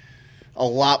a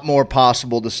lot more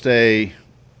possible to stay,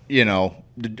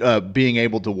 being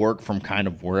able to work from kind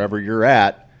of wherever you're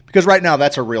at. Because right now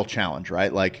that's a real challenge,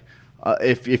 right?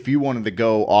 If you wanted to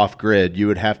go off grid,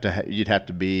 you'd have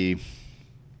to be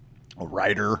a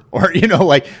writer or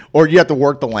or you have to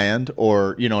work the land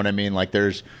or you know what I mean.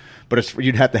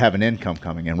 You'd have to have an income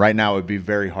coming in. Right now, it would be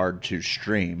very hard to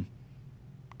stream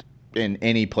in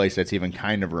any place that's even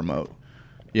kind of remote.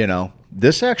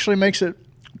 This actually makes it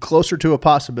closer to a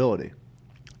possibility.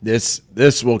 This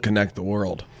will connect the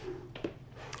world.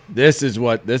 This is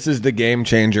the game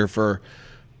changer for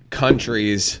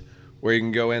countries where you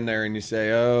can go in there and you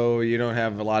say, oh, you don't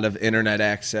have a lot of internet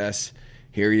access.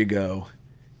 Here you go.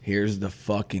 Here's the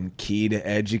fucking key to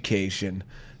education.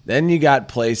 Then you got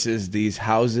places, these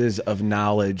houses of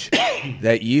knowledge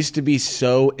that used to be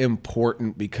so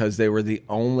important because they were the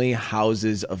only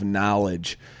houses of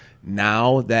knowledge.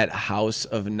 Now that house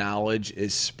of knowledge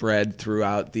is spread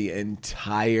throughout the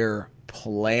entire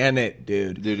planet,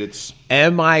 dude. Dude, it's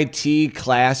MIT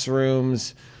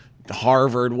classrooms,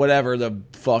 Harvard, whatever the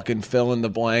fucking fill in the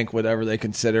blank, whatever they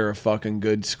consider a fucking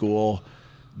good school.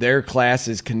 Their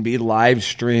classes can be live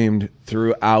streamed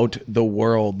throughout the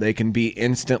world. They can be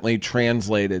instantly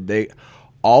translated.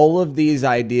 All of these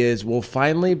ideas will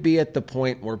finally be at the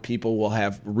point where people will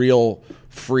have real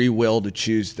free will to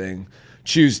choose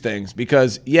things.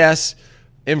 Because yes,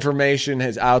 information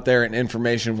is out there and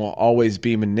information will always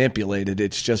be manipulated.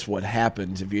 It's just what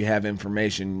happens. If you have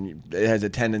information, it has a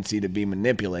tendency to be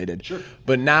manipulated. Sure.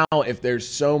 But now if there's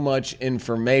so much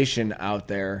information out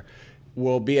there,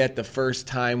 we'll be at the first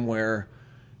time where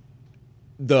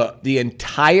the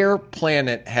entire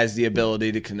planet has the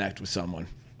ability to connect with someone.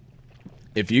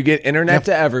 If you get internet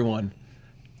to everyone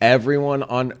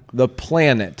on the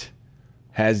planet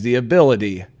has the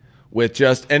ability with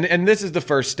just and this is the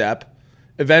first step.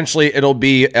 Eventually it'll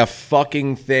be a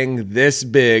fucking thing this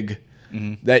big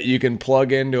that you can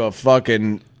plug into a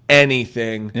fucking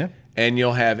anything and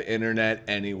you'll have internet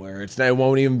anywhere. It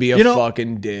won't even be a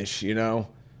fucking dish,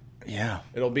 Yeah.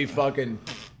 It'll be fucking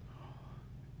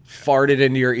farted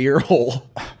into your ear hole.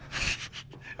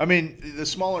 I mean, the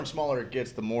smaller and smaller it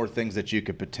gets, the more things that you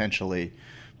could potentially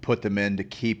put them in to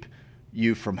keep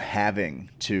you from having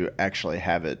to actually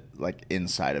have it like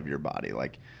inside of your body.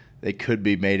 Like they could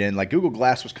be made in. Like Google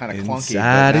Glass was kind of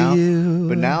clunky,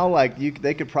 but now like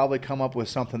they could probably come up with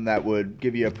something that would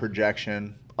give you a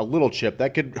projection, a little chip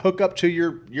that could hook up to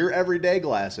your everyday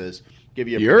glasses. Give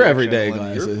you your everyday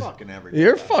glasses. Your fucking everyday.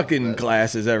 Your fucking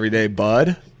glasses every day,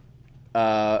 bud.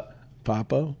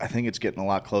 Papo. I think it's getting a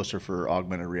lot closer for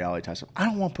augmented reality type stuff. I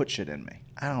don't want to put shit in me.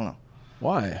 I don't know.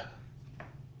 Why?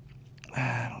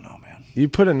 I don't know, man. You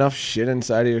put enough shit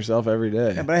inside of yourself every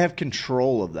day. Yeah, but I have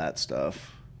control of that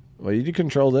stuff. Well, you can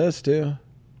control this too.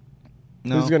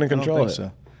 No, who's going to control it? So.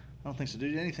 I don't think so,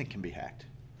 dude. Anything can be hacked.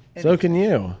 So can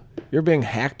you. You're being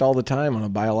hacked all the time on a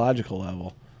biological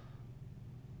level.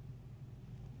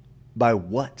 By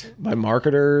what? By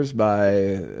marketers, by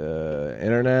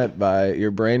internet, by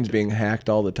your brain's being hacked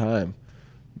all the time.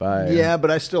 Yeah, but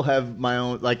I still have my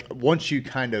own. Like once you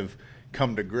kind of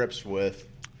come to grips with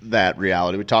that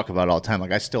reality, we talk about it all the time.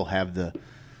 Like I still have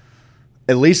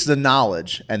at least the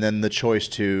knowledge, and then the choice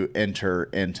to enter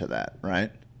into that. Right?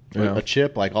 Yeah. A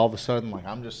chip, like all of a sudden, like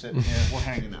I'm just sitting here, we're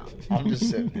hanging out. I'm just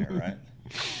sitting here, right?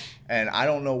 And I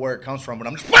don't know where it comes from, but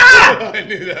I'm just. I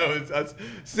knew that was us.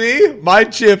 See, my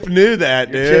chip knew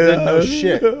that, dude. Your chip didn't know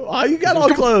shit. Oh, you got all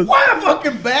close. Why a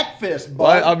fucking back fist,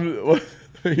 bud? Are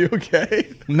you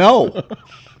okay? No.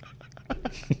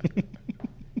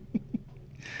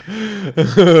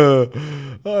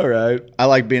 All right. I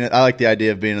like the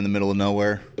idea of being in the middle of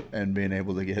nowhere and being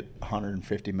able to get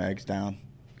 150 megs down.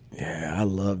 Yeah, I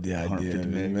love the idea. 150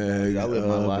 Man. megs. I live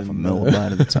my life a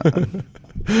millibyte at a time.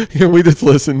 Can we just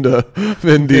listen to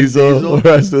Vin Diesel the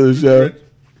rest of the show?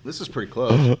 This is pretty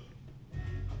close.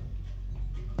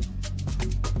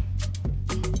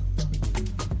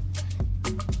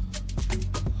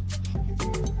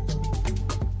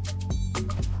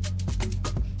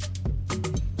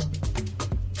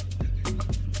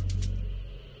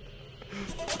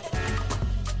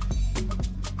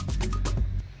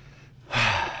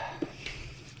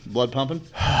 Blood pumping?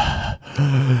 I'm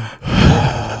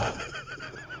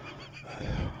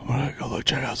gonna go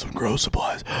check out some grow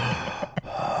supplies.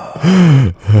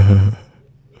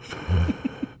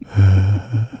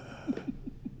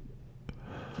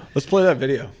 Let's play that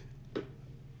video.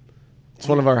 It's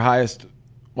one of our highest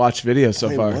watched videos so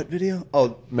far. What video?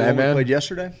 Oh, Madman? we played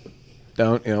yesterday? You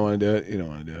don't want to do it? You don't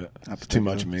want to do it. It's too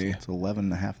much of me. It's 11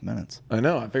 and a half minutes. I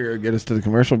know. I figured it'd get us to the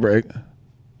commercial break.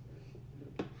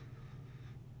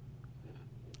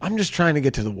 I'm just trying to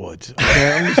get to the woods.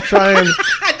 Okay? I'm just trying.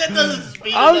 That doesn't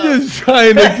speed I'm just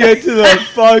trying to get to the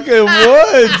fucking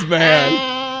woods,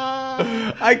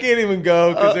 man. I can't even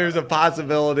go because there's a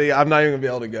possibility I'm not even gonna be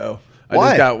able to go. I Why?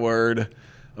 just got word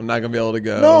I'm not gonna be able to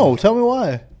go. No, tell me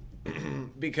why.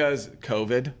 Because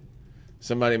COVID.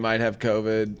 Somebody might have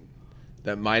COVID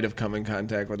that might have come in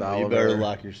contact with Oliver. You better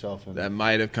lock yourself in. That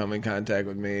might have come in contact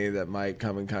with me. That might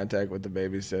come in contact with the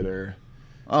babysitter.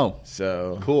 Oh,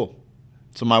 So cool.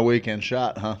 So my weekend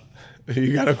shot, huh?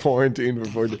 you got to quarantine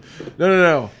before.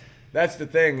 No. That's the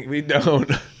thing. We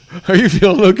don't. Are you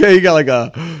feeling okay? You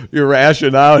got you're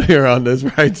rashing out here on this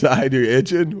right side. You're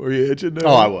itching. Were you itching there?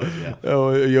 Oh, I was, yeah.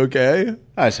 Oh, are you okay?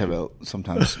 I just have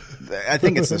sometimes. I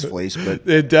think it's this fleece, but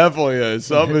It definitely is.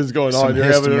 Something is going on. Some You're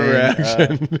having a histamine,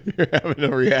 reaction. You're having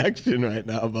a reaction right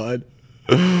now, bud.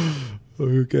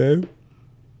 Okay.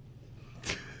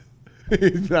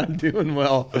 He's not doing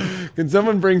well. Can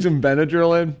someone bring some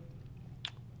Benadryl in?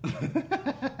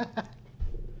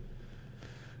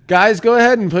 Guys, go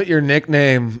ahead and put your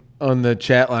nickname on the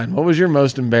chat line. What was your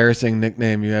most embarrassing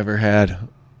nickname you ever had?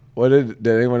 What did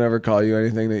anyone ever call you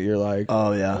anything that you're like?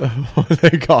 oh yeah. What did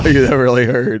they call you that really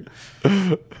hurt?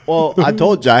 Well, I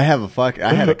told you I had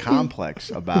a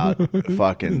complex about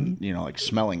fucking, like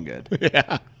smelling good.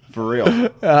 Yeah. For real.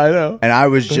 I know. And I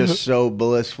was just so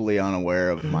blissfully unaware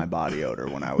of my body odor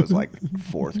when I was like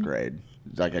 4th grade.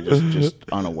 Like I just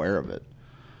unaware of it.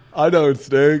 I don't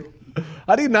stink.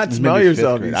 How do you not smell Maybe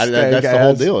yourself? 5th You grade. stank That's the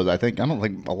whole ass? deal. Is I don't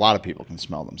think a lot of people can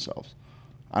smell themselves.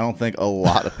 I don't think a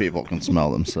lot of people can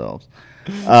smell themselves.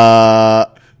 Look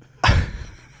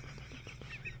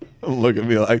at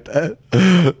me like that.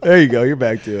 There you go. You're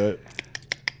back to it.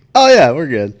 Oh yeah, we're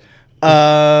good.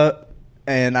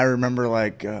 And I remember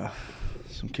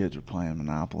some kids were playing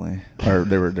Monopoly, or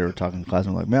they were talking in class.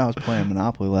 And I'm like, man, I was playing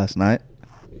Monopoly last night.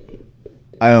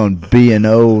 I own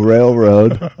B&O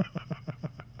Railroad.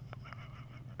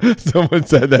 Someone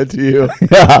said that to you.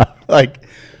 Yeah,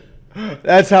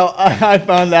 that's how I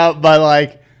found out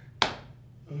by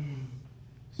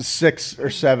 6 or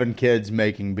 7 kids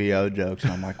making BO jokes.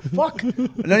 And I'm like, fuck.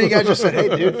 And then you guys just said,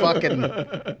 hey, dude, fucking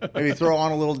maybe throw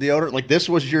on a little deodorant. Like, this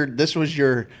was your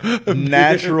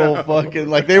natural fucking,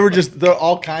 like, they were just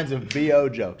all kinds of BO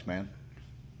jokes, man.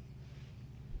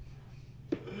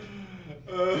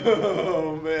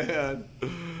 Oh, man.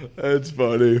 That's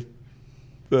funny.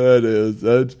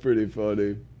 That's pretty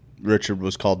funny. Richard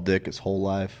was called Dick his whole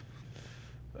life.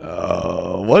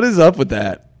 Oh, what is up with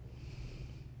that?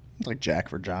 It's like Jack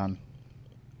for John.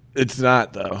 It's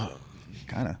not, though.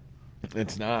 Kind of.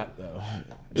 It's not, though.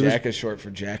 Jack is short for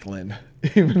Jacqueline,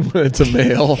 even when it's a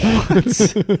male.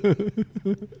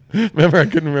 Remember, I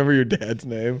couldn't remember your dad's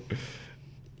name.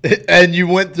 And you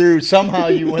went through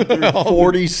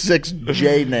 46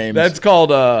 J names. That's called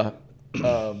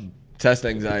test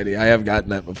anxiety. I have gotten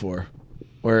that before.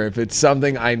 Where if it's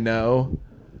something I know,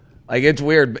 like it's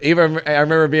weird. Even I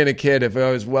remember being a kid, if I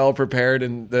was well prepared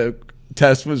and the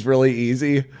test was really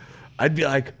easy, I'd be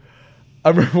like, I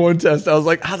remember one test, I was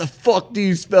like, how the fuck do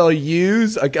you spell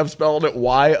use? I kept spelling it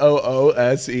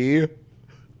Yoose.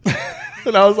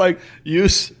 And I was like,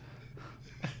 use.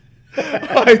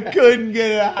 I couldn't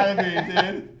get it out of me,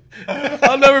 dude.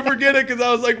 I'll never forget it because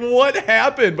I was like, what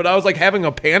happened? But I was like having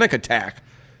a panic attack,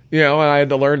 and I had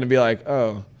to learn to be like,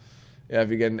 oh, yeah, if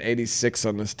you get an 86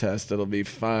 on this test, it'll be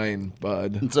fine,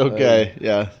 bud. It's okay.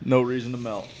 Yeah, no reason to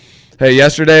melt. Hey,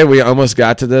 yesterday we almost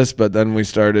got to this, but then we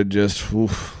started just, we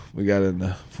got in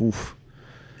the,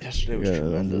 Yesterday was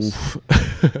tremendous.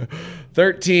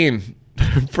 13,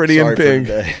 pretty Sorry in pink.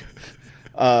 for today.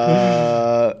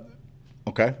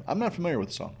 Okay, I'm not familiar with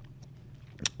the song.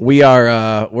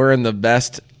 We're in the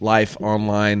Best Life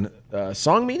online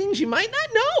song meetings you might not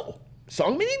know.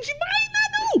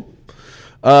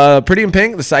 Pretty in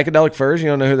Pink, the Psychedelic Furs. You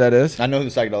don't know who that is? I know who the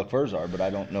Psychedelic Furs are, but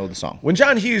I don't know the song. When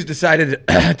John Hughes decided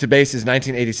to base his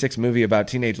 1986 movie about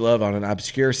teenage love on an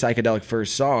obscure Psychedelic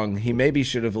Furs song, he maybe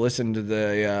should have listened to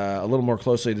a little more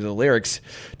closely to the lyrics.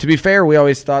 To be fair, we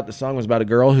always thought the song was about a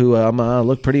girl who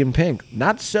looked pretty in pink.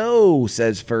 Not so,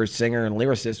 says Furs singer and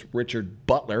lyricist Richard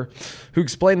Butler, who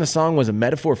explained the song was a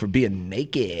metaphor for being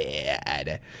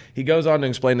naked. He goes on to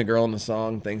explain the girl in the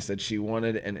song thinks that she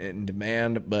wanted and in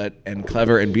demand, and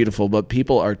clever and beautiful, but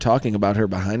people are talking about her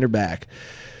behind her back.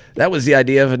 That was the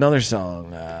idea of another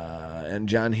song, and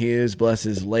John Hughes, bless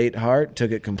his late heart,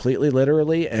 took it completely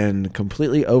literally and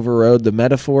completely overrode the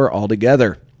metaphor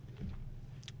altogether.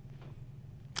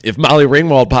 If Molly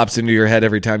Ringwald pops into your head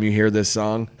every time you hear this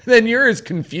song, then you're as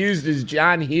confused as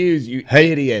John Hughes, you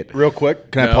idiot. Real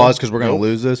quick, can I pause because we're going to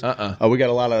lose this? We got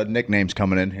a lot of nicknames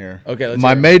coming in here. Okay, let's My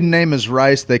hear it. maiden name is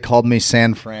Rice. They called me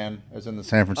San Fran, as in the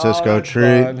San Francisco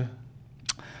tree. Fun.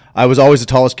 I was always the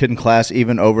tallest kid in class,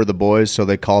 even over the boys, so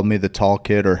they called me the tall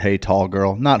kid or hey tall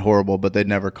girl. Not horrible, but they'd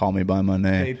never call me by my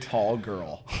name. Hey, tall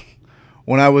girl.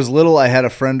 When I was little, I had a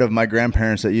friend of my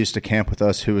grandparents that used to camp with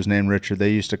us who was named Richard.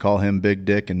 They used to call him Big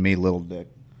Dick and me Little Dick.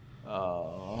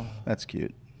 Oh. That's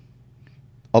cute.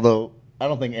 Although, I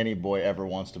don't think any boy ever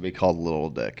wants to be called Little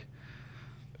Dick.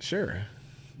 Sure.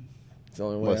 It's the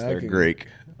only way Unless I they're can, Greek.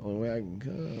 Only way I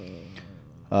can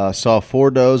go. Saw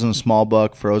 4 does and a small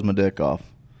buck, froze my dick off.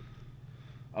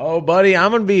 Oh, buddy,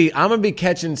 I'm gonna be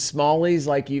catching smallies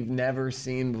like you've never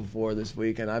seen before this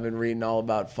weekend. I've been reading all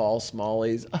about fall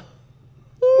smallies.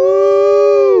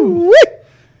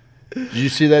 Did you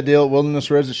see that deal at Wilderness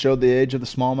Res that showed the age of the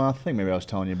smallmouth? I think maybe I was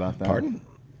telling you about that. Pardon?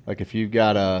 Like if you've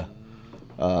got a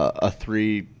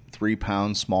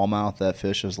 3-pound smallmouth, that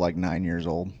fish is like 9 years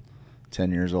old,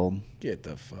 10 years old. Get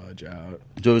the fudge out.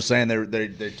 So I was saying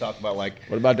they talk about like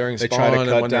What about during they spawn try to and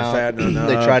cut when down. they're fattening up?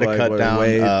 They try to like, cut what, down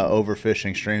weight?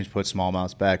 overfishing streams, put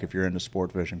smallmouths back. If you're into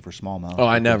sport fishing for smallmouth, Oh,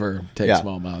 I never take Yeah.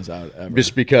 smallmouths out ever.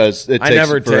 just because it I takes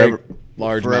never forever, take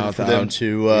largemouth forever for them out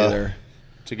to either.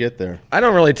 to get there. I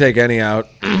don't really take any out.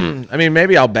 I mean,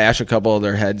 maybe I'll bash a couple of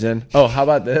their heads in. Oh, how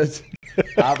about this?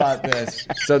 How about this?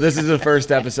 So this is the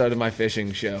first episode of my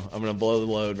fishing show. I'm going to blow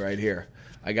the load right here.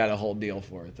 I got a whole deal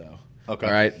for it, though. Okay.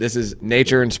 All right. This is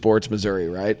Nature and Sports Missouri,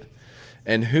 right?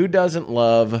 And who doesn't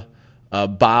love a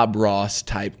Bob Ross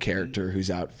type character who's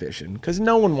out fishing? Because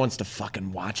no one wants to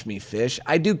fucking watch me fish.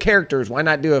 I do characters. Why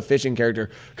not do a fishing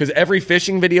character? Because every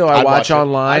fishing video I I'd watch watch it.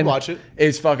 online I'd watch it.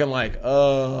 is fucking like,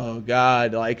 oh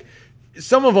God, like.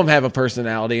 Some of them have a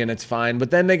personality and it's fine,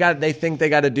 but then they think they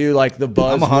got to do like the I'm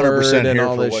buzzword 100% and here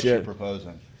all for this what you're shit.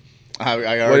 proposing. I What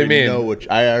do you already mean? know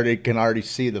I can already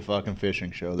see the fucking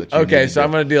fishing show that you Okay, need to so do.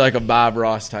 I'm gonna do like a Bob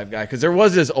Ross type guy because there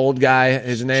was this old guy.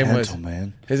 His name Gentle,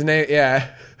 man. His name, yeah.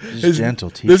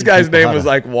 gentle, teaching This guy's people name how was to-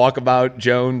 like Walkabout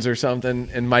Jones or something.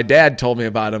 And my dad told me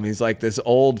about him. He's like this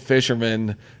old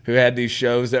fisherman who had these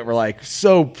shows that were like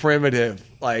so primitive.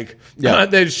 Like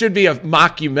there should be a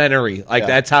mockumentary. Like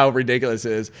that's how ridiculous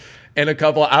it is. And a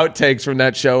couple of outtakes from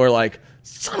that show are like,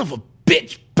 son of a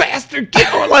bitch, bastard,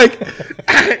 like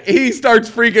he starts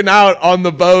freaking out on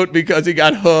the boat because he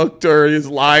got hooked or his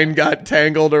line got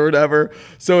tangled or whatever.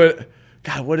 So,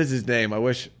 God, what is his name? I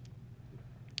wish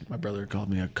my brother called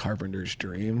me a carpenter's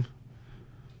dream.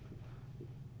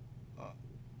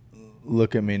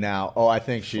 Look at me now. Oh, I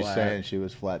think she's Flat. saying she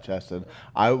was flat chested.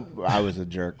 I was a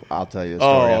jerk. I'll tell you a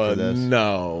story after this.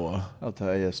 No. I'll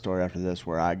tell you a story after this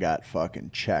where I got fucking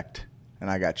checked. And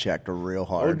I got checked real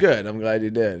hard. Oh, good. I'm glad you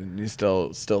did. And he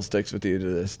still sticks with you to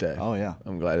this day. Oh, yeah.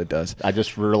 I'm glad it does. I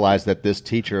just realized that this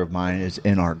teacher of mine is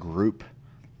in our group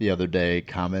the other day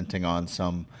commenting on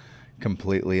some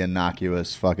completely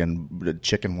innocuous fucking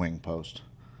chicken wing post.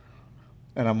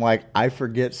 And I'm like, I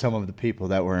forget some of the people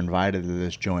that were invited to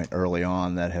this joint early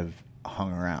on that have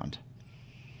hung around.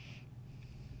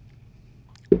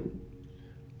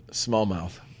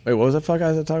 Smallmouth. Wait, what was the fuck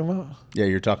I was talking about? Yeah,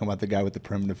 you're talking about the guy with the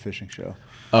primitive fishing show.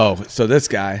 Oh, so this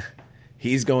guy,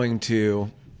 he's going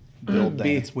to Bill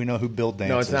Dance. We know who Bill Dance is.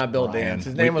 No, it's not Bill Brian. Dance.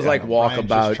 His name was like Brian's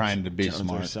Walkabout just trying to be Jones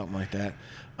smart. or something like that.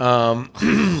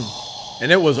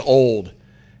 And it was old.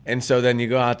 And so then you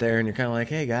go out there and you're kind of like,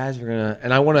 hey, guys, we're going to...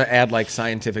 And I want to add like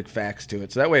scientific facts to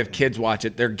it. So that way if kids watch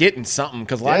it, they're getting something.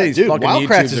 Because a lot of these fucking Wildcrats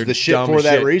YouTubers is are the shit dumb for as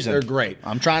that shit. reason. They're great.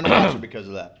 I'm trying to watch it because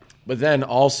of that. But then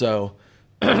also...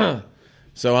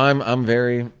 So I'm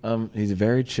very he's a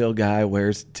very chill guy,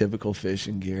 wears typical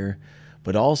fishing gear,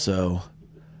 but also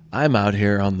I'm out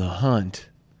here on the hunt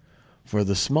for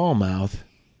the smallmouth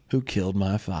who killed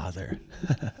my father.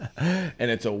 And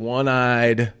it's a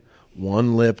one-eyed,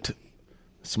 one-lipped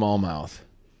smallmouth.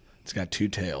 It's got two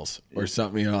tails or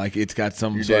something, like it's got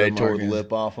some Your sort daddy of tore the markings.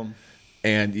 lip off him.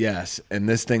 And yes, and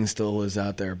this thing still is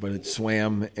out there, but it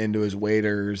swam into his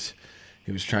waders.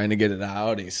 He was trying to get it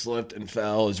out. He slipped and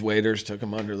fell. His waders took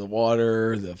him under the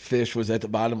water. The fish was at the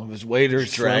bottom of his waders,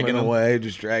 Just dragging him. away,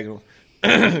 just dragging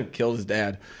him. Killed his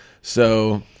dad.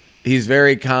 So he's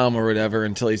very calm or whatever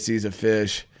until he sees a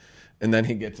fish. And then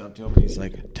he gets up to him and he's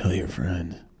like, tell your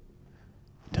friend.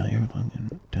 Tell your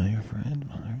friend,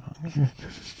 motherfucker.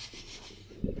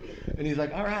 And he's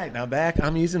like, all right, now back.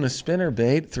 I'm using a spinner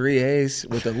bait, 3/8,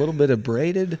 with a little bit of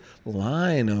braided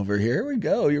line over here. Here we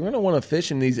go. You're going to want to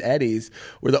fish in these eddies.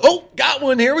 Where got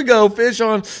one. Here we go. Fish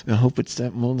on. I hope it's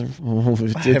that mother.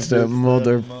 It's that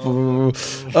mother.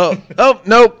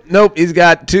 Nope. He's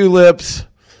got two lips.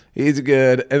 He's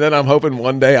good. And then I'm hoping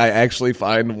one day I actually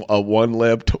find a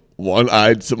one-lipped,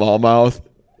 one-eyed smallmouth.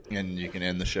 And you can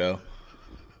end the show.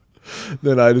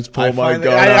 Then I just pull my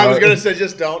gun I out. was going to say,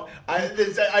 just don't.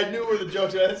 I knew where the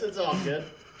joke was. It's all good.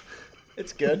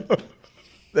 It's good.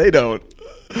 They don't.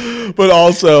 But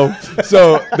also,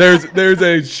 so there's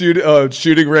a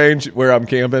shooting range where I'm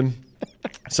camping.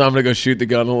 So I'm going to go shoot the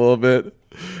gun a little bit.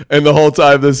 And the whole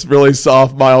time, this really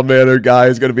soft, mild-mannered guy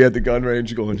is going to be at the gun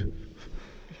range going, you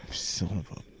son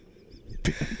of a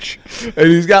bitch. And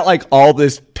he's got like all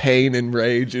this pain and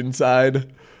rage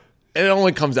inside. And it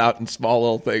only comes out in small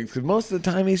little things. Because most of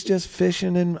the time, he's just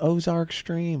fishing in Ozark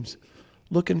streams.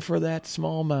 Looking for that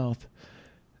smallmouth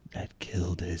that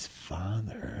killed his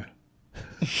father.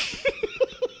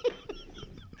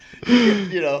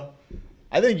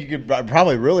 I think you could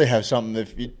probably really have something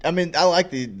if you. I mean, I like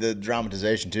the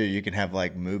dramatization too. You can have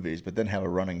like movies, but then have a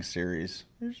running series.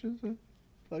 It's just a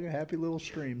fucking happy little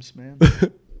streams, man.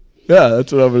 Yeah,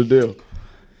 that's what I'm going to do.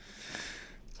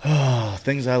 Oh,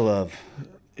 things I love.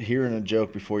 Hearing a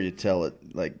joke before you tell it,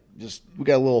 like just we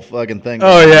got a little fucking thing.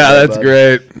 Oh, yeah, there, that's bud.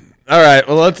 great. All right,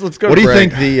 well, let's go What to do you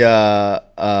break. think the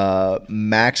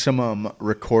maximum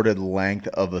recorded length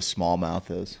of a smallmouth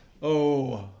is?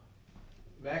 Oh,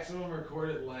 maximum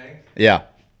recorded length. Yeah.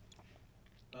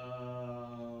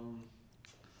 I'm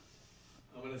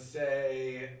going to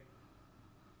say,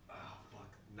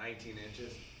 19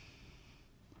 inches.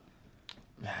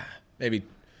 Maybe,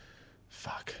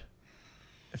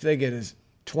 if they get is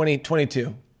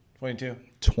 22. 22.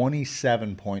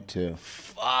 27.2.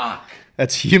 Fuck.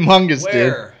 That's humongous,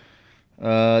 Where? dude.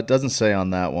 It doesn't say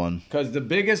on that one. Because the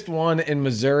biggest one in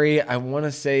Missouri, I want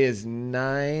to say, is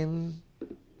 9.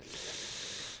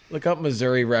 Look up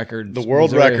Missouri records. The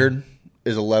world Missouri. record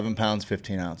is 11 pounds,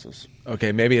 15 ounces.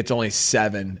 Okay, maybe it's only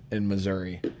 7 in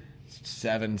Missouri.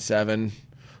 7.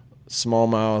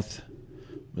 Smallmouth.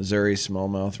 Missouri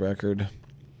smallmouth record.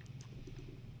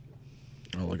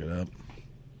 I'll look it up.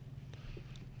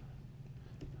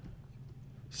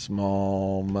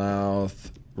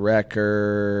 Smallmouth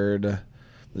record.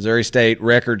 Missouri State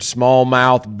record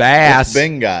smallmouth bass. What's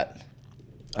Bing got?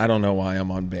 I don't know why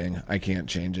I'm on Bing. I can't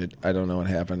change it. I don't know what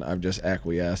happened. I've just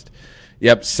acquiesced.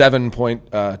 Yep,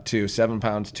 7.2, 7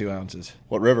 pounds, 2 ounces.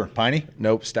 What river? Piney?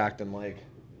 Nope, Stockton Lake.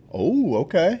 Oh,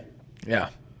 okay. Yeah,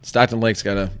 Stockton Lake's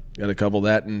got a couple of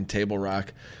that, and Table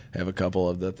Rock have a couple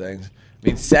of the things. I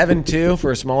mean, 7.2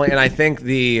 for a smallie, and I think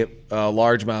the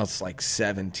largemouth's like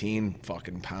 17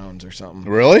 fucking pounds or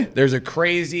something. Really? There's a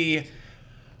crazy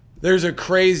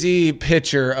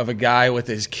picture of a guy with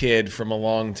his kid from a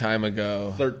long time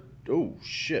ago. Oh,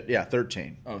 shit. Yeah,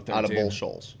 13. Oh, 13. Out of Bull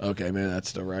Shoals. Okay, maybe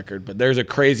that's the record. But there's a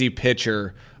crazy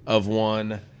picture of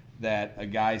one that a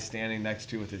guy's standing next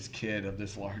to with his kid of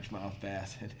this largemouth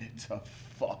bass, and it's a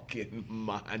fucking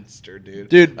monster, dude.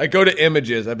 Dude. I go to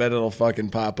images. I bet it'll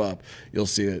fucking pop up. You'll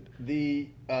see it.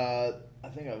 I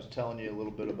think I was telling you a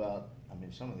little bit about, I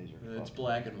mean, some of these are It's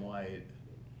black and white.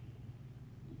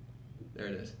 There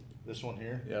it is. This one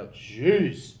here? Yep.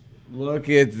 Jeez. Look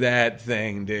at that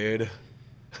thing, dude.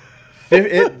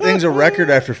 Thing's a record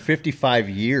after 55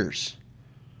 years.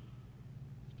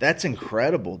 That's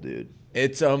incredible, dude.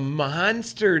 It's a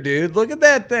monster, dude. Look at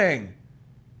that thing.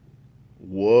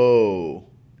 Whoa.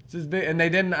 It's as big, and they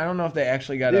didn't. I don't know if they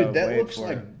actually got Dude, a that weight looks for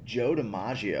like it. Joe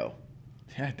DiMaggio.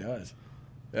 Yeah, it does.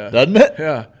 Yeah. Doesn't it?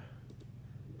 Yeah.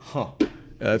 Huh. Yeah,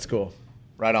 that's cool.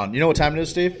 Right on. You know what time it is,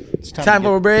 Steve? It's Time to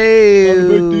for a get- brew. Time to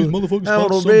make these motherfuckers Time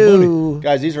for a sponsor some money. brew.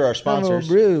 Guys, these are our Time for a sponsors.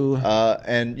 brew.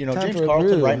 And, you know, Time James for a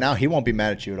Carlton, brew. right now, he won't be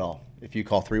mad at you at all if you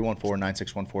call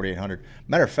 314-961-4800.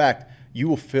 Matter of fact, you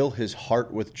will fill his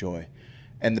heart with joy.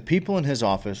 And the people in his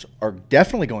office are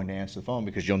definitely going to answer the phone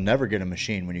because you'll never get a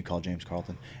machine when you call James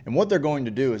Carlton. And what they're going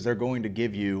to do is they're going to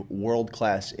give you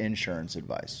world-class insurance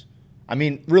advice. I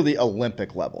mean, really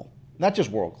Olympic level. Not just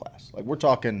world-class. Like, we're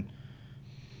talking,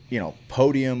 you know,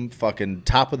 podium, fucking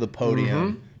top of the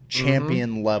podium,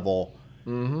 champion level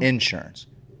insurance.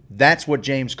 That's what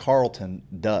James Carlton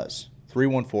does.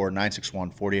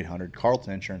 314-961-4800,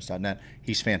 carltoninsurance.net.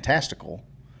 He's fantastical.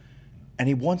 And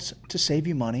he wants to save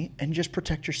you money and just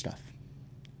protect your stuff.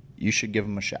 You should give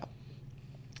him a shout.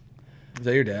 Is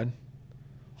that your dad?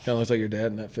 Kind of looks like your dad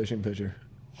in that fishing picture.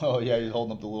 Oh, yeah, he's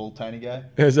holding up the little tiny guy.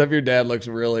 Except your dad looks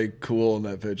really cool in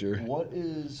that picture. What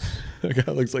is That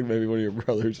guy looks like maybe one of your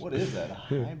brothers. what is that?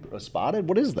 A spotted?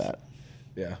 What is that?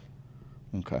 Yeah.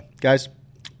 Okay. Guys,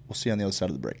 we'll see you on the other side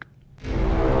of the break.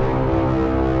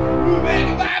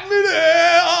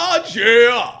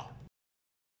 Yeah.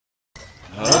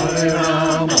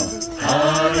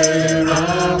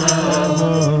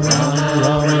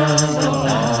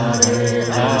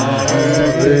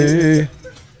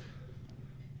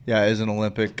 Yeah, is an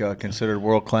Olympic considered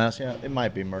world class? Yeah, it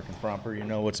might be Merkin Fromper. You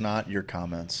know what's not? Your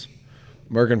comments.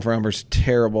 Merkin Fromper's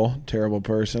terrible, terrible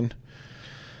person.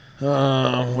 We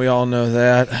all know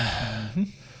that.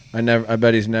 I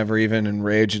bet he's never even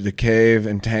enraged the cave,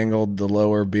 entangled the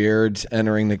lower beards,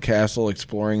 entering the castle,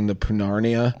 exploring the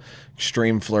Punarnia,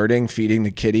 extreme flirting, feeding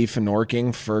the kitty, fenorking,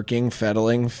 furking,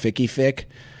 fettling, ficky-fick,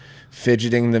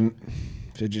 fidgeting the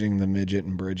midget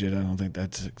and Bridget. I don't think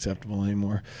that's acceptable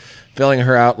anymore. Filling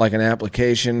her out like an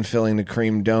application, filling the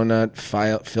cream donut,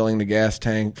 filling the gas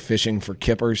tank, fishing for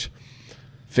kippers,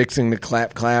 fixing the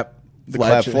clap-clap. The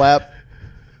clap-flap.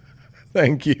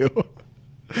 Thank you.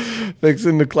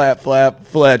 Fixing the clap-flap,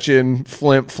 fletching,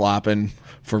 flimp-flopping,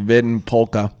 forbidden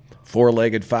polka,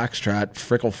 four-legged foxtrot,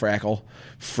 frickle-frackle,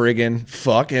 friggin',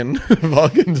 fucking,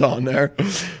 fucking's on there,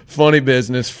 funny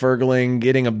business, fergling,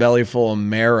 getting a belly full of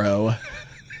marrow,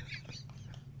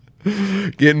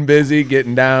 getting busy,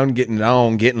 getting down, getting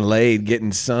on, getting laid,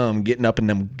 getting some, getting up in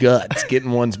them guts,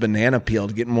 getting one's banana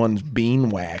peeled, getting one's bean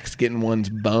waxed, getting one's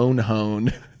bone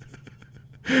honed,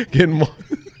 getting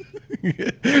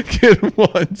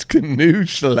one's canoe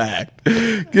shellacked,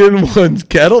 getting one's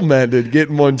kettle mended,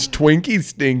 getting one's Twinkie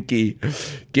stinky,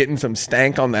 getting some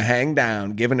stank on the hang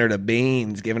down, giving her the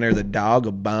beans, giving her the dog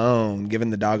a bone,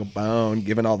 giving the dog a bone,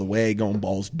 giving all the way, going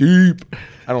balls deep.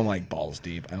 I don't like balls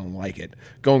deep. I don't like it.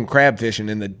 Going crab fishing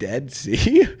in the Dead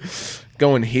Sea,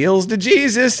 going heels to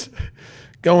Jesus,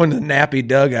 going to the nappy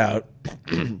dugout.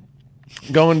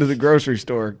 Going to the grocery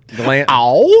store. Gland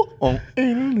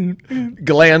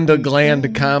to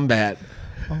gland combat.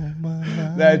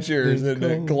 That's yours, isn't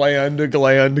it? Gland to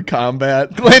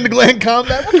combat. Gland to gland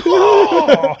combat.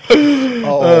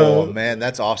 Oh man,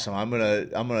 that's awesome. I'm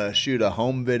gonna shoot a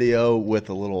home video with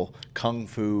a little kung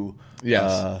fu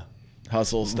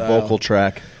Hustle style. vocal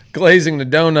track. Glazing the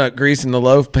donut, greasing the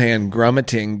loaf pan,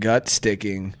 grummeting, gut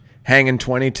sticking, hanging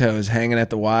 20 toes, hanging at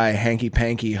the Y,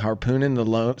 hanky-panky, harpooning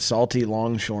the salty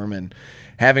longshoreman,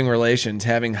 having relations,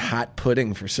 having hot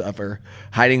pudding for supper,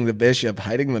 hiding the bishop,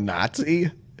 hiding the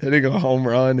Nazi, hitting a home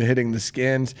run, hitting the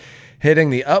skins,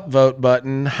 hitting the upvote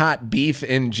button, hot beef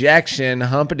injection,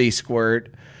 humpity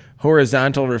squirt,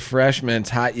 horizontal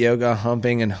refreshments, hot yoga,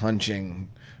 humping, and hunching.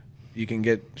 You can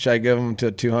get, should I give them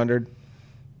to 200?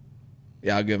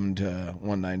 Yeah, I'll give them to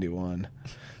 191.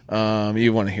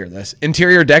 You want to hear this.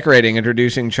 Interior decorating,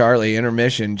 introducing Charlie,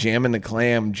 intermission, jamming the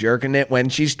clam, jerking it when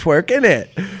she's twerking it,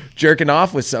 jerking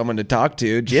off with someone to talk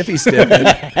to, jiffy stiffing,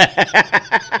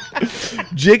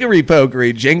 jiggery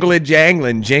pokery, jingling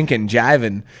jangling, jinking,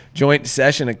 jiving, joint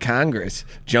session of Congress,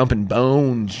 jumping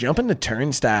bones, jumping the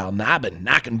turnstile, knobbing,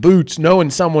 knocking boots, knowing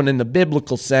someone in the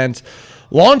biblical sense,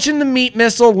 launching the meat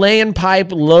missile, laying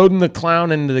pipe, loading the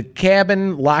clown into the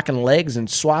cabin, locking legs and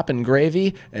swapping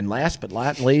gravy, and last but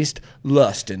not least,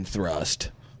 lust and thrust.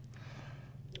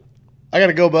 I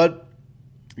gotta go, bud.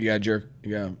 You gotta jerk.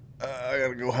 You I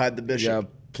gotta go hide the bishop. gotta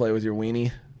play with your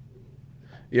weenie.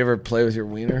 You ever play with your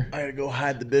wiener? I gotta go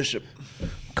hide the bishop.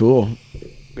 Cool.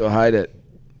 Go hide it.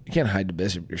 You can't hide the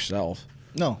bishop yourself.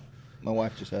 No, my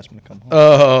wife just asked me to come home.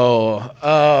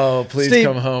 Oh, please Steve,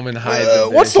 come home and hide the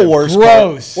bishop. what's the worst?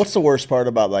 Gross. What's the worst part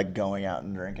about like going out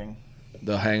and drinking?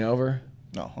 The hangover?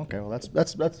 No, okay, well that's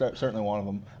certainly one of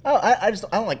them. I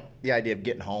don't like the idea of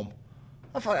getting home.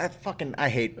 I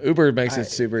hate Uber makes it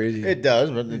super easy. It does,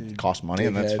 but it costs money,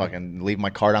 and that's Dickhead. fucking leave my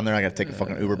card on there. I got to take a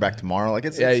fucking Uber back tomorrow. Like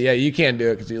it's Yeah, you can't do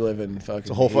it because you live in fucking.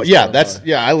 the whole East yeah. Palm That's Park.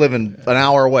 yeah. I live in an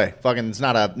hour away. Fucking, it's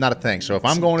not a thing. So if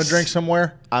I'm going to drink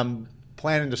somewhere, I'm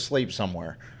planning to sleep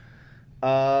somewhere.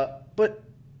 But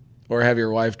Or have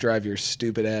your wife drive your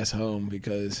stupid ass home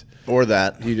because or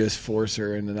that you just force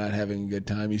her into not having a good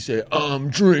time. You say, "I'm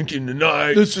drinking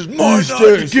tonight. this is my night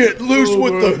to get loose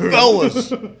with the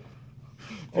fellas. No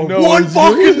One one's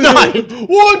fucking night,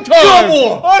 one time.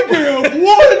 I can have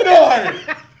one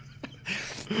night.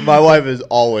 My wife is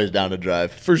always down to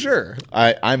drive. For sure."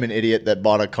 I'm an idiot that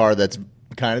bought a car that's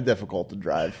kind of difficult to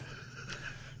drive.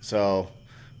 So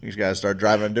we just got to start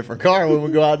driving a different car when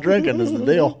we go out drinking is the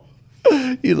deal.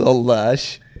 You little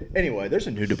lush. Anyway, there's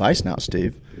a new device now,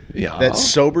 Steve, Yeah. that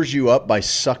sobers you up by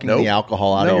sucking the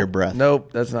alcohol out of your breath. Nope,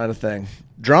 that's not a thing.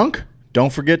 Drunk?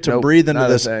 Don't forget to Nope, breathe into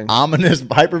not a this thing. ominous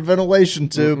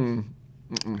hyperventilation tube.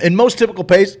 In most typical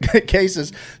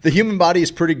cases, the human body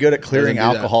is pretty good at clearing Doesn't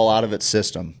do that. alcohol out of its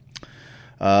system.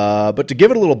 But to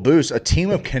give it a little boost, a team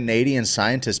of Canadian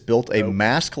scientists built a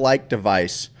mask-like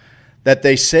device that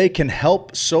they say can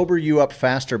help sober you up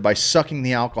faster by sucking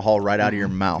the alcohol right out of your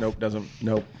mouth. Nope, doesn't.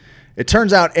 Nope. It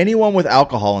turns out anyone with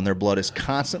alcohol in their blood is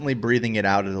constantly breathing it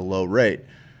out at a low rate.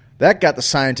 That got the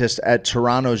scientists at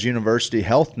Toronto's University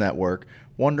Health Network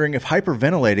wondering if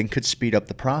hyperventilating could speed up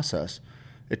the process.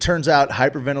 It turns out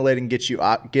hyperventilating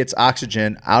gets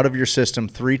oxygen out of your system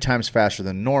 3 times faster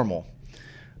than normal.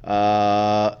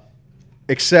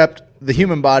 Except the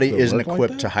human body isn't work like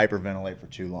equipped to hyperventilate for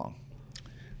too long.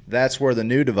 That's where the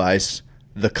new device,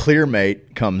 the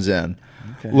ClearMate, comes in.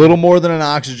 Little more than an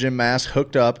oxygen mask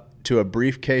hooked up to a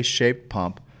briefcase-shaped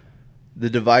pump. The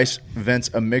device vents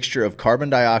a mixture of carbon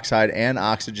dioxide and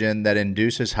oxygen that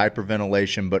induces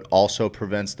hyperventilation but also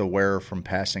prevents the wearer from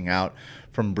passing out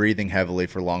from breathing heavily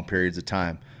for long periods of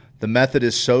time. The method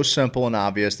is so simple and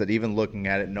obvious that even looking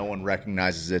at it, no one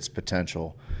recognizes its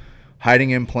potential.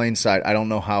 Hiding in plain sight, I don't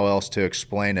know how else to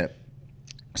explain it,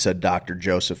 said Dr.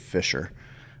 Joseph Fisher.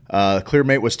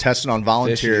 ClearMate was tested on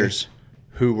volunteers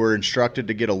who were instructed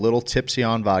to get a little tipsy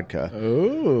on vodka.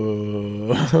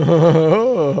 Ooh.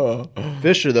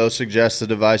 Fisher, though, suggests the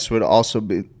device would also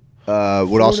be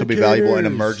valuable in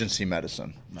emergency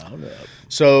medicine.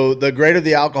 So the greater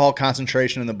the alcohol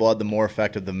concentration in the blood, the more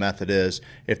effective the method is.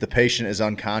 If the patient is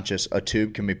unconscious, a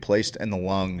tube can be placed in the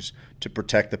lungs to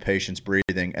protect the patient's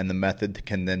breathing, and the method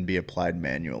can then be applied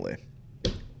manually.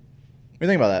 What do you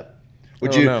think about that?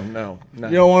 Would you? No. You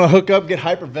don't want to hook up, get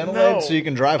hyperventilated so you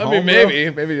can drive home? I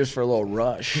mean, maybe just for a little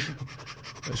rush.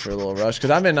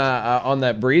 Because I've been on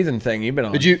that breathing thing you've been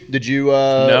on. Did you?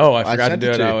 No, I forgot to sent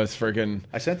do it. to you. I was freaking.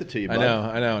 I sent it to you, bud.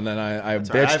 I know. And then I all right. I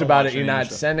bitched haven't about watched it. You any of your not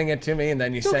stuff. sending it to me, and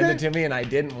then you send okay. it to me, and I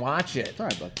didn't watch it. It's all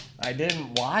right, bud. I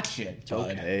didn't watch it.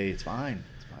 Bud. Okay, it's fine.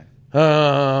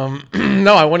 No,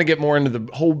 I want to get more into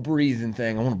the whole breathing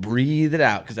thing. I want to breathe it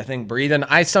out because I think breathing.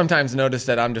 I sometimes notice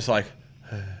that I'm just like,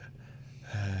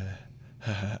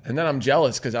 and then I'm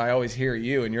jealous because I always hear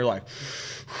you, and you're like,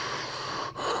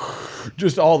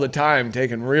 just all the time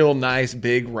taking real nice,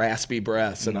 big, raspy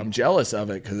breaths, and I'm jealous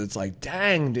of it because it's like,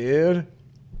 dang, dude.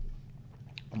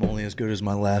 I'm only as good as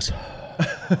my last.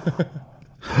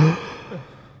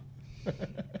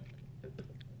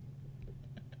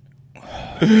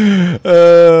 Oh,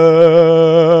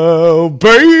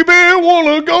 baby,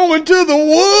 wanna go into the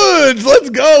woods.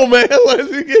 Let's go, man. Let's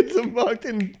get some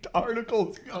fucking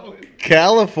articles going.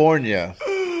 California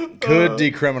could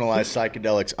decriminalize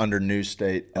psychedelics under new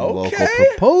state and local The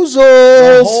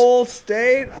proposals. whole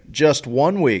state. Just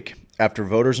 1 week after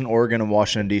voters in Oregon and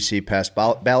Washington, D.C. passed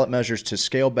ballot measures to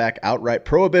scale back outright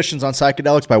prohibitions on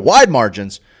psychedelics by wide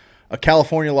margins, a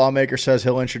California lawmaker says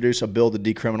he'll introduce a bill to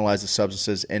decriminalize the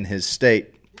substances in his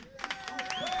state.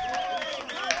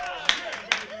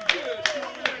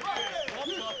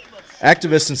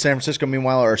 Activists in San Francisco,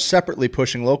 meanwhile, are separately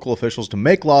pushing local officials to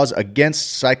make laws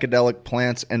against psychedelic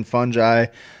plants and fungi,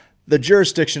 the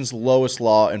jurisdiction's lowest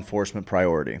law enforcement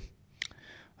priority.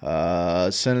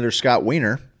 Senator Scott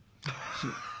Wiener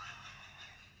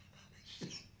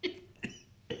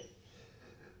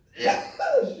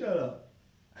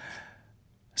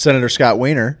Senator Scott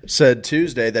Wiener said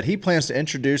Tuesday that he plans to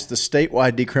introduce the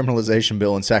statewide decriminalization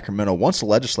bill in Sacramento once the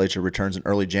legislature returns in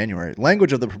early January.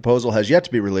 Language of the proposal has yet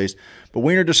to be released, but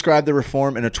Wiener described the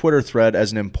reform in a Twitter thread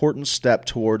as an important step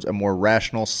towards a more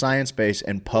rational, science-based,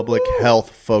 and public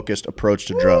health-focused approach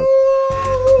to drugs.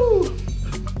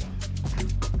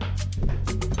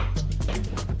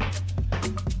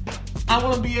 I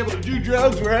want to be able to do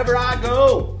drugs wherever I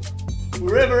go.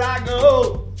 Wherever I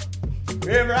go.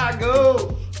 Wherever I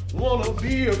go. Want to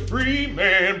be a free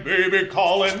man, baby,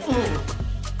 calling.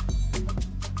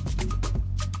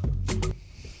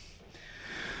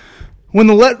 When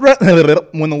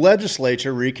the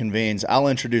legislature reconvenes, I'll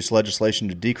introduce legislation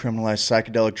to decriminalize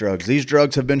psychedelic drugs. These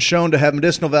drugs have been shown to have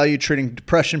medicinal value treating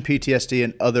depression, PTSD,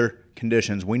 and other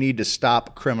conditions. We need to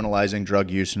stop criminalizing drug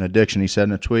use and addiction, he said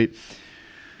in a tweet.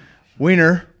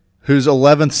 Wiener, whose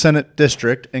 11th Senate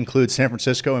district includes San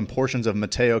Francisco and portions of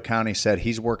Mateo County, said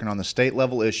he's working on the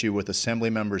state-level issue with Assembly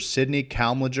members Sidney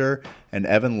Kalmliger and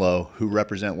Evan Lowe, who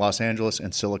represent Los Angeles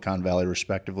and Silicon Valley,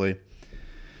 respectively.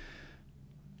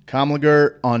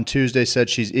 Kalmliger on Tuesday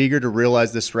said she's eager to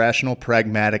realize this rational,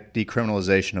 pragmatic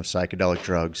decriminalization of psychedelic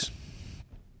drugs.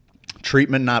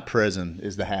 Treatment, not prison,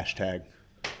 is the hashtag.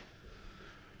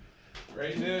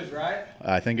 Great news, right?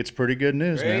 I think it's pretty good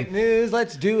news, man. Great news.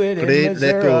 Let's do it Great, in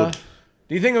Missouri. good.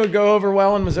 Do you think it would go over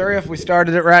well in Missouri if we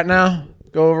started it right now?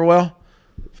 Go over well?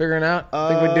 Figuring out?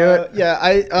 Think we'd do it? Yeah,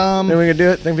 Think we could do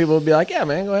it? Think people would be like, yeah,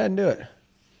 man, go ahead and do it.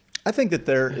 I think that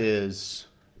there is.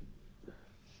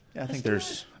 Yeah, I think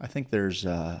there's Let's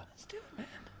do it, man.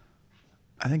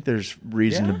 I think there's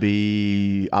reason to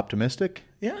be optimistic.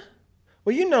 Yeah.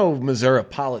 Well, you know Missouri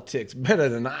politics better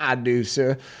than I do,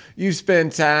 sir. You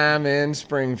spend time in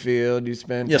Springfield. You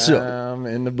spend time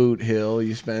in the Boot Hill.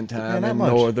 You spend time in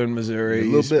northern Missouri.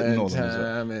 You spend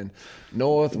time in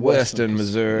northwestern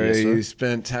Missouri. Yes, you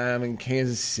spend time in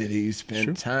Kansas City. You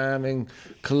spend time in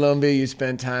Columbia. You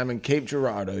spend time in Cape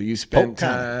Girardeau. You spend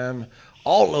time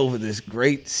all over this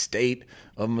great state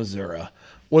of Missouri.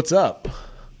 What's up?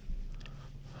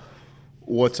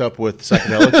 What's up with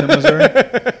psychedelics in Missouri?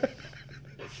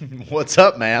 What's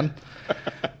up, man?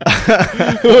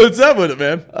 What's up with it,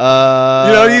 man?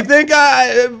 Do you think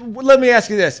let me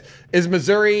ask you this. Is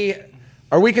Missouri,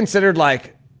 are we considered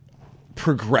like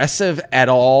progressive at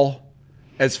all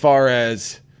as far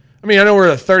as, I mean, I know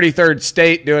we're the 33rd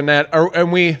state doing that. I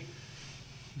wish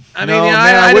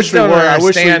we were.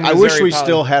 I wish we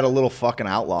still had a little fucking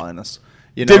outlaw in us.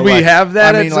 You know, did we have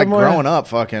that? I mean, like growing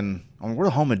up, we're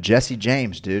the home of Jesse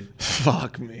James, dude.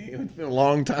 Fuck me. It's been a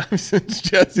long time since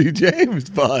Jesse James,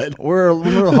 bud. We're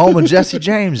the home of Jesse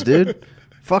James, dude.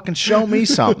 Fucking show me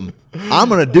something. I'm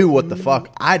gonna do what the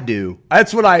fuck I do.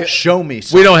 That's what show me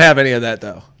something. We don't have any of that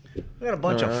though. We got a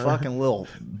bunch of fucking little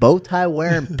bow tie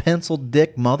wearing pencil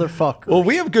dick motherfuckers. Well,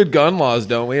 we have good gun laws,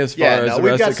 don't we? As far as the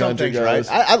rest of the country goes.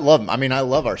 Right. I love them. I mean, I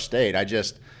love our state. I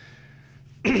just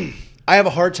I have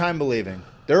a hard time believing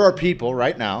there are people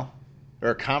right now. There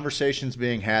are conversations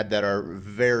being had that are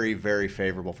very, very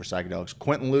favorable for psychedelics.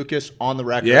 Quentin Lucas on the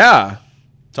record. Yeah.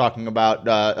 Talking about,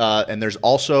 and there's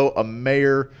also a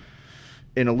mayor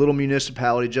in a little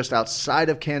municipality just outside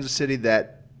of Kansas City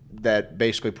that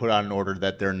basically put out an order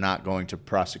that they're not going to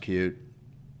prosecute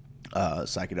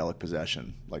psychedelic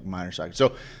possession, like minor psychedelics.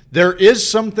 So there is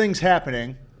some things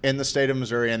happening in the state of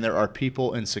Missouri, and there are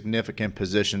people in significant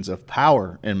positions of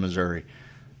power in Missouri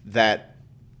that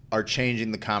are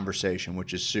changing the conversation,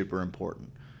 which is super important.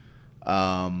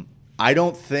 I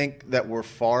don't think that we're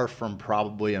far from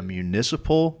probably a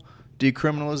municipal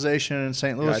decriminalization in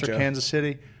St. Louis or Kansas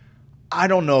City. I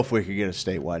don't know if we could get a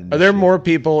statewide initiative. Are there more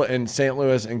people in St.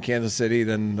 Louis and Kansas City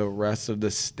than the rest of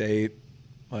the state?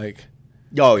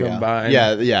 Combined?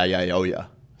 Yeah. Oh, yeah.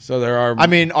 So there are. I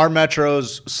mean, our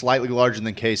metro's slightly larger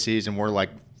than KC's, and we're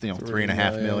like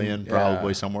 3.5 million, Yeah.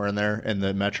 probably somewhere in there in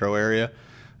the metro area,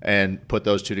 and put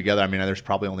those two together. I mean, there's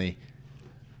probably only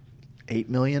 8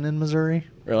 million in Missouri,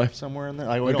 Really? somewhere in there.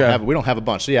 Like, we Okay. don't have a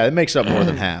bunch. So yeah, it makes up more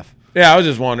than half. Yeah, I was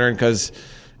just wondering because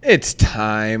it's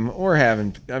time.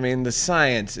 The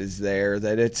science is there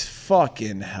that it's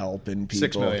fucking helping people.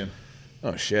 6 million.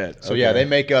 Oh, shit. So yeah, they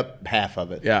make up half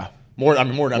of it. Yeah. More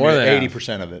than More than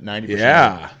 80% of it, 90%.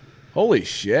 Yeah. Holy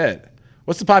shit.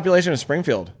 What's the population of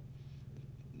Springfield?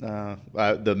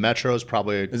 The metro's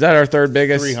probably Is that our third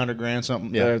biggest? 300 grand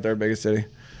something. Is that our Yeah, third biggest city?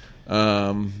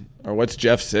 Or what's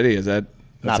Jeff City? Is that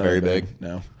that's not very big.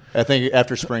 No. I think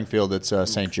after Springfield, it's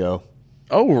St. Joe.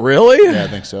 Oh, really? Yeah, I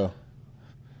think so.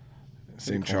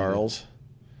 St. Charles.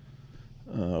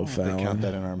 Oh, If they count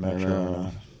that in our metro. Or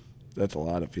not. That's a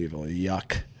lot of people.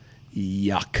 Yuck.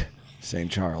 St.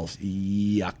 Charles.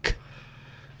 Yuck.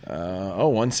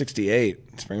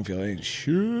 168. Springfield ain't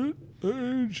shit.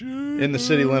 In the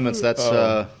city limits, that's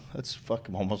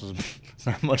fucking almost. It's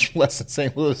not much less than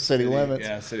St. Louis city limits.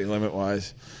 Yeah, city limit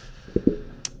wise.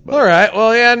 All right.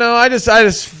 Well, yeah. No, I just.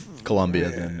 Columbia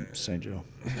than St. Joe.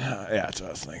 Yeah, that's what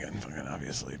I was thinking. Fucking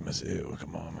obviously, Mizzou.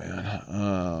 Come on,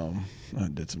 man. I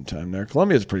did some time there.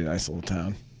 Columbia's a pretty nice little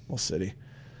town, little city.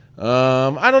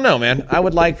 I don't know, man. I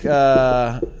would like.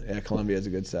 Columbia's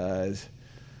a good size.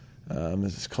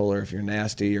 Mrs. Kohler, if you're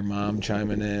nasty, your mom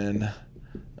chiming in.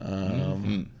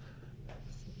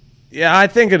 Yeah, I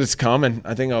think it is coming.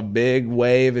 I think a big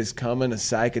wave is coming, a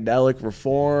psychedelic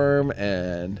reform,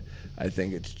 and I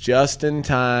think it's just in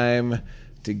time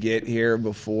to get here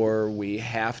before we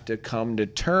have to come to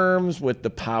terms with the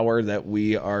power that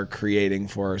we are creating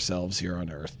for ourselves here on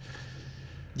Earth.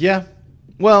 Yeah.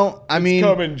 Well, I mean,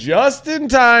 Coming just in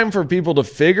time for people to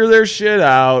figure their shit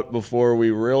out before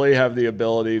we really have the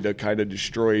ability to kind of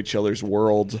destroy each other's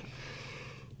worlds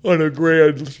on a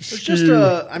grand it's just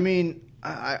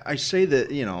I say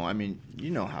that, you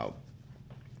know how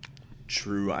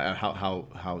true,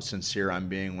 how sincere I'm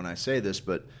being when I say this,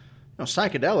 but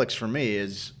psychedelics for me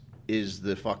is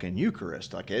the fucking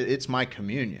Eucharist. Like, it's my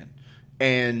communion,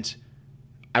 and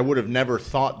I would have never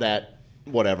thought that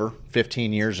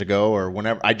 15 years ago or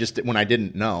whenever. When I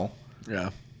didn't know. Yeah.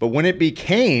 But when it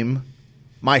became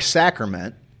my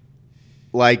sacrament,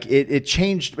 like it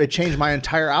changed my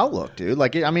entire outlook, dude.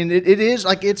 Like, it is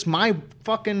like it's my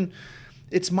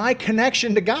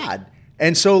connection to God.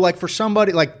 And so, like, for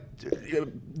somebody, like,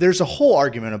 there's a whole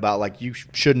argument about, like, you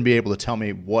shouldn't be able to tell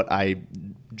me what I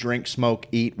drink, smoke,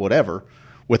 eat, whatever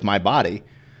with my body.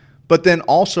 But then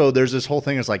also there's this whole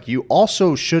thing is like, you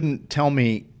also shouldn't tell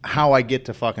me how I get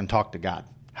to fucking talk to God,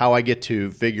 how I get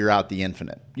to figure out the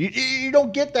infinite. You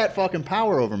don't get that fucking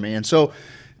power over me. And so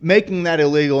making that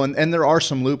illegal, and there are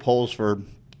some loopholes for,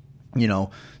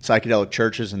 psychedelic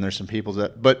churches, and there's some people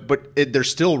that, but they're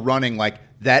still running, like,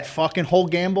 that fucking whole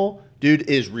gamble, dude,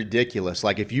 is ridiculous.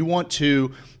 Like, if you want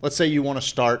to, let's say you want to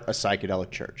start a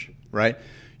psychedelic church, right?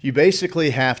 You basically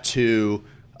have to,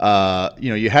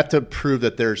 you have to prove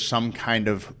that there's some kind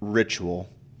of ritual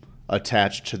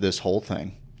attached to this whole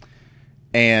thing.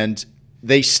 And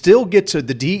they still get to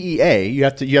the DEA. You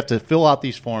have to fill out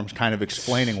these forms kind of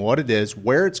explaining what it is,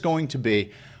 where it's going to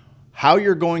be, how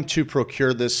you're going to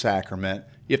procure this sacrament.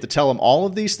 You have to tell them all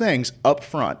of these things up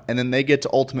front, and then they get to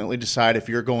ultimately decide if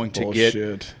you're going to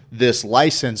get this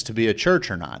license to be a church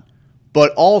or not.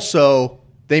 But also,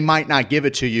 they might not give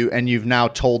it to you, and you've now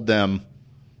told them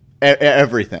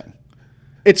everything.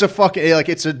 It's a fucking, like,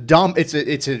 it's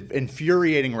an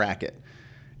infuriating racket.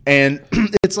 And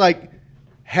it's like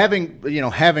having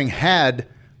had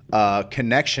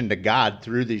connection to God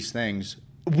through these things,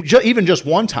 even just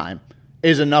one time,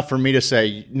 is enough for me to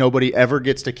say nobody ever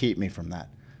gets to keep me from that.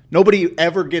 Nobody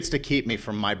ever gets to keep me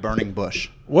from my burning bush.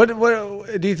 What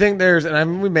do you think there's,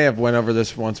 and we may have went over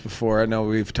this once before, I know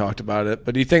we've talked about it,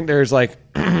 but do you think there's, like,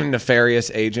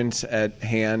 nefarious agents at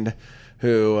hand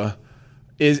who are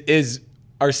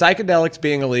psychedelics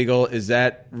being illegal, is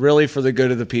that really for the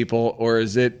good of the people, or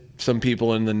is it some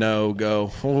people in the know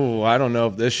go, oh, I don't know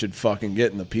if this should fucking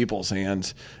get in the people's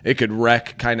hands. It could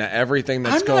wreck kind of everything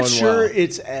that's going well. I'm not sure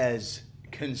it's as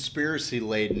conspiracy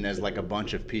laden as, like, a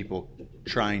bunch of people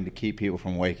trying to keep people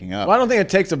from waking up. Well, I don't think it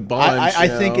takes a bunch. I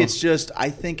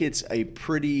think it's a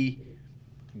pretty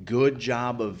good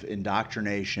job of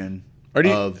indoctrination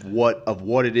of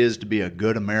what it is to be a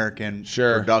good American,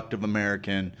 productive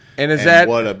American, and that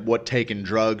what taking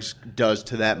drugs does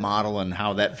to that model and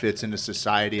how that fits into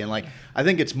society. And, like, I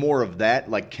think it's more of that,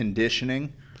 like,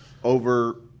 conditioning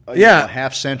over a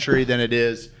half century than it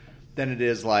is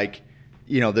like,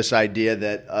 this idea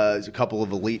that a couple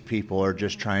of elite people are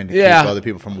just trying to keep other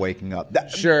people from waking up.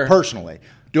 Personally,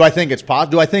 do I think it's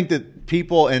possible? Do I think that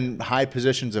people in high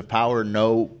positions of power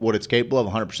know what it's capable of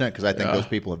 100% because I think those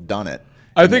people have done it.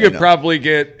 I think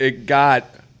it got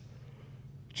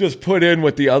just put in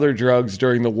with the other drugs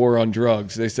during the war on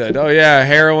drugs. They said, oh, yeah,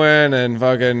 heroin and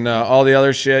fucking all the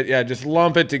other shit. Yeah, just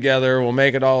lump it together. We'll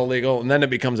make it all illegal. And then it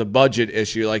becomes a budget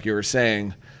issue, like you were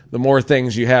saying. The more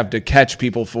things you have to catch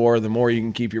people for, the more you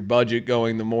can keep your budget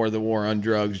going, the more the war on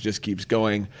drugs just keeps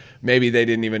going. Maybe they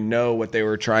didn't even know what they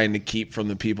were trying to keep from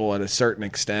the people at a certain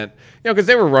extent. Because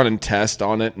they were running tests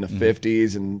on it in the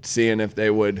 50s and seeing if they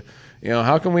would...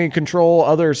 how can we control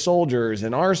other soldiers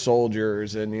and our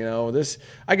soldiers? And, this,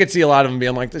 I could see a lot of them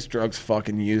being like, this drug's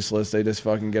fucking useless. They just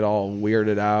fucking get all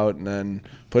weirded out and then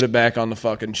put it back on the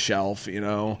fucking shelf,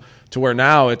 to where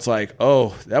now it's like,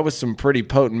 oh, that was some pretty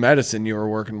potent medicine you were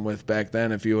working with back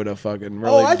then if you would have fucking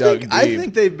really dug deep. I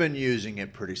think they've been using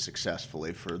it pretty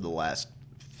successfully for the last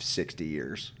 60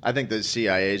 years. I think the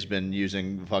CIA's been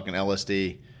using fucking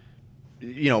LSD.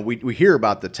 We hear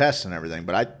about the tests and everything,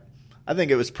 but I think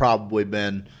it was probably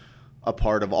been a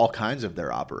part of all kinds of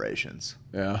their operations.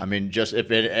 Yeah. I mean, just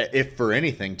if for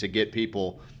anything, to get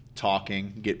people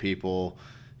talking, get people,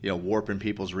 warping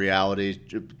people's realities,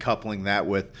 coupling that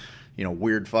with,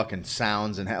 weird fucking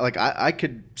sounds. And I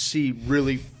could see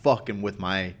really fucking with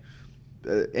my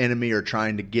enemy or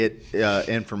trying to get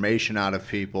information out of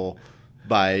people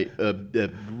by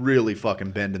really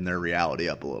fucking bending their reality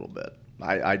up a little bit.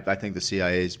 I think the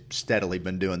CIA's steadily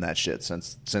been doing that shit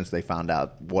since they found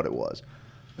out what it was.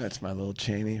 That's my little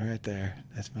Cheney right there.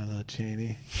 That's my little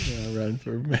Cheney. Run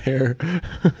for mayor.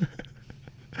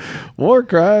 War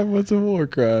crime? What's a war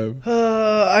crime?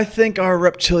 I think our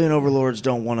reptilian overlords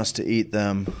don't want us to eat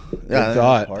them. Yeah,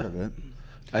 that's part of it.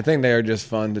 I think they are just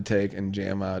fun to take and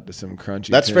jam out to some crunchy.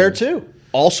 That's tins. fair too.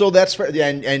 Also, that's fair. Yeah,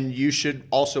 and you should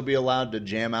also be allowed to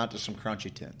jam out to some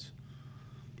crunchy tins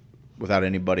without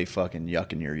anybody fucking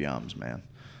yucking your yums, man.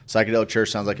 Psychedelic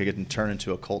church sounds like it can turn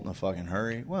into a cult in a fucking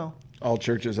hurry. Well, all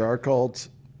churches are cults,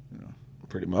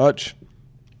 pretty much.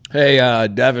 Hey,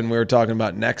 Devin, we were talking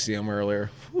about Nexium earlier.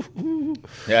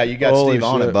 Yeah, you got Holy Steve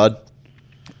on shit. it, bud.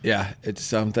 Yeah, it's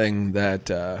something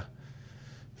that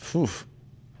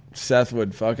Seth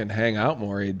would fucking hang out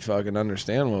more. He'd fucking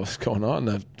understand what was going on.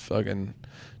 The fucking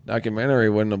documentary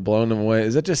wouldn't have blown him away.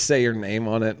 Does it just say your name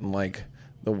on it in like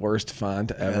the worst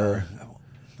font ever?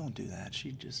 Don't do that.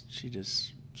 She guessed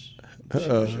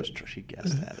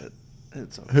at it.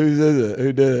 It's okay. Who did it?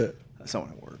 Who did it?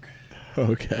 Someone at work.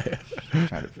 Okay.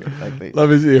 Trying to figure Let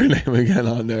me see your name again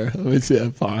on there. Let me see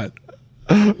that font.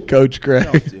 Coach Greg.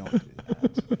 Don't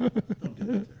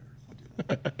do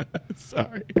that.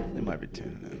 Sorry. They might be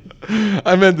tuning in.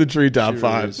 I meant the treetop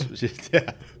font.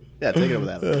 Yeah, take it over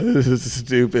that. This is a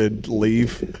stupid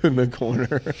leaf in the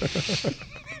corner.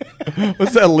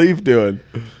 What's that leaf doing?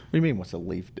 What do you mean, what's a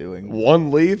leaf doing?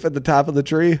 One leaf at the top of the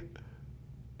tree?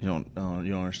 You don't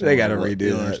understand. They got to redo You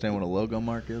don't that. understand what a logo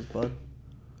mark is, bud?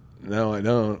 No, I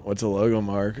don't. What's a logo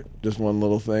mark? Just one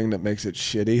little thing that makes it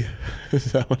shitty?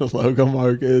 Is that what a logo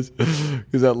mark is?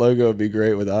 Because that logo would be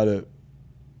great without it.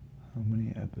 How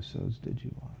many episodes did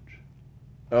you watch?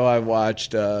 Oh, I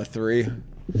watched 3. 0.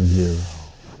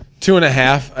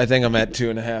 2.5. I think I'm at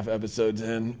 2.5 episodes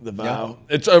in The Vow.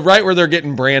 Yeah. It's right where they're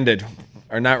getting branded.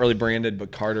 Or not really branded,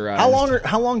 but carterized.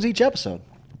 How long's each episode?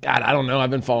 God, I don't know.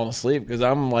 I've been falling asleep because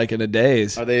I'm like in a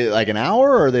daze. Are they like an hour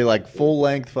or are they like full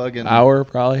length fucking... Hour,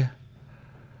 probably.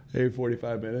 Maybe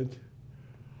 45 minutes.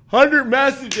 100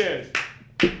 messages!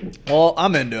 Well,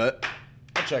 I'm into it.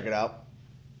 I'll check it out.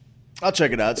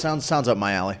 Sounds up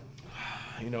my alley.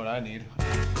 You know what I need?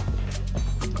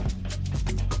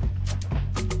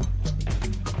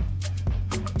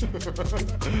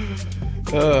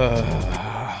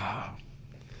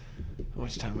 How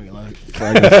much time we got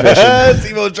left?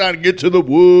 Steve-O's trying to get to the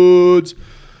woods.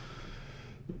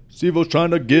 Steve-O's trying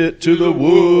to get to the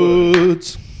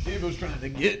woods. Steve-O's trying to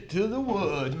get to the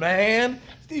woods, man.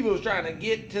 Steve-O's trying to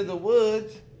get to the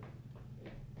woods.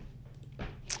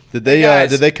 Did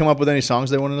they come up with any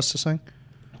songs they wanted us to sing?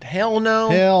 Hell no.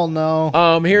 Hell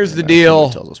no. Here's the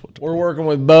deal. We're working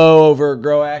with Bo over at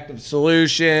Grow Active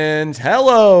Solutions.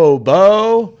 Hello,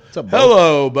 Bo. What's up, Bo?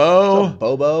 Hello, Bo. What's up,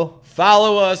 Bobo?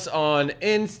 Follow us on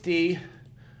Insta.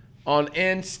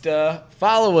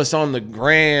 Follow us on the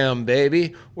gram,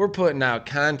 baby. We're putting out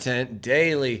content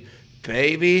daily,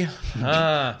 baby.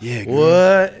 Huh? Yeah, girl.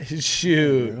 What?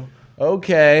 Shoot. Girl.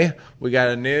 Okay. We got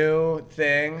a new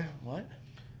thing. What?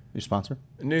 New sponsor?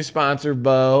 A new sponsor,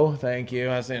 Bo. Thank you.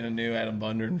 I was saying a new Adam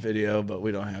Bundren video, but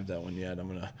we don't have that one yet. I'm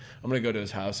gonna go to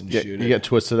his house and shoot it. You got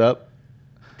Twisted Up?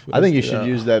 I think you should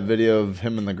use that video of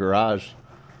him in the garage.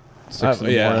 6 in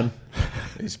the morning.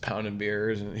 He's pounding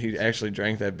beers, and he actually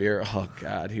drank that beer. Oh,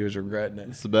 God, he was regretting it.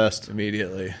 It's the best.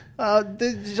 Immediately.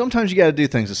 Sometimes you got to do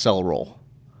things to sell a roll.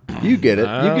 You get it.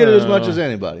 You get it as much as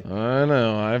anybody. I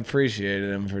know. I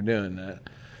appreciated him for doing that.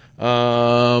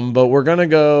 But we're going to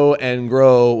go and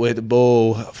grow with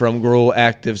Bo from Grow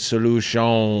Active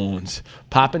Solutions.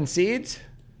 Popping seeds?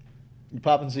 You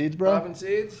popping seeds, bro? Popping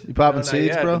seeds? You popping Not seeds,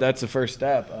 yet, bro? but that's the first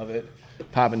step of it.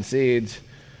 Popping seeds.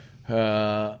 First,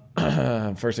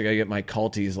 I got to get my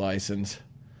Culties license.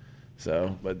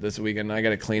 So, but this weekend, I got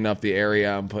to clean up the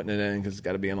area I'm putting it in because it's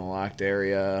got to be in a locked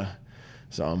area.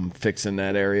 So I'm fixing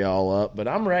that area all up. But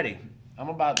I'm ready. I'm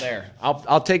about there.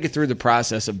 I'll take you through the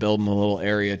process of building a little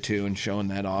area, too, and showing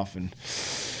that off and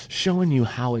showing you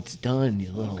how it's done,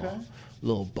 you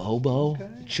little Bobo.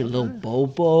 It's your little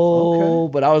Bobo.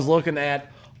 But I was looking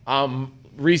at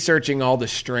researching all the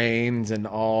strains and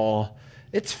all.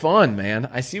 It's fun, man.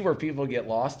 I see where people get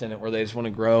lost in it, where they just want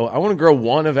to grow. I want to grow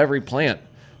one of every plant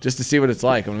just to see what it's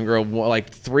like. I'm going to grow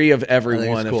like 3 of every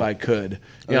one if I could.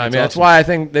 You know, I mean, that's why I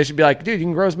think they should be like, dude, you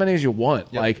can grow as many as you want.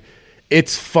 Yep. Like,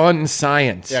 it's fun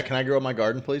science. Yeah, can I grow my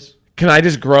garden, please? Can I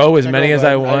just grow as many as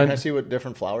I want? Can I see what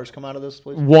different flowers come out of this,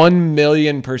 please?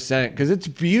 1,000,000%. Because it's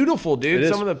beautiful,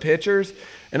 dude. Some of the pictures.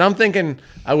 And I'm thinking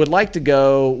I would like to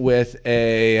go with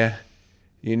a...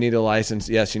 You need a license.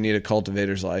 Yes, you need a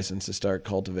cultivator's license to start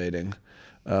cultivating.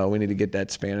 We need to get that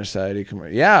Spanish Society.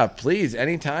 Yeah, please,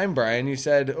 anytime, Brian. You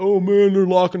said, oh, man, they're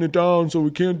locking it down, so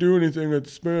we can't do anything at the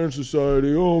Spanish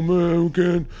Society. Oh, man, we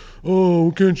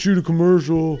can't shoot a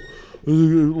commercial. They're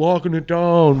locking it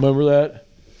down. Remember that?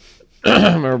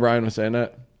 Remember Brian was saying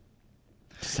that?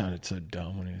 It sounded so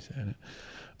dumb when he was saying it.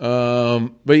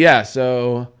 But, yeah,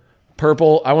 so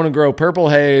purple. I want to grow Purple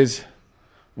Haze,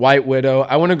 White Widow.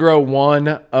 I want to grow one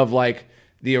of, like,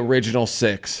 the original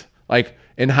 6. Like,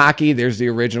 in hockey, there's the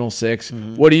original 6.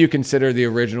 Mm-hmm. What do you consider the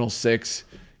original 6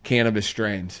 cannabis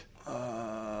strains?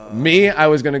 Me, I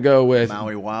was going to go with...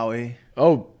 Maui Wowie.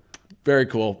 Oh, very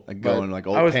cool. Like going like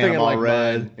old I was Panama thinking like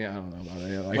Red. Mine. Yeah, I don't know about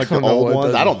it. Like the old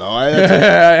ones? I don't know.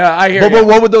 I hear but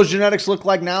what would those genetics look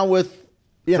like now with...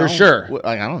 For sure.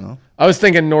 Like, I don't know. I was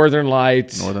thinking Northern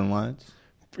Lights. Northern Lights?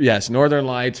 Yes, Northern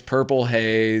Lights, Purple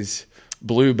Haze,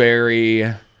 Blueberry,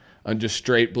 and just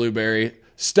straight blueberry.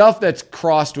 Stuff that's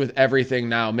crossed with everything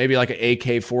now. Maybe like an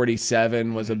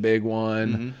AK-47 was a big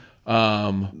one.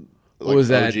 Mm-hmm. What like was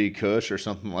that? OG Kush or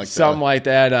something like that. Something like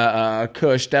that.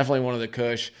 Kush, definitely one of the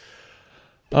Kush.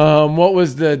 What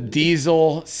was the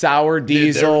diesel, sour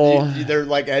diesel? Dude, they're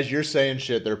like, as you're saying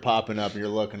shit, they're popping up and you're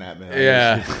looking at me.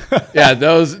 Yeah. Yeah,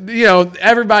 those,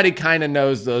 everybody kind of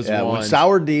knows those ones. When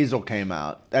sour diesel came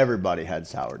out, everybody had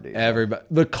sour diesel.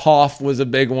 The cough was a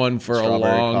big one for a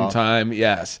long cough. time.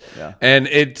 Yes. Yeah. And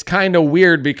it's kind of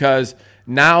weird because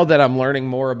now that I'm learning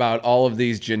more about all of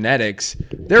these genetics,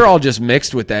 they're all just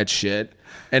mixed with that shit.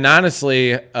 And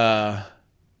honestly, you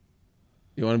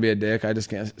want to be a dick? I just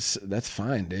can't. That's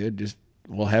fine, dude. Just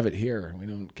we'll have it here. We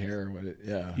don't care what it.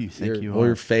 Yeah, you think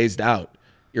you're phased out.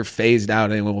 You're phased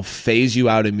out, and we'll phase you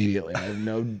out immediately. I have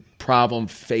no problem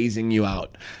phasing you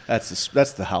out.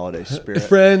 That's the holiday spirit.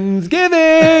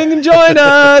 Friendsgiving, join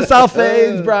us. I'll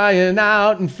phase Brian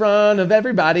out in front of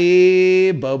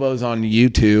everybody. Bobo's on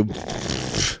YouTube.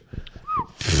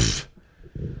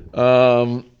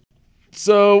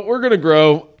 So we're gonna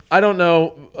grow. I don't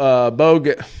know.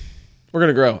 We're going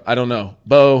to grow. I don't know.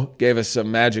 Bo gave us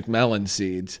some magic melon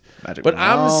seeds.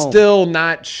 I'm still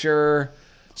not sure.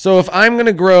 So if I'm going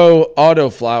to grow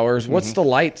autoflowers, what's the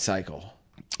light cycle?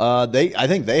 I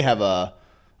think they have a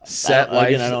set life.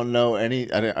 Again, I don't know any.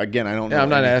 Again, I don't know. I'm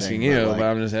not anything, asking you, but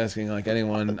I'm just asking like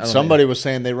anyone. Somebody was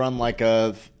saying they run like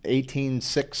a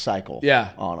 18-6 cycle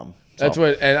on them. So. That's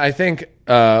what, and I think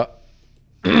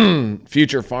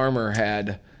Future Farmer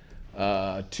had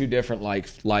 2 different light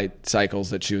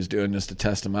cycles that she was doing just to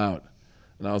test them out,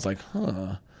 and I was like,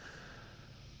 huh.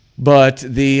 But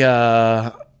the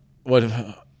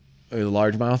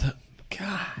largemouth,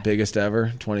 God, biggest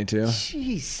ever, 22.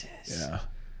 Jesus, yeah,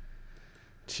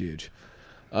 it's huge.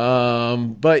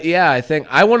 But yeah, I think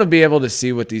I want to be able to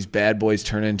see what these bad boys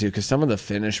turn into because some of the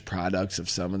finished products of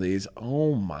some of these,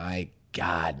 oh my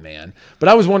God, man. But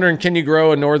I was wondering, can you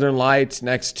grow a Northern Lights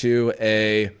next to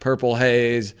a Purple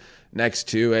Haze? Next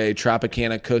to a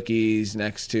Tropicana cookies,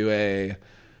 next to a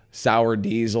sour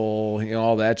diesel,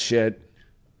 all that shit.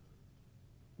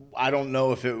 I don't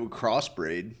know if it would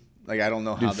crossbreed. Like, I don't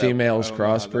know how females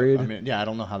crossbreed? I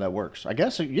don't know how that works. I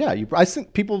guess, yeah. I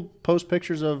think people post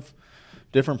pictures of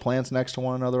different plants next to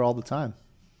one another all the time.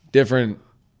 Different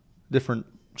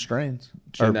strains,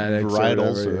 genetics, or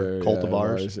varietals, or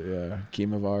cultivars.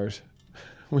 Chemivars.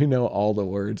 We know all the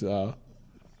words.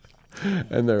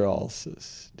 And they're all so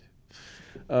stupid.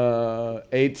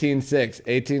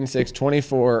 18.6,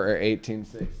 24 or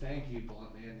 18.6. Thank you,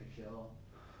 Blunt Man to Kill.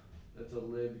 That's a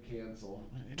lib cancel.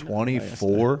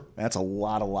 24? That's a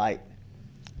lot of light.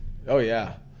 Oh,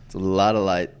 yeah. It's a lot of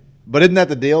light. But isn't that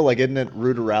the deal? Like, isn't it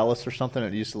ruderalis or something?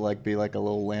 It used to like be like a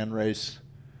little landrace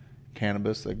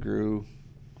cannabis that grew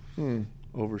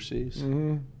overseas.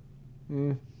 I'm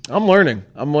learning.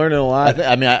 I'm learning a lot.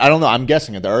 I don't know. I'm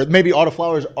guessing it. Or maybe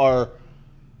autoflowers are.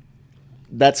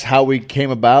 That's how we came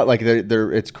about. Like,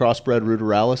 it's crossbred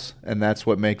ruderalis, and that's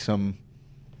what makes them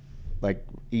like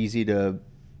easy to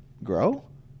grow.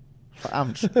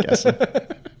 I'm just guessing.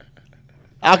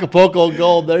 Acapulco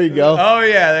Gold. There you go. Oh,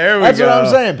 yeah. There we go. That's what I'm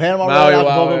saying. Panama Maui, Red,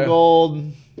 Acapulco Maui.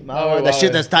 Gold. Maui, that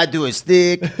shit that's tied to a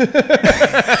stick.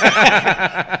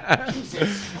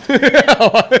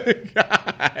 Oh, my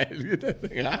God. Get that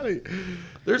thing out of here.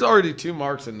 There's already 2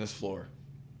 marks in this floor.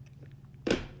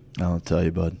 I'll tell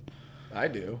you, bud. I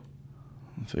do.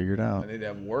 Figure it I out. need to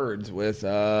have words with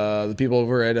the people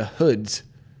over at Hoods.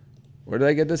 Where did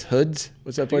I get this? Hoods?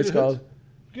 What's that place called?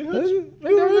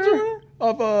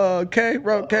 Off K,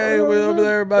 Route K, over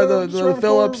there by the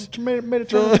Phillips.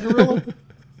 Gorilla.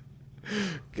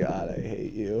 God, I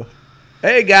hate you.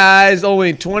 Hey, guys,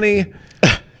 only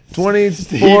 24 minutes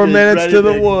to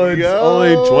the woods.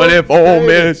 Only 24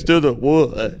 minutes to the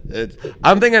woods.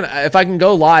 I'm thinking if I can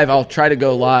go live, I'll try to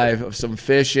go live of some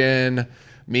fishing,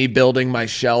 me building my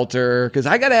shelter, because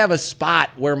I got to have a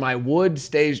spot where my wood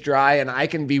stays dry and I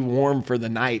can be warm for the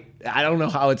night. I don't know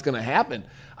how it's going to happen.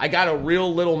 I got a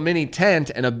real little mini tent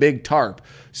and a big tarp.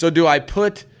 So do I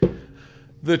put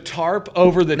the tarp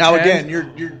over the Now tent?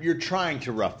 again, you're trying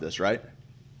to rough this, right?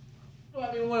 Well,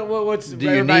 I mean, what's Do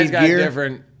you everybody's need got gear?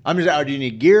 different. I'm just. Do you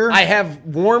need gear? I have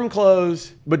warm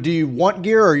clothes, But do you want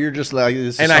gear, or you're just like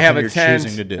this? Is and I have something a you're tent,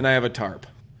 choosing to do? and I have a tarp.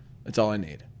 That's all I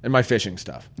need, and my fishing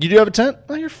stuff. You do have a tent?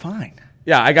 Oh, you're fine.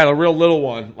 Yeah, I got a real little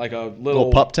one, like a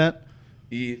Little pup tent.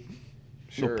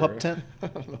 Sure. Little pup tent. I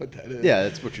don't know what that is. Yeah,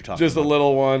 that's what you're talking Just about. a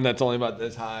little one that's only about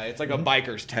this high. It's like a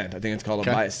biker's tent. I think it's called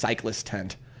Okay. a cyclist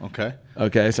tent. Okay.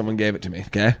 Okay, someone gave it to me.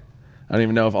 Okay, I don't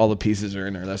even know if all the pieces are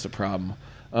in there. That's the problem.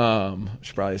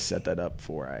 Should probably set that up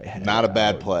before I head Not a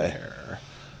bad out play. there.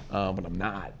 But I'm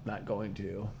not going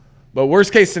to. But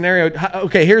worst case scenario.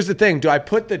 Okay, here's the thing. Do I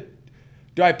put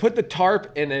the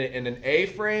tarp in an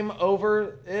A-frame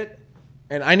over it?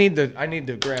 And I need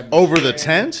to grab Over the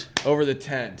tent? Over the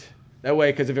tent. That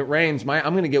way, because if it rains,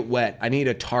 I'm going to get wet. I need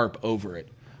a tarp over it.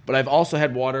 But I've also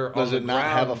had water on Does the it not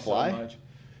ground have a so fly? much.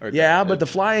 Yeah, but the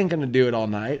fly ain't going to do it all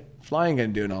night. Fly ain't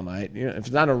going to do it all night. You know, if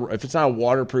it's not a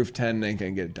waterproof tent, it ain't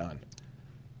going to get it done.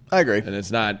 I agree. And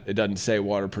it doesn't say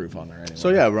waterproof on there anyway. So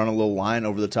yeah, run a little line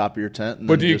over the top of your tent. And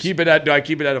But then do I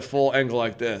keep it at a full angle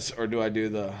like this, or do I do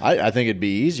the? I think it'd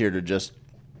be easier to just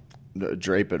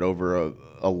drape it over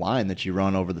a line that you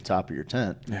run over the top of your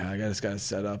tent. Yeah, I just got to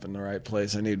set up in the right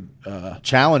place. I need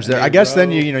Challenge there. I I guess then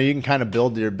rope. you can kind of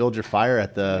build your fire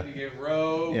at I the need to get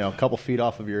rope. a couple feet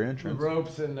off of your The entrance.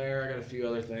 rope's in there. I got a few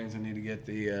other things. I need to get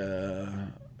the.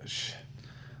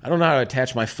 I don't know how to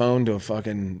attach my phone to a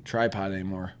fucking tripod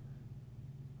anymore.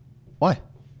 Why?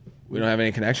 We don't have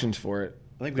any connections for it.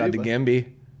 I think we got do, the bud.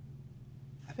 Gimby.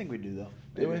 I think we do though.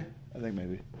 Do we? I think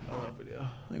maybe. I don't know if we do. I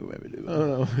think we maybe do. I don't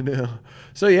know if we do.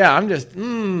 So yeah, I'm just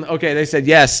okay. They said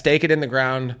yes. Stake it in the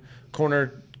ground,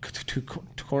 corner to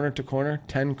corner,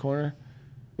 10 corner,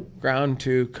 ground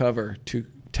to cover, 10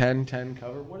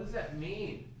 cover. What does that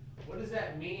mean? What does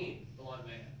that mean, Blunt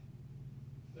Man?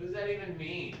 What does that even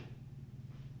mean?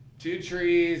 2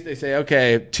 trees. They say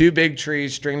okay, 2 big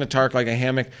trees. String the tarp like a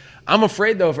hammock. I'm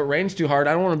afraid though, if it rains too hard,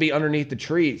 I don't want to be underneath the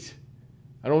trees.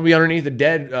 I don't want to be underneath the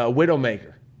dead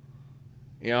widowmaker.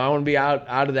 You know, I want to be out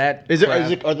of that.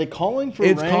 Are they calling for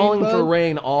It's rain? calling bud? for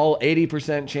rain all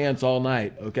 80% chance all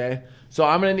night, okay? So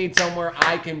I'm going to need somewhere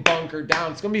I can bunker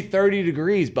down. It's going to be 30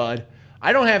 degrees, bud.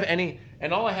 I don't have any,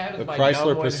 and all I have is The my Chrysler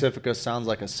dumb one. Pacifica sounds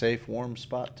like a safe, warm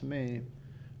spot to me.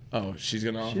 Oh, she's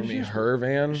going to offer She's me just- her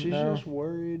van She's now? just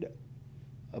worried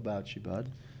about you, bud.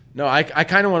 No, I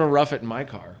kind of want to rough it in my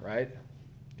car, right?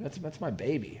 That's my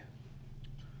baby.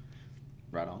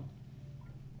 Right on.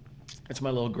 That's my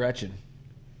little Gretchen.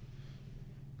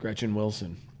 Gretchen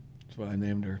Wilson. That's what I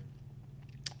named her.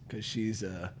 Because she's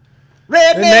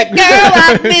Redneck girl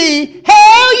like me.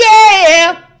 Hell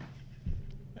yeah.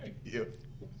 Thank you.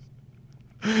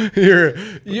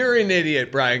 You're an idiot,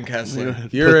 Brian Kessler. Yeah,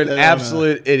 You're put an that on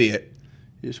absolute idiot.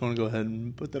 You just want to go ahead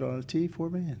and put that on a tee for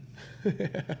me?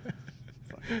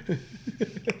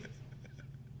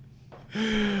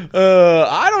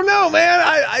 I don't know, man.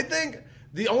 I think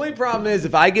the only problem is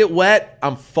if I get wet,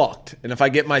 I'm fucked. And if I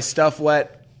get my stuff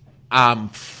wet, I'm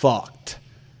fucked.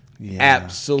 Yeah.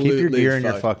 Absolutely Keep your gear in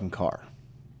your fucked. fucking car.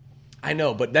 I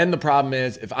know, but then the problem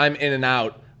is if I'm in and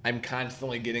out, I'm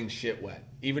constantly getting shit wet.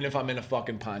 Even if I'm in a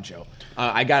fucking poncho.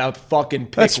 I gotta fucking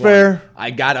pick That's one. fair.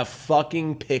 I gotta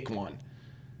fucking pick one.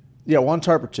 Yeah, one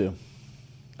tarp or two.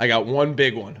 I got one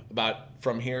big one, about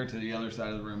from here to the other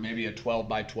side of the room, maybe a 12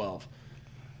 by 12.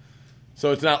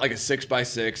 So it's not like a 6 by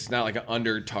 6, it's not like an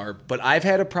under tarp. But I've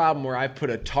had a problem where I put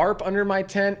a tarp under my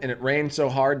tent and it rained so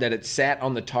hard that it sat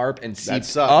on the tarp and seeped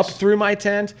sucks. up through my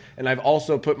tent. And I've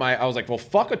also put I was like, well,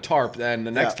 fuck a tarp then. The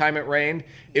next time it rained,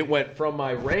 it went from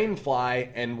my rain fly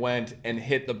and went and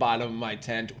hit the bottom of my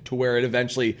tent to where it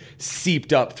eventually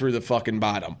seeped up through the fucking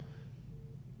bottom.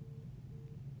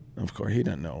 Of course, he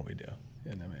doesn't know what we do. He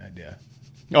doesn't have any idea.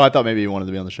 Oh, I thought maybe you wanted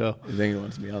to be on the show. You think he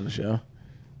wants to be on the show?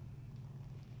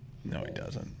 No, he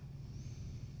doesn't.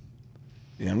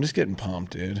 Yeah, I'm just getting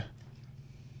pumped, dude.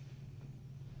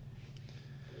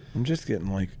 I'm just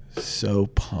getting, like, so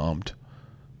pumped.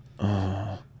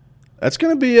 That's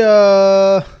gonna be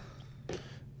a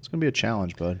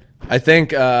challenge, bud. I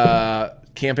think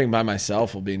camping by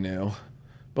myself will be new.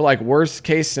 But, like, worst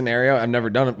case scenario, I've never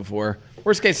done it before.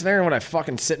 Worst case scenario, when I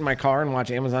fucking sit in my car and watch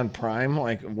Amazon Prime,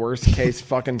 like, worst case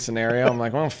fucking scenario, I'm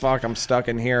like, well, fuck, I'm stuck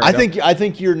in here. I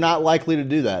think you're not likely to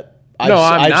do that. No,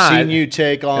 I'm not. I've seen you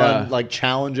take on like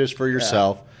challenges for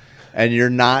yourself, and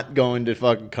you're not going to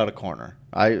fucking cut a corner.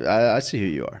 I see who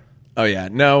you are. Oh, yeah.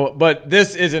 No, but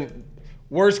this isn't...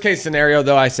 Worst case scenario,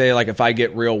 though, I say, like, if I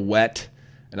get real wet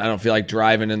and I don't feel like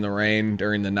driving in the rain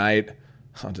during the night,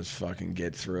 I'll just fucking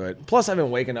get through it. Plus, I've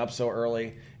been waking up so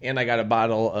early, and I got a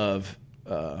bottle of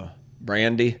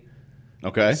brandy.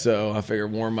 Okay. So I figure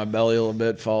warm my belly a little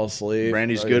bit, fall asleep.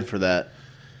 Brandy's good for that.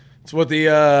 It's what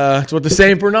the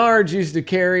Saint Bernards used to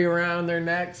carry around their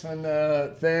necks when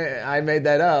the thing. I made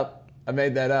that up. I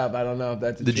don't know if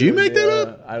that's. Did you make that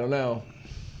up? I don't know.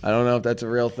 I don't know if that's a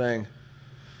real thing.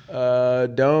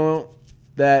 Don't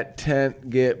that tent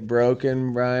get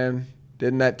broken, Brian?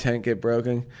 Didn't that tent get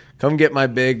broken? Come get my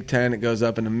big tent. It goes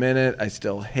up in a minute. I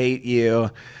still hate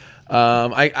you.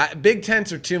 Big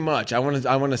tents are too much. I want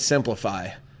to simplify.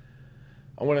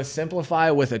 I want to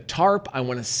simplify with a tarp. I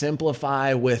want to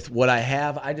simplify with what I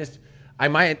have. I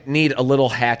might need a little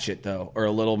hatchet though, or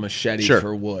a little machete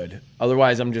for wood.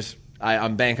 Otherwise,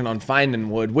 I'm banking on finding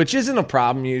wood, which isn't a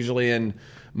problem usually in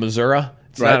Missouri.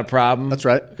 It's not a problem. That's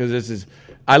right. Because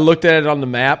I looked at it on the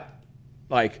map,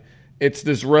 like it's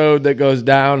this road that goes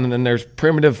down, and then there's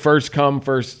primitive first come,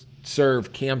 first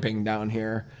serve camping down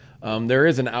here. There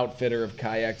is an outfitter of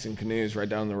kayaks and canoes right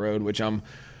down the road, which I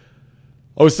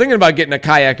was thinking about getting a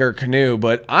kayak or a canoe,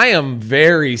 but I am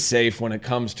very safe when it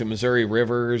comes to Missouri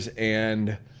rivers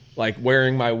and like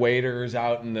wearing my waders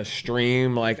out in the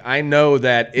stream. Like I know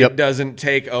that it doesn't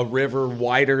take a river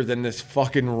wider than this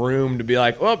fucking room to be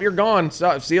like, well, you're gone.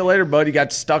 So, see you later, bud. You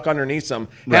got stuck underneath some.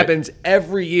 Right. Happens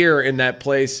every year in that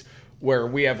place where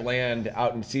we have land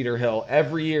out in Cedar Hill.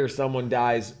 Every year someone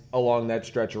dies along that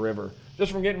stretch of river.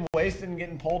 Just from getting wasted and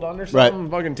getting pulled under something,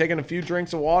 fucking taking a few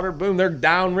drinks of water, boom, they're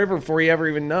downriver before you ever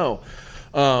even know.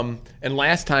 And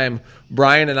last time,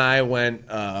 Brian and I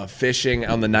went fishing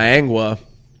on the Niangua,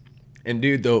 and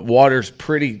dude, the water's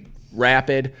pretty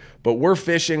rapid, but we're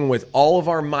fishing with all of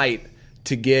our might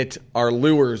to get our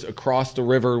lures across the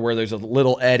river where there's a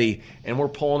little eddy, and we're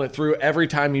pulling it through. Every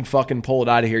time you'd fucking pull it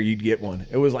out of here, you'd get one.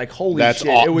 It was like, holy shit.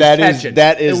 It was catching.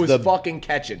 It was fucking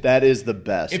catching. That is the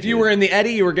best. If you were in the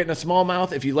eddy, you were getting a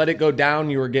smallmouth. If you let it go down,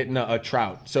 you were getting a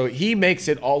trout. So he makes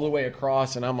it all the way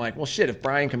across, and I'm like, well, shit, if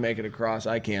Brian can make it across,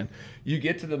 I can. You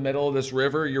get to the middle of this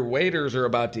river, your waders are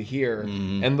about to here,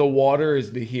 and the water is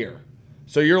to here.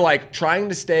 So you're like trying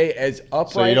to stay as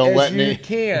upright as you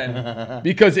can,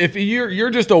 because if you're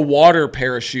just a water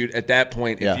parachute at that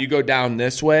point, if you go down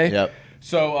this way. Yep.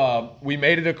 So we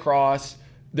made it across.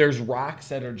 There's rocks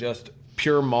that are just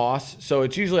pure moss. So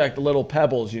it's usually like the little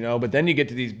pebbles, but then you get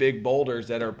to these big boulders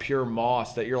that are pure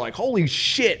moss that you're like, holy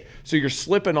shit. So you're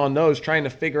slipping on those, trying to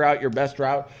figure out your best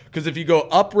route. Because if you go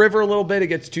upriver a little bit, it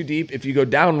gets too deep. If you go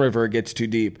downriver, it gets too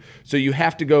deep. So you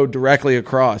have to go directly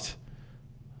across.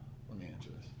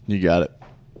 You got it.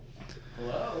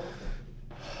 Hello.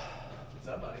 What's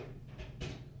up, buddy?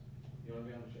 You want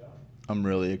to be on the show? I'm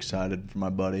really excited for my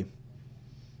buddy.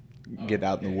 Get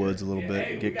out in the woods a little bit.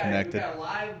 Hey, get connected.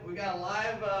 We got a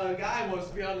live guy who wants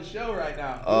to be on the show right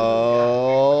now.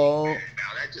 Oh. Now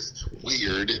that's just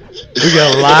weird. We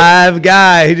got a live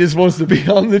guy. He just wants to be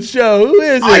on the show. Who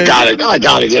is it? I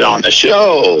gotta get on the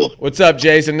show. What's up,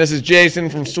 Jason? This is Jason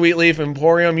from Sweet Leaf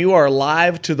Emporium. You are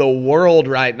live to the world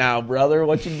right now, brother.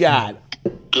 What you got?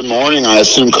 Good morning. I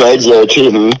assume Craig's there too,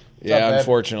 huh? Yeah,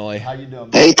 unfortunately. How you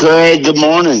doing? Hey, Craig. Good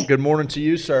morning. Good morning to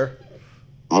you, sir.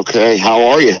 Okay, how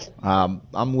are you? I'm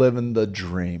living the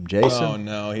dream, Jason. Oh,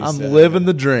 no. I'm living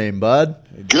the dream, bud.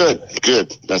 Good.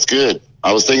 That's good.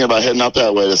 I was thinking about heading up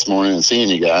that way this morning and seeing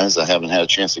you guys. I haven't had a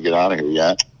chance to get out of here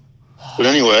yet. But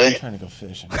anyway, Trying to go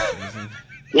fishing.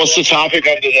 what's the topic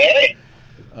of today?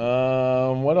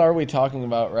 What are we talking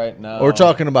about right now? We're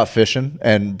talking about fishing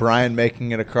and Brian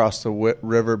making it across the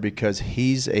river because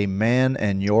he's a man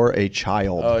and you're a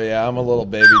child. Oh, yeah. I'm a little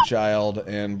baby child.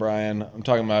 And Brian,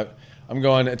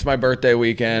 it's my birthday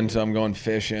weekend, so I'm going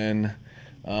fishing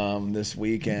this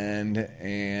weekend.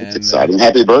 And It's exciting.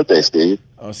 Happy birthday, Steve.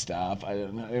 Oh, stop. I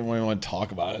didn't even want to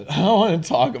talk about it. I don't want to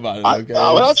talk about it. Okay.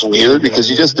 Oh, that's weird because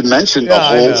you just mentioned the Yeah,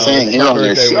 I whole know. thing It's here my on your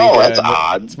birthday show. weekend. That's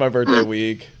odd. It's my birthday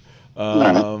week.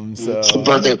 It's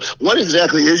birthday. What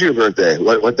exactly is your birthday?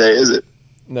 What day is it?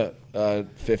 No,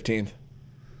 15th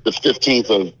The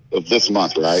 15th of this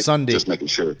month, right? Sunday. Just making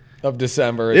sure. of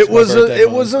December. It It's my was birthday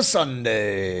month. a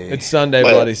Sunday. It's Sunday,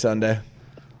 Well- Bloody Sunday.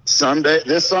 Sunday?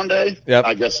 This Sunday? Yep.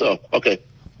 I guess so. Okay,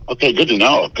 good to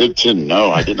know. Good to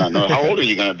know. I did not know. How old are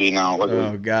you going to be now?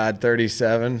 Oh, God,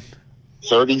 37.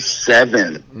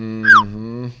 37.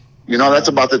 Mm-hmm. You know, that's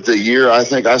about the year I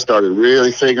think I started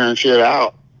really figuring shit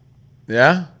out.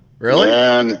 Yeah? Really?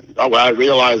 And I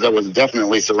realized I was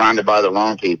definitely surrounded by the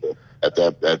wrong people at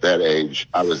that age.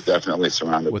 I was definitely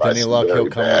surrounded With by any some luck, very he'll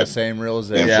come to bad- the same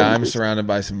realization. Yeah, I'm influences. surrounded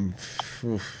by some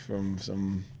real.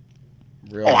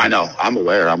 Oh, I know. I'm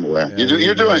aware.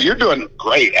 You're doing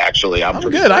great, actually. I'm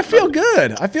pretty good. I feel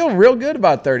good. I feel real good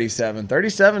about 37.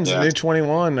 37's the Yeah. new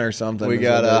 21 or something. We is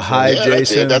got what a they high said.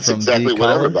 Jason That's from exactly D. what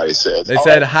Collin. everybody says. They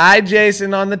said hi,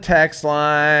 Jason, on the text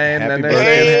line. Happy and then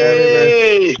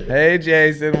birthday. they said, hey,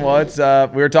 Jason, what's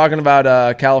up? We were talking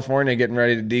about California getting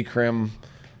ready to decrim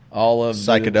all of the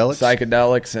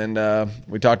Psychedelics? and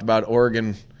we talked about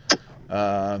Oregon.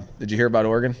 Did you hear about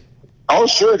Oregon? Oh,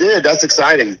 sure did. That's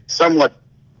exciting. Somewhat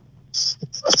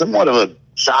of a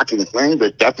shocking thing,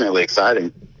 but definitely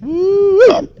exciting.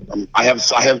 I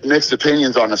have mixed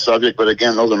opinions on the subject, but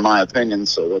again, those are my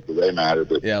opinions, so what do they matter?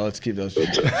 But Yeah, let's keep those.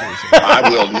 I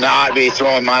will not be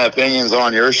throwing my opinions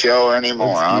on your show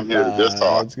anymore. I'm here to just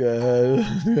talk. That's good.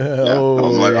 Yeah.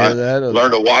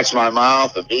 Learn to watch my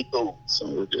mouth and be cool, so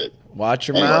we're good. Watch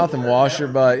your Anyway. mouth and wash your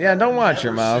butt. Yeah, don't watch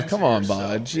your mouth. Come on,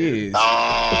 bud. Jeez.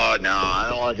 Oh, no, I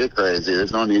don't want to get crazy.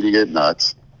 There's no need to get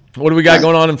nuts. What do we got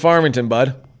going on in Farmington,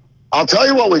 bud? I'll tell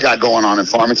you what we got going on in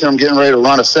Farmington. I'm getting ready to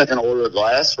run a second order of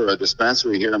glass for a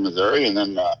dispensary here in Missouri, and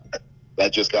then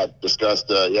that just got discussed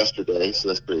yesterday, so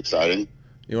that's pretty exciting.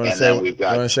 You want to And then say? we've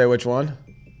got- You want to say which one?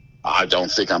 I don't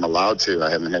think I'm allowed to.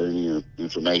 I haven't had any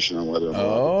information on whether I'm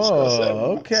allowed to discuss that. Oh, or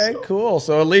not, okay, so. cool.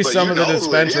 So at least But some you of the know who it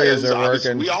dispensaries is, are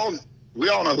obviously. working. We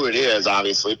all know who it is,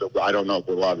 obviously, but I don't know if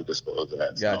we're allowed to disclose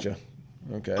that. so. Gotcha.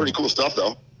 Okay. Pretty cool stuff,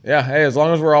 though. Yeah. Hey, as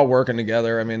long as we're all working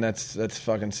together, I mean that's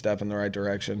fucking step in the right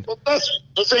direction. Well,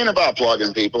 this ain't about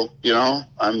plugging people, you know.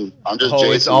 I'm just. Oh,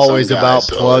 Jason, it's always some guy, about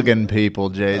so- plugging people,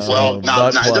 Jason. Well, now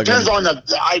butt it plugging. depends on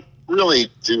I really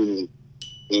do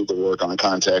need to work on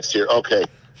context here. Okay.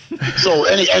 So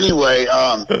anyway,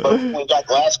 but we got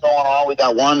glass going on. We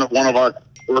got one of our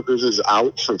workers is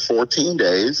out for 14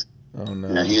 days, Oh no.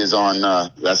 and he is on.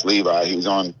 That's Levi. He's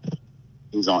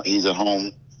at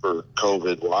home for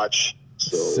COVID watch.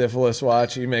 So Syphilis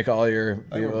watch. You make all your.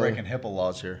 I think we're breaking HIPAA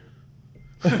laws here.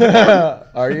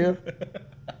 Are you?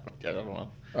 I don't know.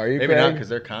 Are you? Maybe not Craig? because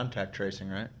they're contact tracing,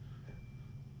 right?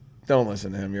 Don't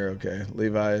listen to him. You're okay.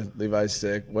 Levi's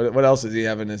sick. What else does he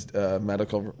have in his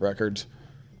medical records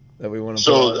that we want to?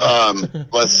 So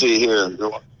let's see here.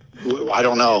 I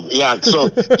don't know. Yeah. So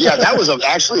yeah,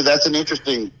 that's an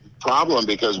interesting problem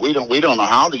because we don't know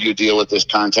how do you deal with this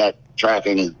contact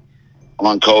tracking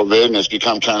on COVID, and it's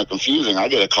become kind of confusing. I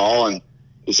get a call and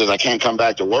he says I can't come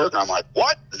back to work. I'm like,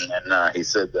 what? And then he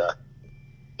said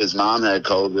his mom had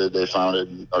COVID. They found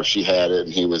it, or she had it,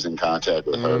 and he was in contact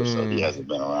with her, so he hasn't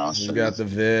been around. He's since. got the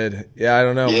vid. Yeah, I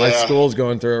don't know. My Yeah. school's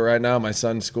going through it right now. My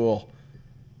son's school.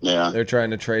 Yeah. They're trying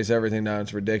to trace everything down.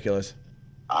 It's ridiculous.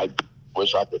 I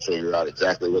wish I could figure out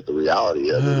exactly what the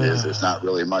reality of it is. There's not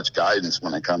really much guidance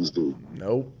when it comes to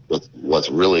Nope. what's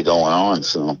really going on.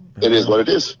 So it is what it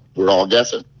is. We're all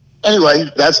guessing. Anyway,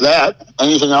 that's that.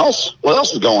 Anything else? What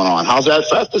else is going on? How's that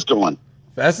Festus going?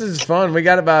 Festus is fun. We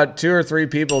got about 2 or 3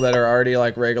 people that are already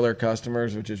like regular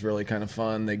customers, which is really kind of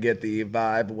fun. They get the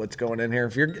vibe of what's going in here.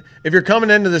 If you're coming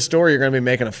into the store, you're going to be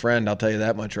making a friend. I'll tell you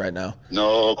that much right now.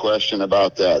 No question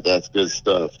about that. That's good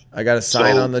stuff. I got a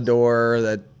sign So- on the door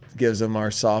that gives them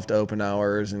our soft open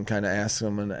hours and kind of asks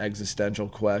them an existential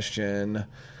question.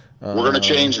 We're going to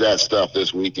change that stuff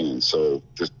this weekend. So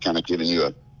just kind of giving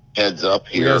you heads up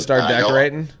here. We're going to start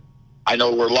decorating? I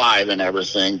know we're live and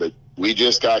everything, but we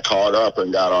just got caught up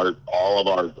and got all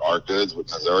of our goods with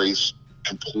Missouri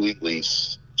completely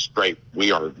straight.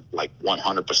 We are like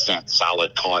 100%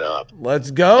 solid caught up. Let's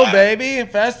go, baby.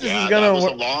 Festus is going to... That was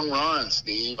a long run,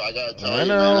 Steve. I got to tell you,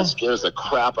 man, it scares the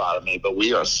crap out of me. But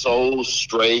we are so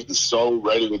straight and so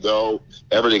ready to go.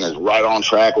 Everything is right on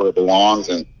track where it belongs.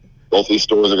 And both these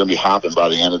stores are going to be hopping by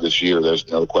the end of this year. There's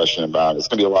no question about it. It's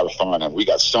going to be a lot of fun. And we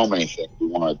got so many things we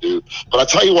want to do. But I'll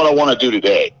tell you what I want to do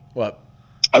today. What?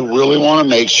 I really want to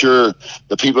make sure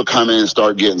the people come in and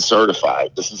start getting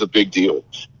certified. This is a big deal.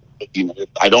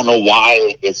 I don't know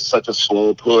why it's such a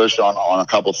slow push on a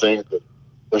couple things, but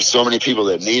there's so many people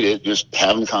that need it. Just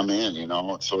have them come in,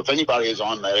 So if anybody is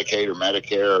on Medicaid or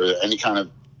Medicare or any kind of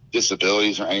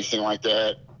disabilities or anything like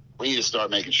that, we need to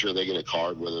start making sure they get a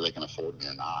card, whether they can afford it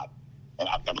or not. And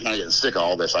I'm kind of getting sick of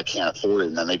all this. I can't afford it,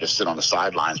 and then they just sit on the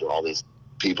sidelines where all these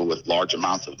people with large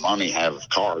amounts of money have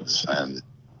cards, and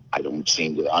I don't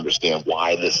seem to understand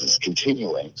why this is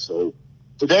continuing. So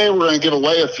today we're going to give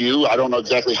away a few. I don't know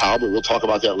exactly how, but we'll talk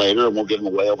about that later, and we'll give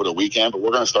them away over the weekend. But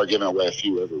we're going to start giving away a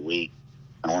few every week.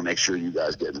 I want to make sure you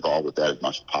guys get involved with that as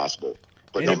much as possible.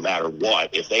 But no matter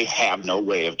what, if they have no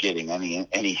way of getting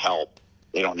any help,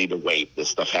 they don't need to wait. This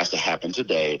stuff has to happen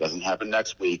today. It doesn't happen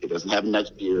next week. It doesn't happen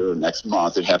next year or next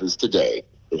month. It happens today.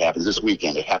 It happens this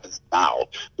weekend. It happens now.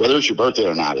 Whether it's your birthday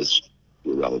or not is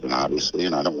irrelevant, obviously,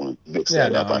 and I don't want to mix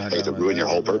that up. I hate to ruin your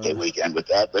whole birthday weekend with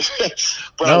that, but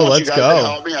I want you guys to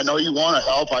help me. I know you want to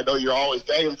help. I know you're always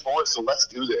begging for it, so let's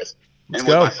do this. And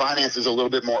with my finances a little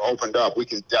bit more opened up, we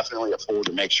can definitely afford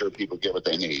to make sure people get what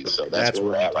they need. So that's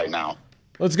where we're at right now.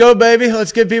 Let's go, baby.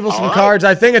 Let's give people some cards.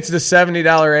 I think it's the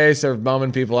 $70 ace. They're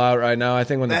bumming people out right now. I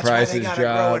think when the prices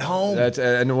drop, at home. That's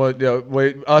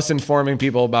us informing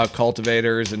people about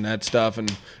cultivators and that stuff,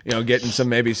 and getting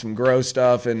some grow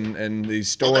stuff and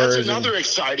these stores. Well, that's another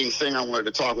exciting thing I wanted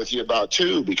to talk with you about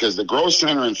too, because the Grow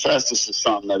Center in Festus is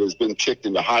something that has been kicked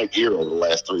into high gear over the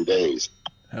last 3 days.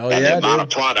 Hell and yeah, the amount of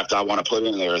product I want to put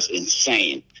in there is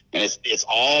insane, and it's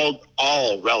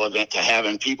all relevant to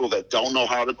having people that don't know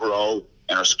how to grow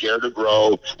and are scared to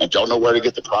grow and don't know where to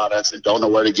get the products and don't know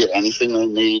where to get anything they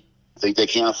need, think they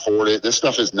can't afford it. This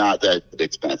stuff is not that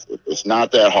expensive. It's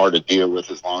not that hard to deal with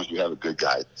as long as you have a good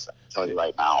guidance. I'll tell you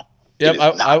right now. Yep,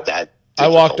 I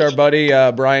walked our buddy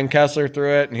Brian Kessler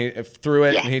through it,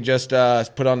 and he just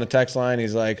put on the text line.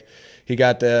 He's like, he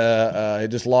got he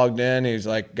just logged in. He's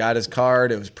like, got his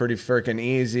card. It was pretty freaking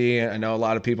easy. I know a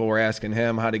lot of people were asking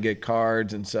him how to get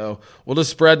cards, and so we'll just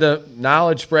spread the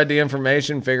knowledge, spread the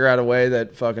information, figure out a way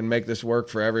that fucking make this work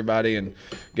for everybody and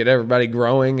get everybody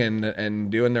growing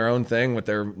and doing their own thing with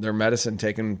their medicine,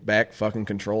 taking back fucking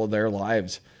control of their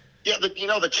lives. Yeah, the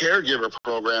caregiver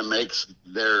program makes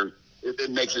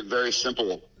it very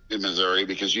simple in Missouri,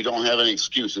 because you don't have any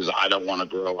excuses. I don't want to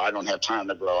grow. I don't have time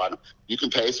to grow. You can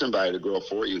pay somebody to grow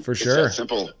for you. For sure. It's that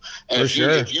simple. And if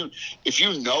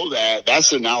you know that, that's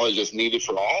the knowledge that's needed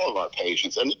for all of our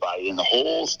patients, anybody in the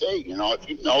whole state. If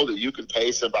you know that you can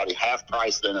pay somebody half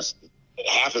price than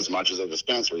half as much as a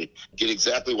dispensary, get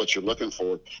exactly what you're looking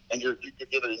for, and you're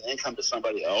giving an income to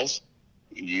somebody else,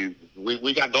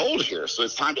 we got gold here. So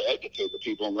it's time to educate the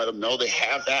people and let them know they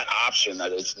have that option,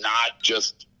 that it's not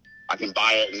just I can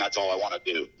buy it and that's all I want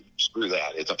to do. Screw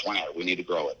that. It's a plant. We need to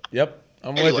grow it. Yep.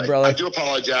 I'm with you, brother. I do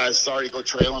apologize. Sorry to go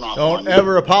trailing off. Don't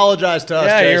ever apologize to us.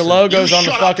 Yeah, Jason. your logo's on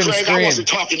the fucking Craig. screen. I wasn't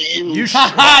talking to you.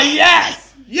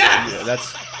 Yes. Yeah,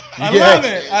 that's. I love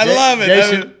it. I love it.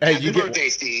 Jason, hey, Happy birthday,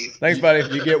 Steve. Thanks, buddy.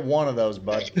 You get one of those,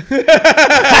 bud. All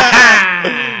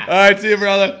right, see you,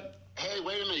 brother. Hey,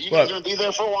 wait a minute. You guys going to be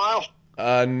there for a while?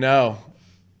 No.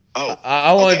 Oh.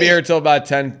 I'll only be here until about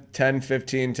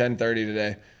 10:30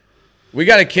 today. We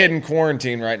got a kid in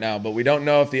quarantine right now, but we don't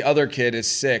know if the other kid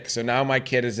is sick. So now my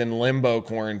kid is in limbo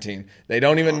quarantine. They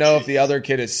don't even know if the other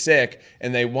kid is sick,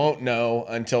 and they won't know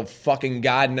until fucking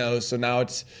God knows. So now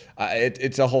it's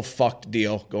a whole fucked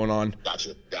deal going on.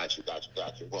 Gotcha.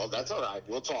 Well, that's all right.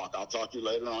 We'll talk. I'll talk to you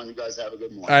later on. You guys have a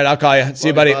good morning. All right, I'll call you. See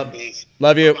you, buddy.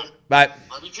 Love you. Bye.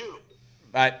 Love you too.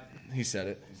 Bye. He said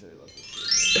it. He loves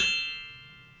it.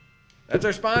 That's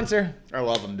our sponsor. I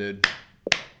love him, dude.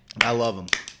 I love him.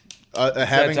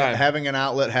 Having an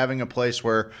outlet, having a place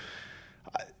where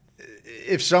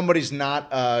if somebody's not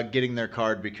getting their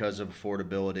card because of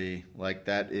affordability, like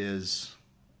it's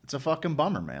a fucking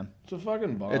bummer, man. It's a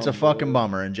fucking bummer. It's a fucking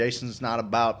bummer, and Jason's not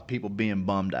about people being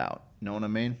bummed out. You know what I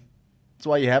mean? That's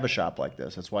why you have a shop like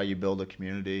this. That's why you build a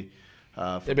community.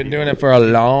 They've been doing it for a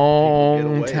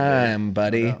long time,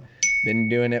 buddy. Been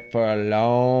doing it for a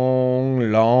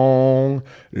long, long,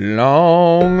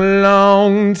 long,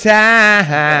 long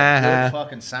time. Good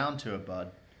fucking sound to it,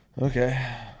 bud. Okay.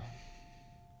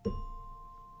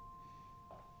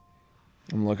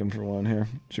 I'm looking for one here.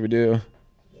 Should we do?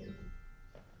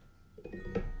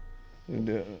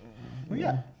 Well,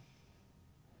 yeah.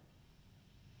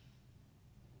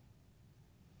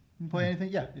 You can play anything?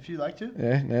 Yeah, if you'd like to.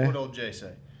 Yeah. What would old Jay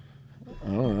say? I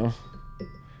don't know.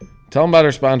 Tell them about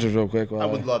our sponsors real quick. I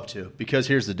would love to, because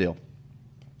here's the deal.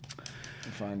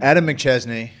 Find Adam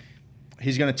McChesney,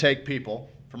 he's going to take people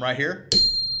from right here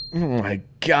Oh my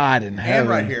God in heaven. and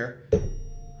right here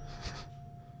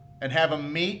and have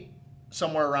them meet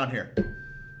somewhere around here.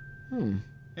 You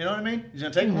know what I mean? He's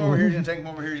going to take them over here, he's going to take them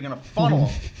over here, he's going to funnel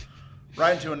them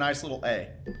right into a nice little A.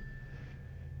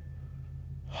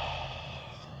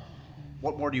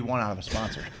 What more do you want out of a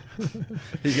sponsor?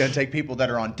 He's going to take people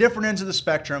that are on different ends of the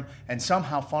spectrum and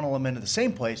somehow funnel them into the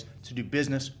same place to do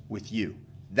business with you.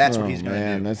 That's what he's going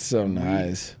to do. That's so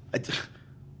nice.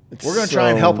 We're going to try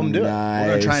and help him do it. We're going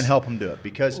nice. to try and help him do it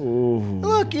because,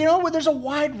 look, you know, there's a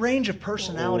wide range of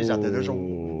personalities out there. There's a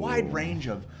wide range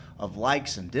of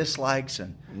likes and dislikes.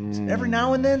 And every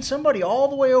now and then, somebody all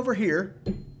the way over here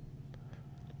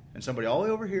and somebody all the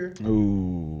way over here,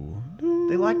 Ooh.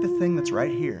 they like the thing that's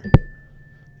right here.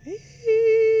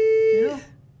 Yeah.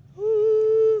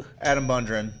 Adam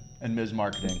Bundren and Ms.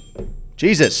 Marketing.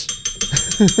 Jesus.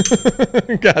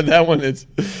 God, that one is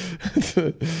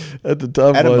at the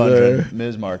top Adam one there. Bundren,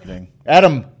 Ms. Marketing.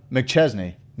 Adam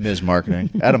McChesney, Ms. Marketing.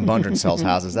 Adam Bundren sells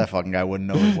houses. That fucking guy wouldn't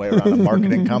know his way around a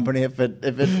marketing company if it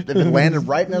landed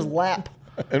right in his lap.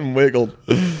 And wiggled.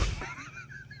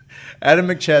 Adam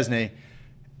McChesney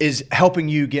is helping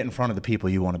you get in front of the people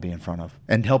you want to be in front of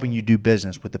and helping you do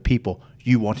business with the people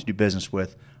you want to do business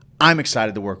with. I'm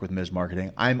excited to work with Ms.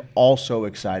 Marketing. I'm also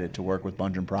excited to work with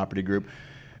Bundren Property Group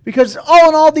because all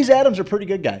in all, these Adams are pretty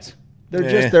good guys.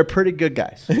 They're pretty good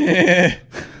guys. They're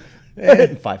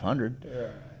hitting 500.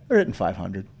 They're hitting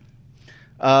 500.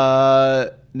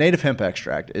 Native hemp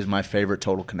extract is my favorite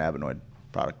total cannabinoid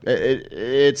product.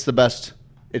 It's the best.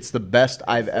 It's the best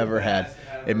I've ever had.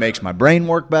 It makes my brain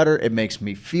work better. It makes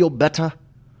me feel better.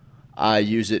 I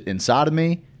use it inside of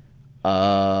me.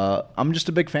 I'm just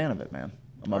a big fan of it, man.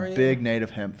 I'm a big native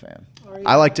hemp fan.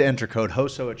 I like to enter code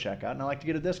HOSO at checkout, and I like to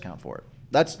get a discount for it.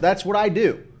 That's what I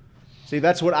do. See,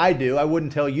 that's what I do. I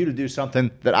wouldn't tell you to do something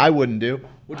that I wouldn't do.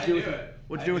 What'd you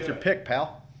do with your pick,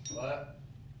 pal? What?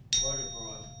 Looking for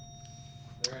one.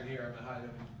 They're in here. I'm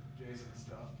hiding Jason's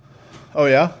stuff. Oh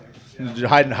yeah. Did you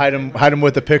hide him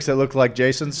with the picks that look like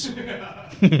Jason's?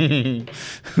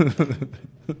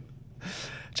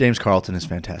 James Carlton is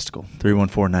fantastical.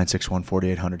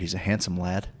 314-961-4800. He's a handsome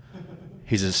lad.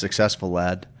 He's a successful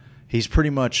lad. He's pretty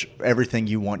much everything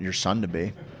you want your son to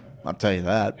be. I'll tell you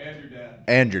that.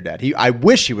 And your dad. I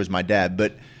wish he was my dad,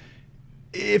 but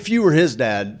if you were his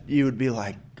dad, you would be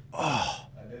like, oh,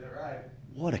 I did it right.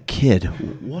 What a kid.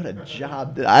 What a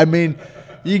job. I mean,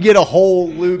 you get a whole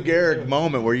Lou Gehrig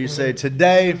moment where you say,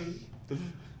 today,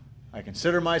 I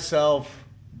consider myself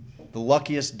the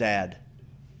luckiest dad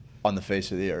on the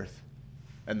face of the earth.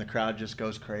 And the crowd just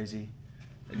goes crazy.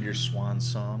 And your swan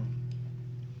song.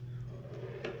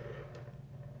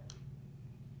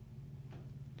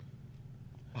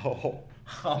 Oh,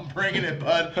 I'm bringing it,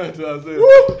 bud. That's what I was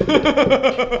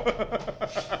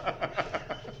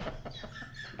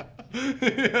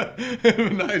yeah, it would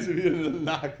be nice if you didn't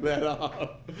knock that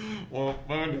off.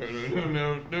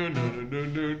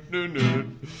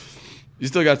 You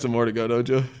still got some more to go, don't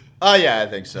you? Oh, yeah, I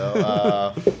think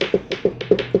so.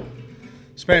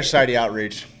 Spanish Society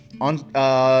Outreach. On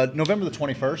November the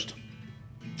 21st,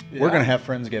 we're going to have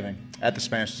Friendsgiving at the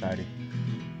Spanish Society.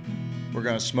 We're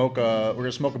going to smoke a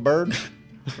bird.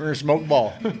 We're going to smoke a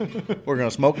ball. We're going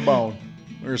to smoke a bone.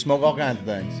 We're going to smoke all kinds of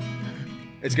things.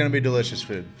 It's going to be delicious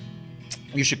food.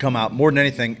 You should come out. More than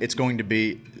anything, it's going to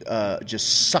be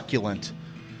just succulent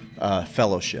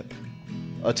fellowship.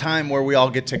 A time where we all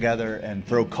get together and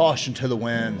throw caution to the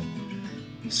wind,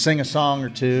 and sing a song or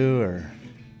two, or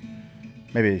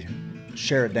maybe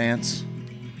share a dance.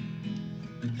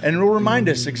 And it'll remind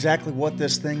us exactly what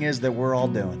this thing is that we're all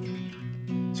doing.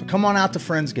 So come on out to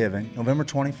Friendsgiving, November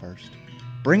 21st.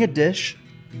 Bring a dish.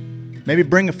 Maybe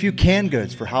bring a few canned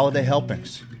goods for holiday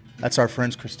helpings. That's our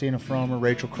friends Christina Fromer,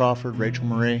 Rachel Crawford, Rachel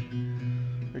Marie,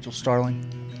 Rachel Starling.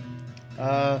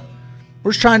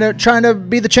 We're just trying to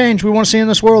be the change we want to see in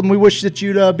this world, and we wish that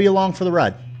you'd be along for the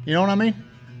ride. You know what I mean?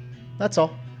 That's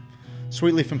all.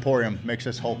 Sweet Leaf Emporium makes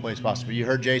this whole place possible. You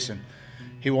heard Jason.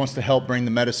 He wants to help bring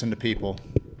the medicine to people.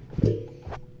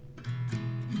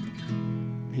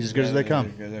 He's as good as they come.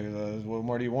 What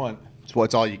more do you want?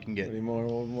 It's all you can get. What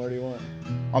more do you want?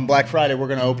 On Black Friday, we're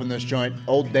going to open this joint.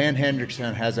 Old Dan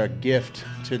Hendrickson has a gift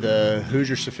to the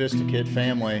Hoosier Sophisticate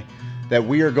family that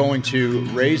we are going to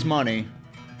raise money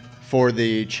for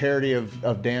the charity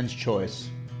of Dan's choice.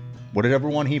 Whatever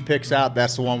one he picks out,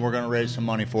 that's the one we're going to raise some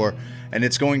money for. And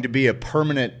it's going to be a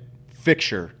permanent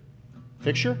fixture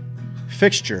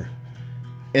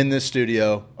in this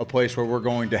studio, a place where we're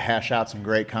going to hash out some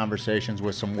great conversations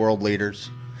with some world leaders.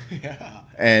 Yeah.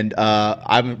 And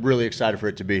I'm really excited for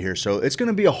it to be here. So it's going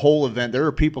to be a whole event. There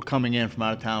are people coming in from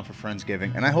out of town for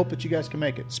Friendsgiving, and I hope that you guys can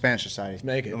make it. Spanish Society. Let's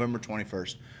make it. November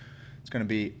 21st. It's going to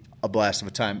be a blast of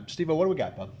a time. Steve-O, what do we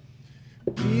got, bud?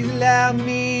 Please allow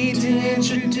me to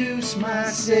introduce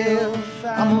myself.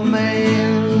 I'm a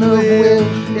man of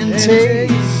wealth and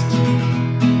taste.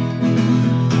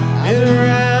 Been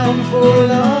around for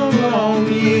long,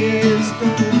 long years.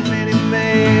 Through many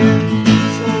man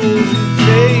souls and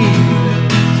faith.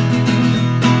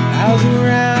 I was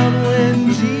around when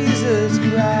Jesus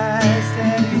Christ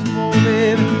had his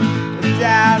moment of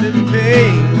doubt and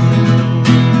pain.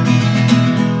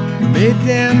 Made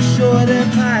damn sure that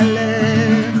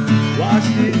Pilate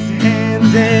washed his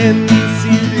hands and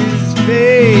sealed his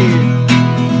face.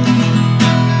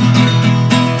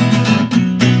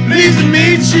 Pleased to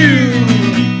meet you.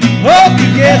 Hope you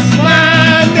guess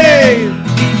my name.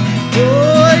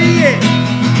 Oh yeah.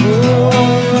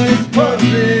 Oh, it's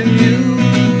puzzling you.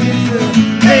 It's the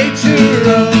nature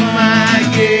of my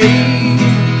game.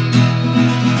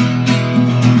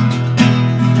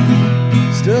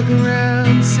 Stuck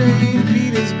around St.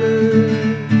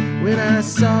 Petersburg when I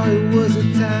saw it was a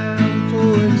time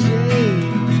for a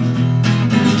change.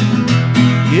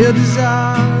 Killed the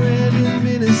Tsar and the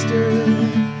minister.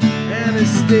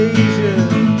 Anastasia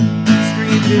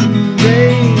screamed in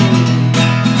vain.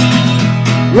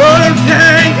 Roll of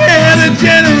tank and the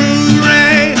general's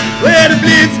reign, where the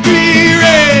blitzkrieg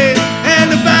reign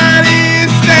and the bodies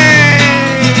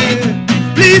stand.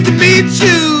 Pleased to meet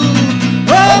you.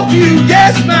 Hope you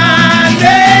guess my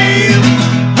name.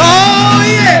 Oh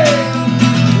yeah.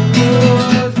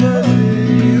 What's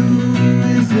buzzing you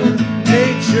is the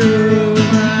nature of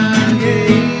my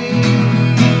game.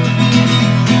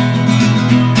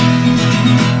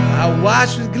 I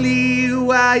watched with glee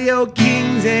while your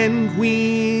kings and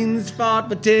queens fought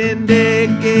for 10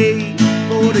 decades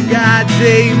for the gods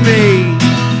they made.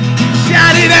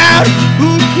 Shout it out,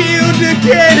 who killed the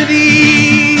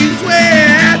Kennedys? Where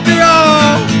after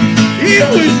all, it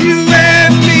was you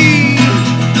and me.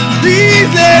 Please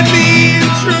let me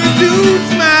introduce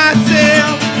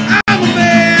myself. I'm a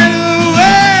man of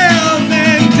wealth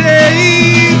and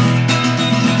taste.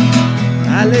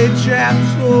 I laid traps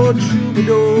for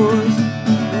troubadours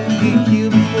that get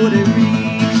killed before they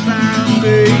reach my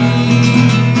face.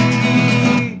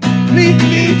 Please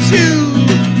meet you.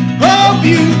 Hope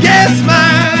you guess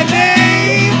my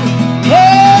name.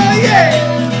 Oh yeah.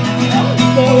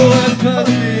 What's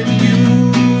puzzling you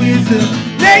is the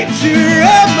nature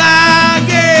of my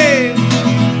game.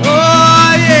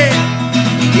 Oh yeah.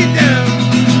 Get down.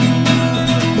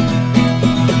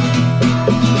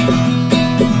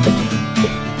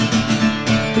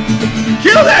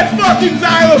 Kill that fucking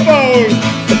xylophone!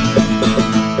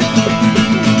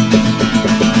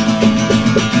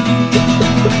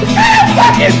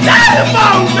 Fucking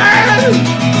xylophone, man!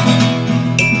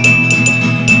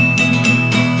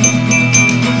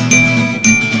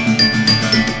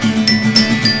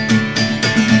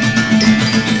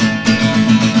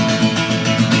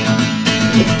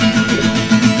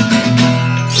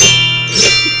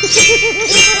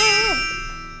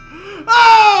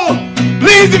 Oh!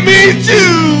 Pleased to meet you!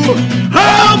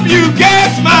 Hope you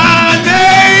guess my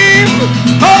name!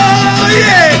 Oh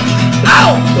yeah!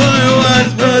 Oh!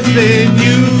 What's puzzling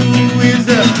you is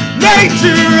the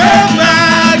nature of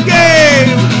my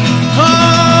game.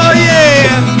 Oh yeah.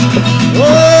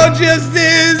 Oh, just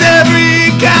as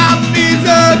every cop is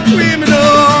a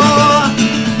criminal,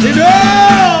 and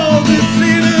all the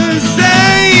sinners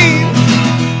saints.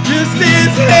 Just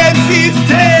as heads sees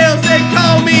tails, they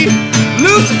call me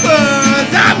Lucifer.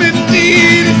 I'm in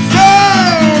need of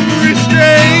some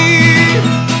restraint.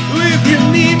 If you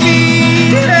need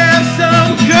me, have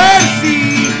some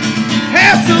courtesy,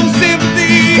 have some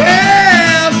sympathy,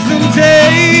 have some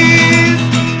taste.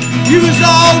 Use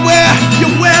all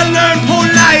your well-learned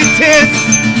politeness.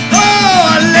 Oh,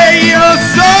 I lay your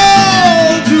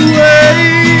soul to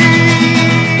waste.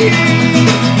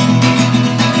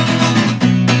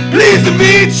 Pleased to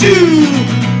meet you.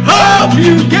 Hope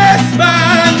you guess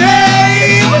my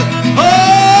name.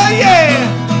 Oh yeah.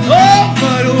 Oh,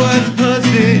 but what's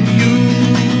puzzling you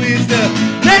is the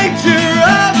nature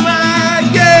of my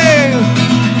game.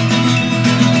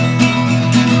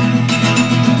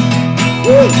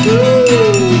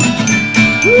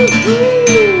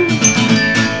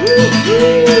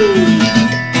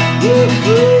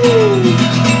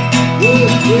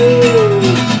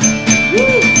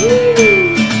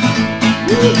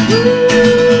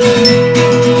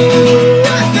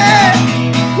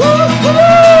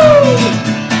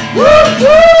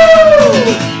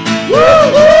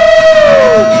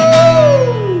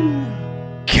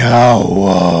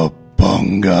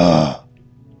 Cowabunga.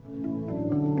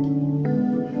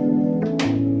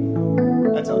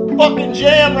 That's a fucking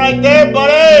jam right there,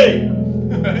 buddy!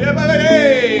 Yeah,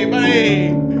 buddy,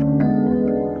 buddy.